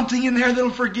there's something in there that'll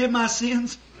forgive my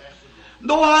sins.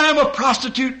 Though I am a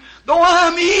prostitute, though I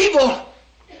am evil,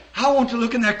 I want to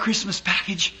look in that Christmas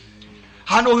package.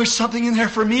 I know there's something in there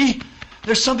for me.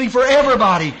 There's something for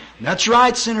everybody. And that's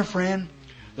right, sinner friend.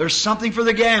 There's something for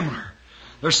the gambler.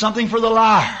 There's something for the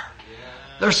liar.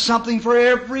 There's something for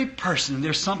every person.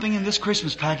 There's something in this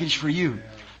Christmas package for you.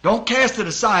 Don't cast it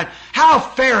aside. How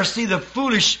Pharisee, the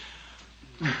foolish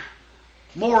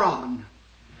moron,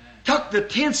 took the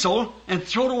tinsel and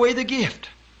throwed away the gift.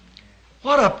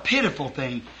 What a pitiful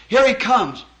thing. Here he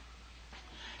comes.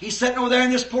 He's sitting over there,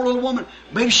 and this poor little woman,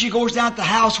 maybe she goes down to the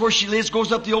house where she lives,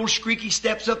 goes up the old squeaky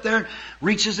steps up there,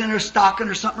 reaches in her stocking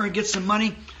or something and gets some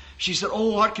money. She said,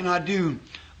 oh, what can I do?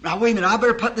 Now, wait a minute, I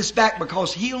better put this back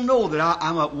because he'll know that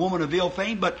I'm a woman of ill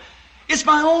fame, but it's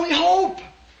my only hope.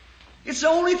 It's the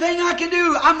only thing I can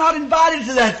do. I'm not invited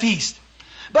to that feast.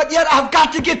 But yet I've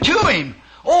got to get to him.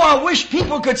 Oh, I wish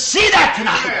people could see that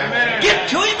tonight. Amen. Get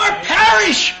to him or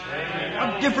perish.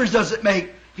 Amen. What difference does it make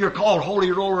if you're called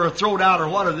holy roller or thrown out or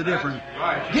what are the difference?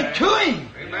 Get to him.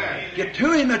 Amen. Get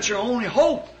to him. That's your only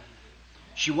hope.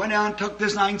 She went down and took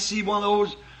this, and I can see one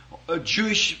of those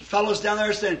Jewish fellows down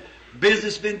there saying,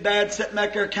 business been bad, sitting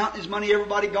back there counting his money,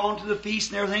 everybody gone to the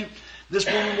feast and everything. This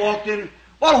woman walked in.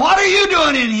 Well, what are you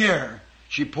doing in here?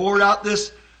 She poured out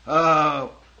this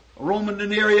Roman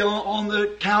denarius on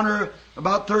the counter,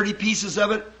 about 30 pieces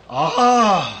of it.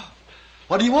 Ah,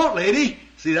 what do you want, lady?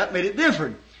 See, that made it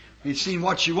different. He'd seen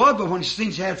what she was, but when she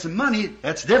seen she had some money,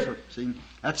 that's different. See,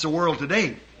 that's the world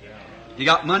today. You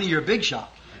got money, you're a big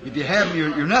shot. If you haven't,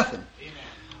 you're nothing.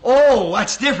 Oh,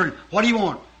 that's different. What do you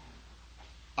want?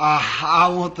 I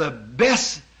want the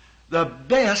best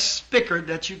spicker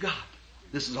that you got.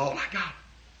 This is all I got.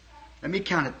 Let me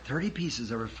count it. 30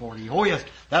 pieces over 40. Oh yes,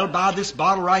 that'll buy this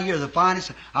bottle right here, the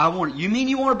finest. I want it. You mean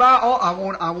you want to buy all?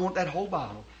 I want that whole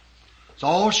bottle. It's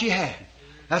all she had.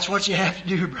 That's what you have to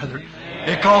do, brother.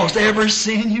 It costs every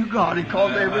sin you got. It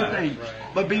costs everything.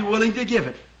 But be willing to give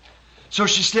it. So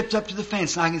she slipped up to the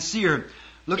fence, and I can see her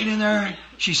looking in there.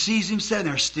 She sees him sitting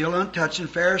there, still untouched, and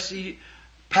Pharisee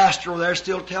pastor over there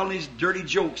still telling his dirty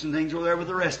jokes and things over there with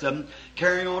the rest of them,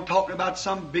 carrying on talking about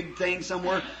some big thing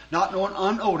somewhere, not knowing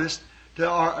unnoticed to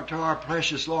our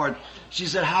precious Lord. She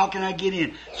said, how can I get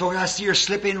in? So I see her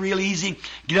slip in real easy,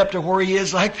 get up to where he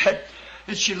is like that,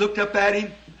 and she looked up at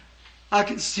him. I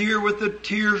can see her with the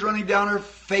tears running down her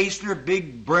face and her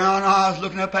big brown eyes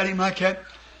looking up at him like that.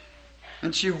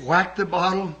 And she whacked the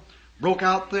bottle, broke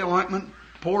out the ointment,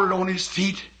 poured it on his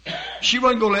feet. She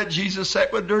wasn't going to let Jesus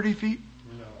sit with dirty feet.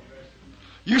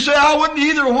 You say, I wouldn't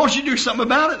either. Well, won't you do something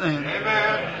about it then?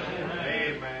 Amen.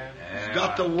 Amen. He's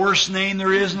got the worst name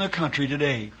there is in the country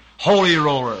today. Holy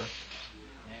roller.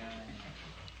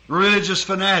 Religious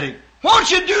fanatic.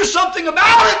 Won't you do something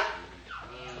about it?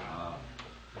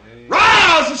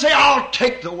 Rise and say, I'll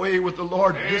take the way with the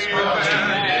Lord.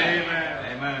 Amen.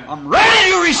 I'm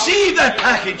ready to receive that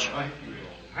package.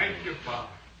 Thank you, Father.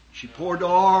 She poured the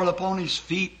oil upon his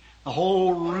feet. The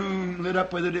whole room lit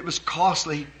up with it. It was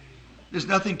costly. There's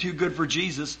nothing too good for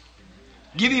Jesus.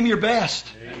 Give him your best.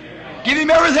 Amen. Give him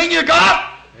everything you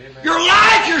got. Amen. Your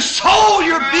life, your soul,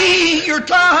 your being, your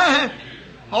time.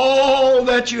 All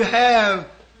that you have,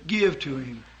 give to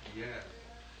him. Yes.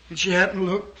 And she happened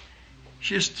to look.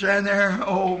 She's standing there.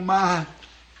 Oh my.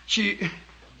 She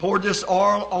poured this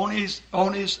oil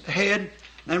on his head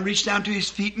and reached down to his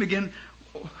feet and began.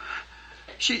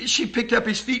 She picked up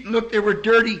his feet and looked. They were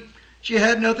dirty. She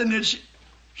had nothing. And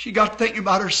she got thinking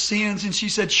about her sins, and she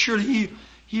said, surely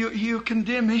he'll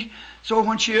condemn me. So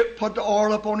when she put the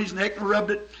oil up on his neck and rubbed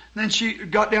it, then she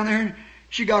got down there and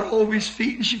she got hold of his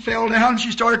feet and she fell down and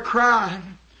she started crying.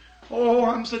 Oh,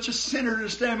 I'm such a sinner to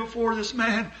stand before this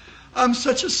man. I'm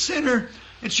such a sinner.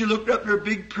 And she looked up in her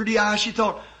big pretty eyes. She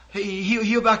thought, hey,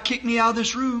 he'll about kick me out of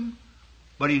this room.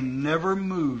 But he never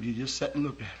moved. He just sat and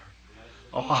looked at her.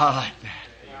 Oh, I like that.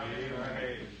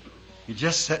 He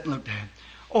just sat and looked at him.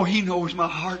 Oh, he knows my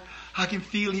heart. I can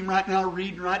feel him right now,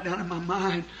 reading right down in my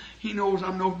mind. He knows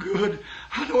I'm no good.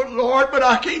 I know it, Lord, but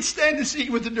I can't stand to see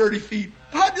you with the dirty feet.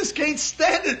 I just can't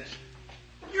stand it.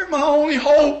 You're my only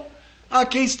hope. I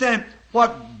can't stand it.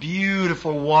 What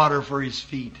beautiful water for his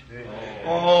feet.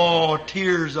 Oh,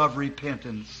 tears of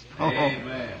repentance.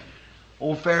 Amen.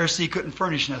 Old Pharisee couldn't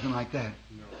furnish nothing like that.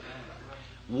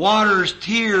 Waters,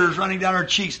 tears running down her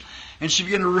cheeks. And she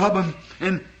began to rub him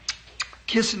and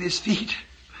kissing his feet.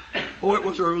 Oh, it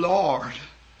was her Lord.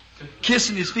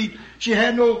 Kissing his feet. She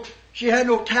had no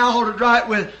towel to dry it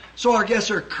with. So I guess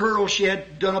her curls she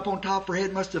had done up on top of her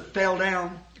head must have fell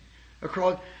down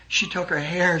across. She took her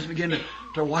hair and began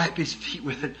to wipe his feet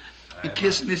with it and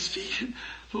kissing his feet.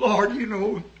 Lord, you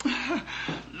know,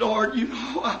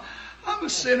 I'm a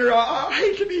sinner. I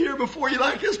hate to be here before you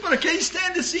like this, but I can't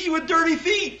stand to see you with dirty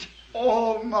feet.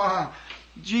 Oh my,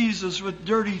 Jesus with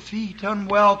dirty feet,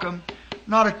 unwelcome.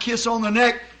 Not a kiss on the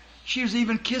neck. She was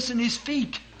even kissing his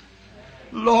feet.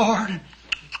 Lord,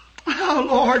 oh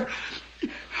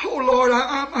Lord,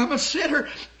 I'm a sinner.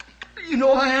 You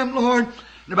know I am, Lord.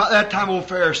 And about that time, old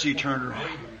Pharisee turned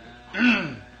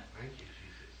around.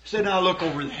 Said, now look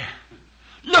over there.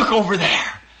 Look over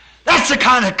there. That's the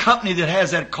kind of company that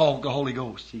has that called the Holy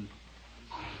Ghost. See?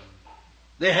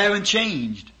 They haven't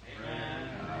changed.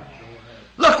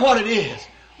 Look what it is.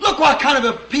 Look what kind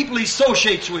of a people he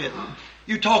associates with.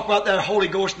 You talk about that Holy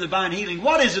Ghost and divine healing.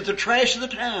 What is it? The trash of the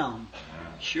town.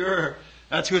 Sure.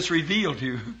 That's who it's revealed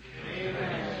to.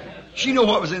 She knew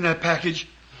what was in that package.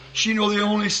 She knew the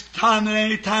only time that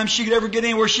any time she could ever get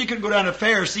anywhere, she could go down to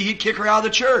Pharisee, he'd kick her out of the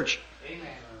church. Amen.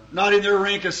 Not in their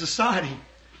rank of society.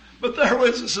 But there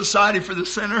was a society for the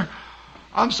sinner.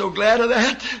 I'm so glad of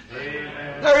that.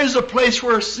 Amen. There is a place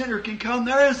where a sinner can come.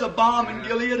 There is a balm in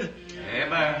Gilead.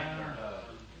 Amen.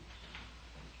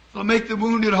 It'll make the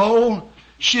wounded whole.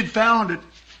 She'd found it.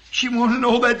 She wanted to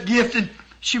know that gift, and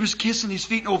she was kissing his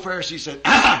feet, and old Pharisee said,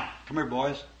 come here,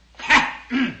 boys.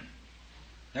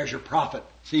 There's your prophet.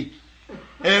 See,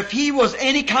 if he was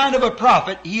any kind of a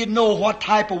prophet, he'd know what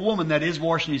type of woman that is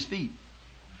washing his feet.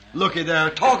 Look at there.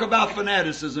 Talk about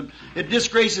fanaticism. It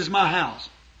disgraces my house.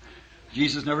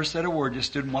 Jesus never said a word,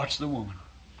 just stood and watched the woman.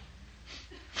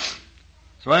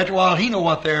 So after a while, he knew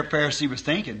what the Pharisee was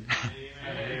thinking.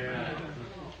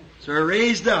 So he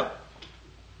raised up.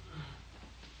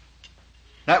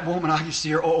 That woman, I can see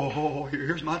her,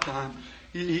 here's my time.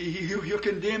 He'll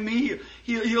condemn me.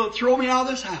 He'll throw me out of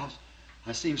this house.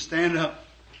 I see him stand up,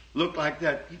 look like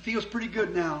that. He feels pretty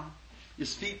good now.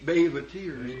 His feet bathed with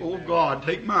tears. Amen. Oh God,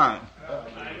 take mine.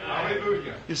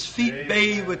 Hallelujah. His feet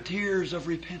bathed with tears of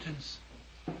repentance.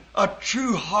 A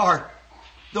true heart,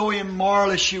 though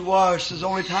immoral as she was, it's the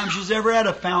only time she's ever had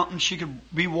a fountain she could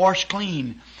be washed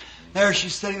clean. There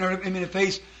she's sitting there looking at me in the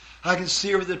face. I can see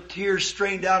her with the tears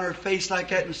strained down her face like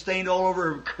that and stained all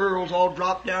over, her curls all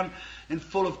dropped down and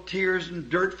full of tears and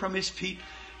dirt from his feet.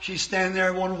 She's standing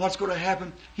there wondering what's going to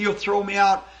happen. He'll throw me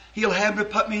out. He'll have to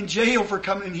put me in jail for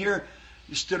coming in here.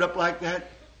 He stood up like that.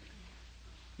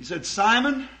 He said,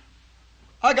 Simon,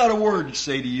 I got a word to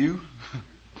say to you.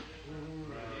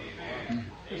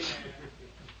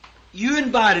 You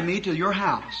invited me to your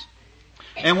house.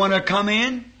 And when I come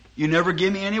in, you never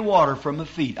give me any water from my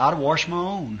feet. I'd wash my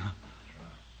own.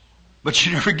 But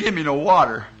you never give me no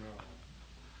water.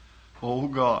 Oh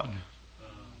God.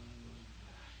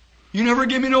 You never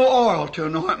give me no oil to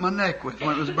anoint my neck with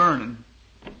when it was burning.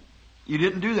 You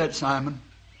didn't do that, Simon.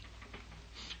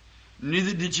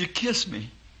 Neither did you kiss me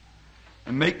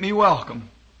and make me welcome.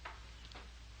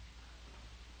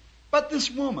 But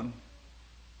this woman,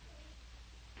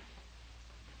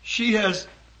 she has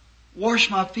washed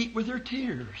my feet with her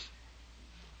tears.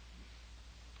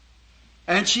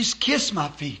 And she's kissed my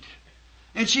feet.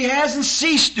 And she hasn't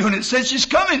ceased doing it since she's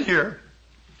come in here.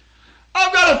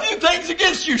 I've got a few things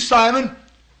against you, Simon.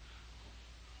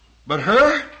 But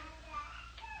her,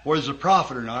 whether it's a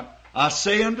prophet or not, I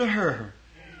say unto her,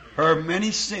 her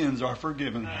many sins are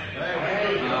forgiven.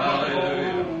 Hallelujah.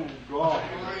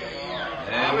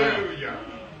 Hallelujah.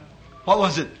 What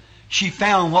was it? She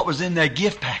found what was in that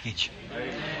gift package.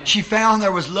 She found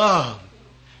there was love.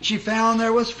 She found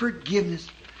there was forgiveness.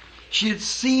 She had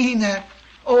seen that.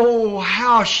 Oh,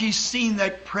 how she's seen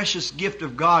that precious gift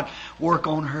of God work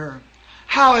on her.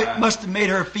 How it must have made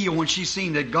her feel when she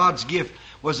seen that God's gift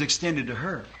was extended to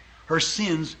her. Her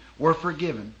sins were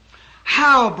forgiven.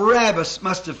 How Barabbas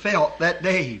must have felt that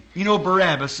day. You know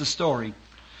Barabbas, the story.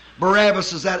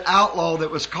 Barabbas is that outlaw that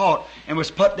was caught and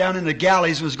was put down in the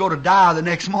galleys and was going to die the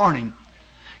next morning.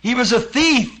 He was a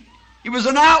thief. He was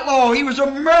an outlaw. He was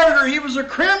a murderer. He was a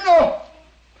criminal.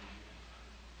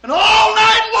 And all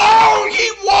night long he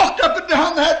walked up and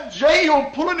down that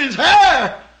jail pulling his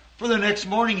hair. For the next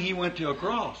morning he went to a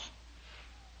cross.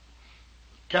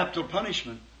 Capital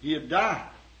punishment. He had died.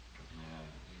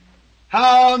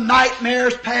 How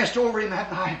nightmares passed over him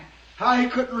that night. How he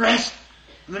couldn't rest.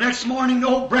 And the next morning,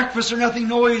 no breakfast or nothing,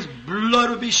 no, his blood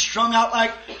would be strung out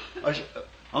like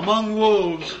among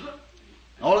wolves.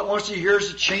 All at once he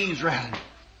hears the chains rattling.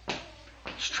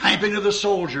 Tramping of the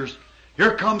soldiers.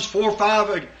 Here comes 4 or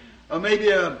 5, maybe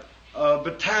a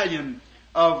battalion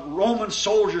of Roman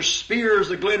soldiers, spears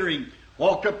a glittering.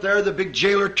 Walked up there, the big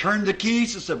jailer turned the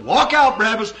keys and said, "Walk out,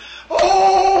 Barabbas."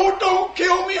 "Oh, don't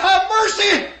kill me, have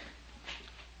mercy."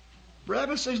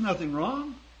 Barabbas says, "Nothing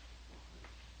wrong.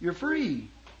 You're free."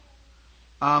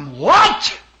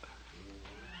 What?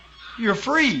 You're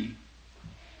free.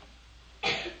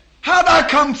 How'd I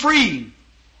come free?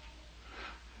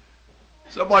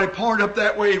 Somebody pointed up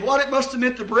that way. What it must have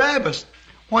meant to Barabbas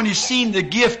when he seen the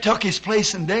gift took his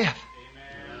place in death.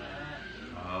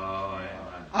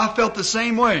 I felt the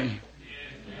same way.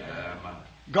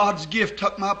 God's gift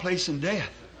took my place in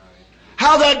death.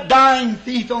 How that dying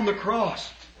thief on the cross,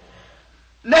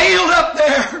 nailed up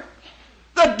there,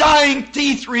 the dying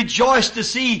thief rejoiced to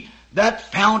see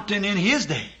that fountain in his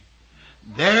day.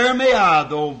 There may I,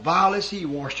 though vile as he,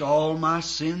 wash all my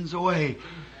sins away.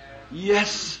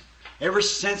 Yes, ever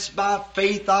since by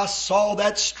faith I saw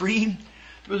that stream,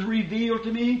 it was revealed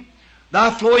to me.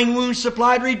 Thy flowing wounds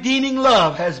supplied redeeming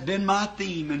love has been my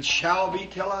theme and shall be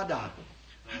till I die.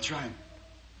 That's right.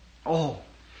 Oh,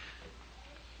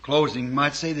 closing,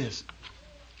 might say this.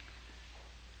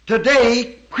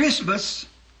 Today, Christmas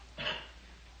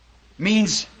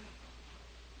means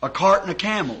a carton of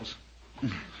Camels,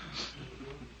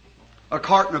 a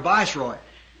carton of Viceroy,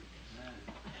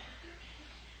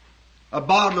 a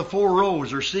bottle of Four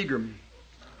Rose or Seagram,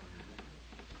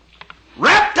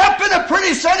 wrapped up in a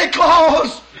pretty Santa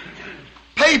Claus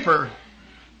paper,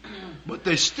 but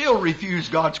they still refuse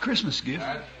God's Christmas gift.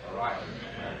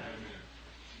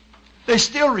 They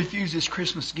still refuse His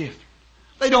Christmas gift.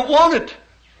 They don't want it.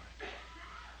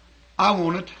 I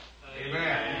want it.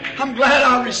 Amen. I'm glad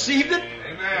I received it.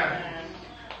 Amen.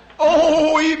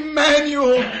 Oh,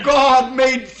 Emmanuel, God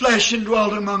made flesh and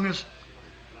dwelt among us.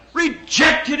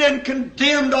 Rejected and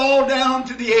condemned all down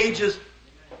to the ages.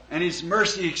 And His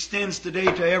mercy extends today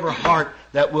to every heart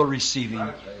that will receive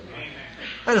Him.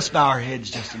 Let us bow our heads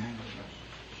just a moment.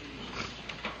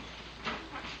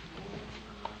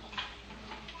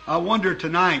 I wonder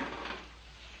tonight,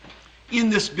 in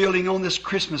this building on this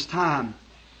Christmas time,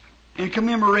 in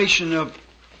commemoration of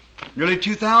nearly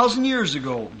 2,000 years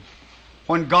ago,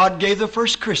 when God gave the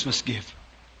first Christmas gift.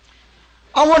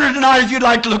 I wonder tonight if you'd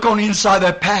like to look on the inside of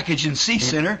that package and see,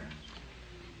 sinner,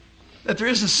 that there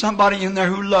isn't somebody in there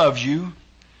who loves you,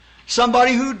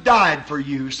 somebody who died for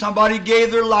you, somebody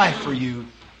gave their life for you.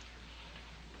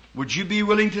 Would you be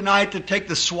willing tonight to take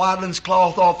the swaddling's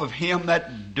cloth off of him,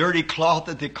 that dirty cloth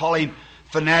that they call him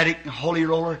fanatic and holy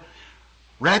roller?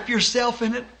 Wrap yourself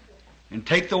in it and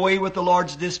take the way with the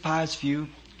Lord's despised few.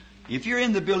 If you're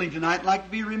in the building tonight and like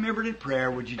to be remembered in prayer,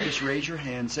 would you just raise your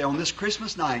hand and say, on this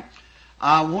Christmas night,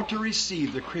 I want to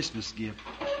receive the Christmas gift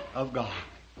of God.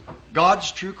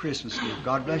 God's true Christmas gift.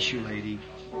 God bless you, lady.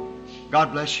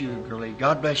 God bless you, girlie.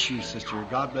 God bless you, sister.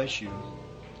 God bless you.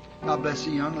 God bless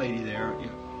the young lady there.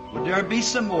 Would there be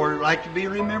some more who'd like to be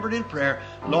remembered in prayer?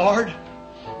 Lord,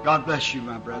 God bless you,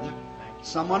 my brother.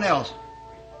 Someone else.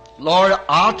 Lord,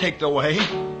 I'll take the way.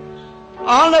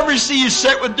 I'll never see you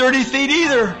sit with dirty feet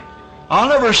either. I'll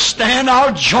never stand.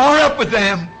 I'll join up with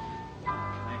them.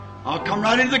 I'll come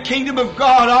right into the kingdom of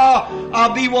God.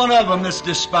 I'll be one of them that's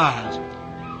despised.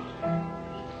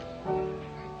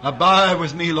 Abide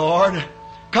with me, Lord.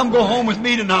 Come go home with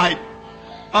me tonight.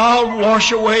 I'll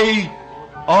wash away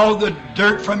all the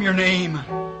dirt from your name.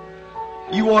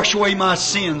 You wash away my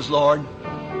sins, Lord.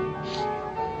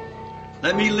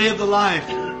 Let me live the life,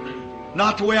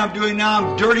 not the way I'm doing now.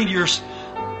 I'm dirtying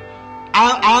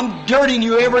I'm dirtying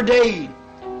you every day,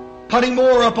 putting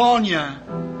more upon you.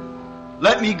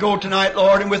 Let me go tonight,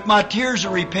 Lord, and with my tears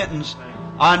of repentance,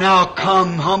 I now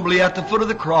come humbly at the foot of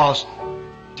the cross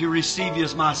to receive you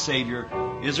as my Savior.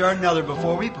 Is there another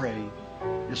before we pray?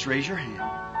 Just raise your hand.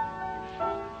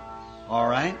 All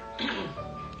right.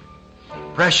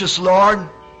 Precious Lord,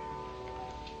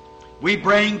 we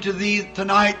bring to Thee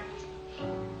tonight,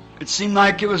 it seemed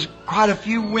like it was quite a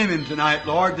few women tonight,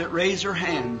 Lord, that raised their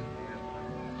hand.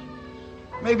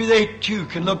 Maybe they too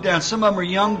can look down. Some of them are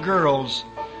young girls,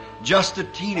 just a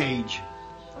teenage,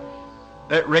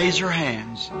 that raise their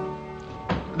hands.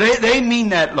 They mean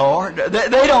that, Lord.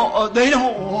 They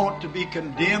don't want to be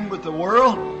condemned with the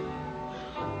world.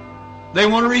 They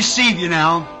want to receive you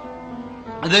now,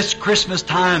 this Christmas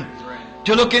time,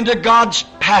 to look into God's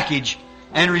package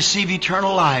and receive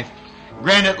eternal life.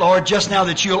 Grant it, Lord, just now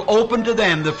that you'll open to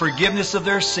them the forgiveness of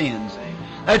their sins.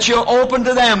 That you'll open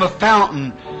to them a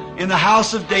fountain in the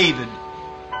house of David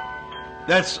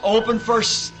that's open for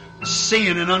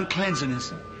sin and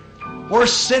uncleanness, where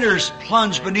sinners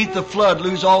plunge beneath the flood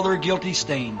lose all their guilty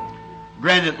stain.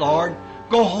 Grant it, Lord.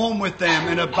 Go home with them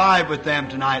and abide with them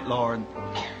tonight, Lord.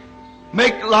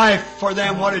 Make life for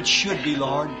them what it should be,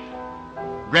 Lord.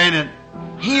 Grant it.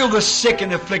 Heal the sick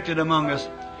and afflicted among us.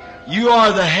 You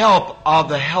are the help of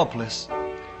the helpless.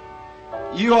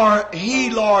 You are He,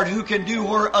 Lord, who can do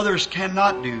where others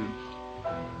cannot do.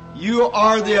 You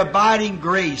are the abiding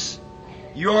grace.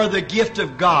 You are the gift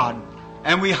of God.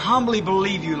 And we humbly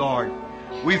believe you, Lord.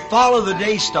 We follow the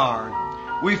day star.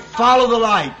 We follow the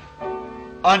light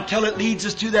until it leads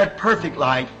us to that perfect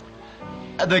light,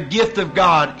 the gift of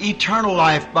God, eternal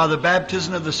life by the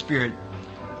baptism of the Spirit.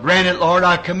 Grant it, Lord.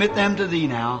 I commit them to Thee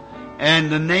now. And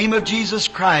in the name of Jesus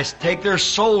Christ, take their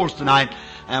souls tonight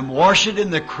and wash it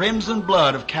in the crimson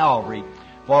blood of Calvary.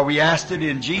 For we ask it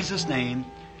in Jesus' name.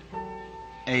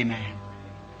 Amen.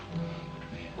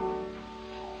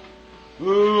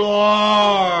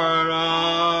 Lord,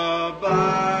 abide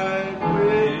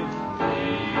with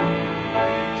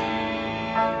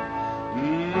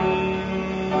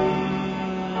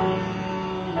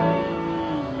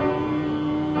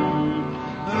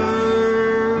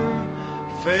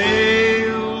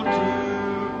fail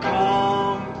to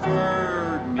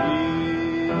comfort me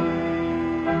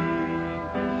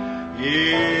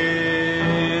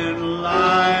in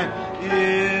life,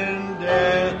 in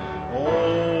death,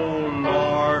 oh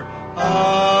Lord,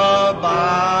 abide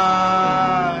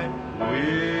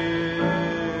with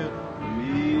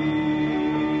me.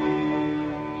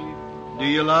 Do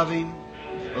you love Him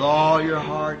with all your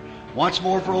heart? Once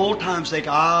more, for old time's sake,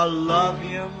 I love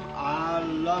Him, I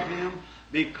love Him,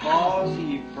 because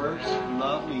He first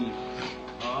loved me.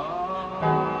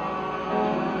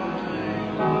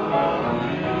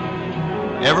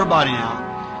 Everybody now.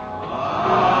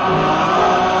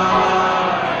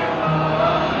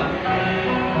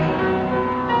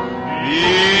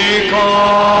 Because,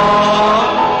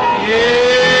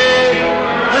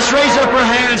 yeah. Let's raise up our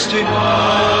hands to Him.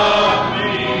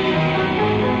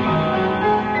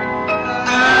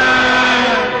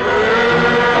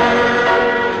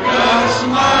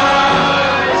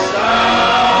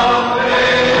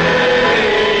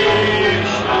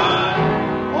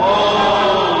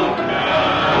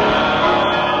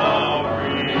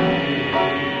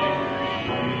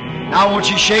 don't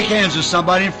you shake hands with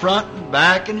somebody in front and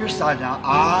back and your side now.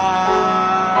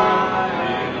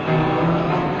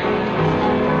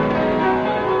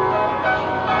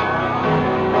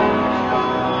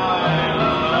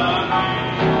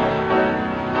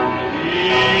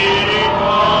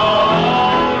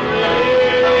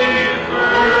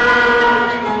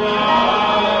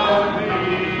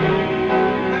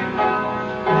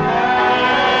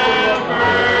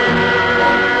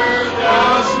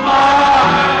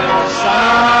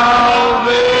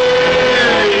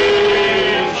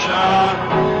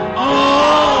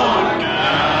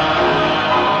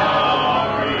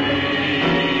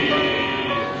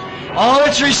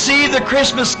 Let's receive the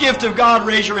Christmas gift of God.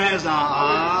 Raise your hands now.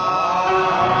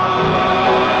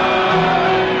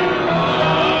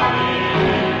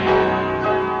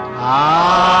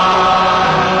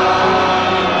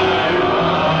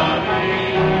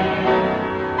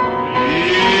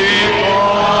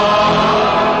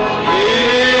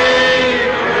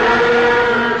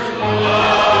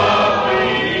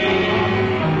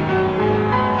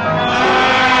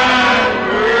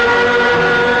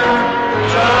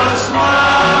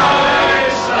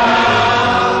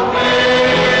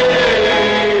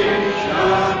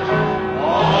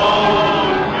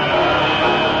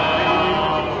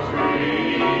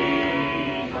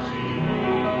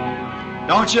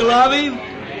 Don't you love Him?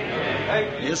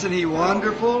 Isn't He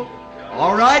wonderful?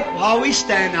 All right, while we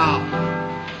stand now.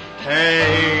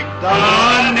 Take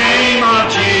the name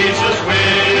of Jesus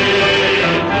with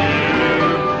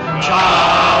you,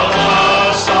 child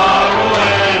of sorrow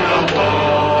and of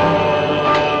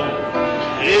woe.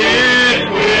 It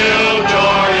will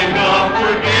joy and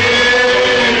comfort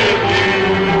give you.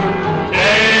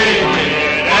 Take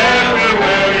it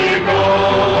everywhere you go.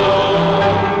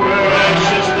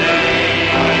 Precious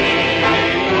name,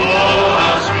 oh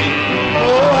how sweet,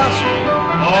 oh how sweet,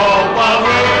 oh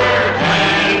power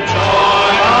and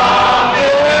joy of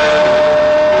heaven.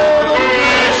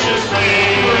 Precious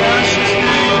name,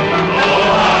 oh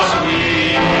how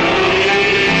sweet,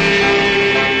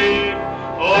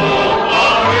 oh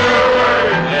power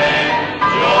and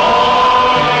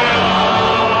joy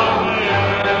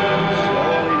of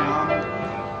heaven.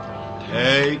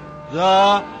 Take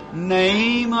the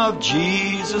name of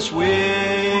Jesus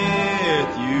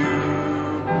with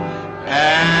you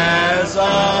as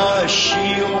a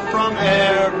shield from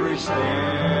every snare.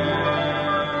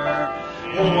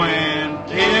 When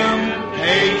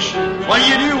temptation, what do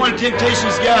you do when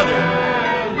temptations gather?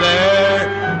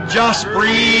 There, just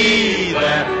breathe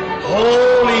that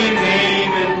holy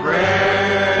name in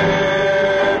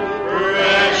prayer.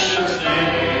 Precious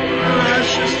name,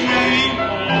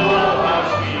 oh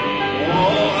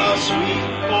how sweet,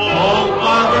 oh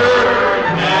power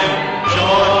and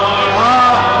joy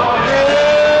of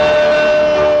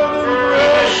heaven.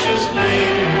 Precious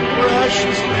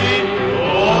name,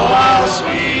 oh how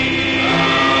sweet,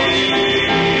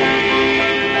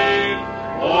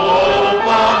 oh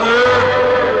power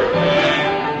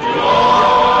and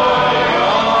joy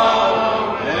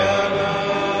of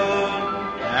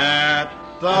heaven. At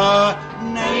the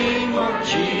name of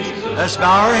Jesus. Let's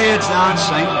bow our heads now and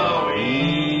sing.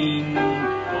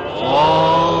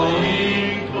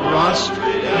 Falling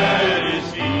prostrate at His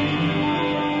feet,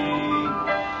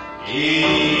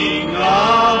 King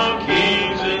of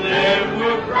kings, and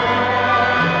ever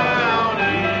crown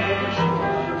Him.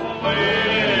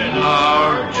 When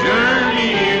our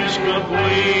journey is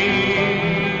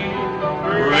complete,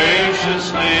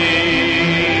 precious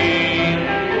name,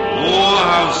 oh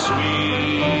how sweet.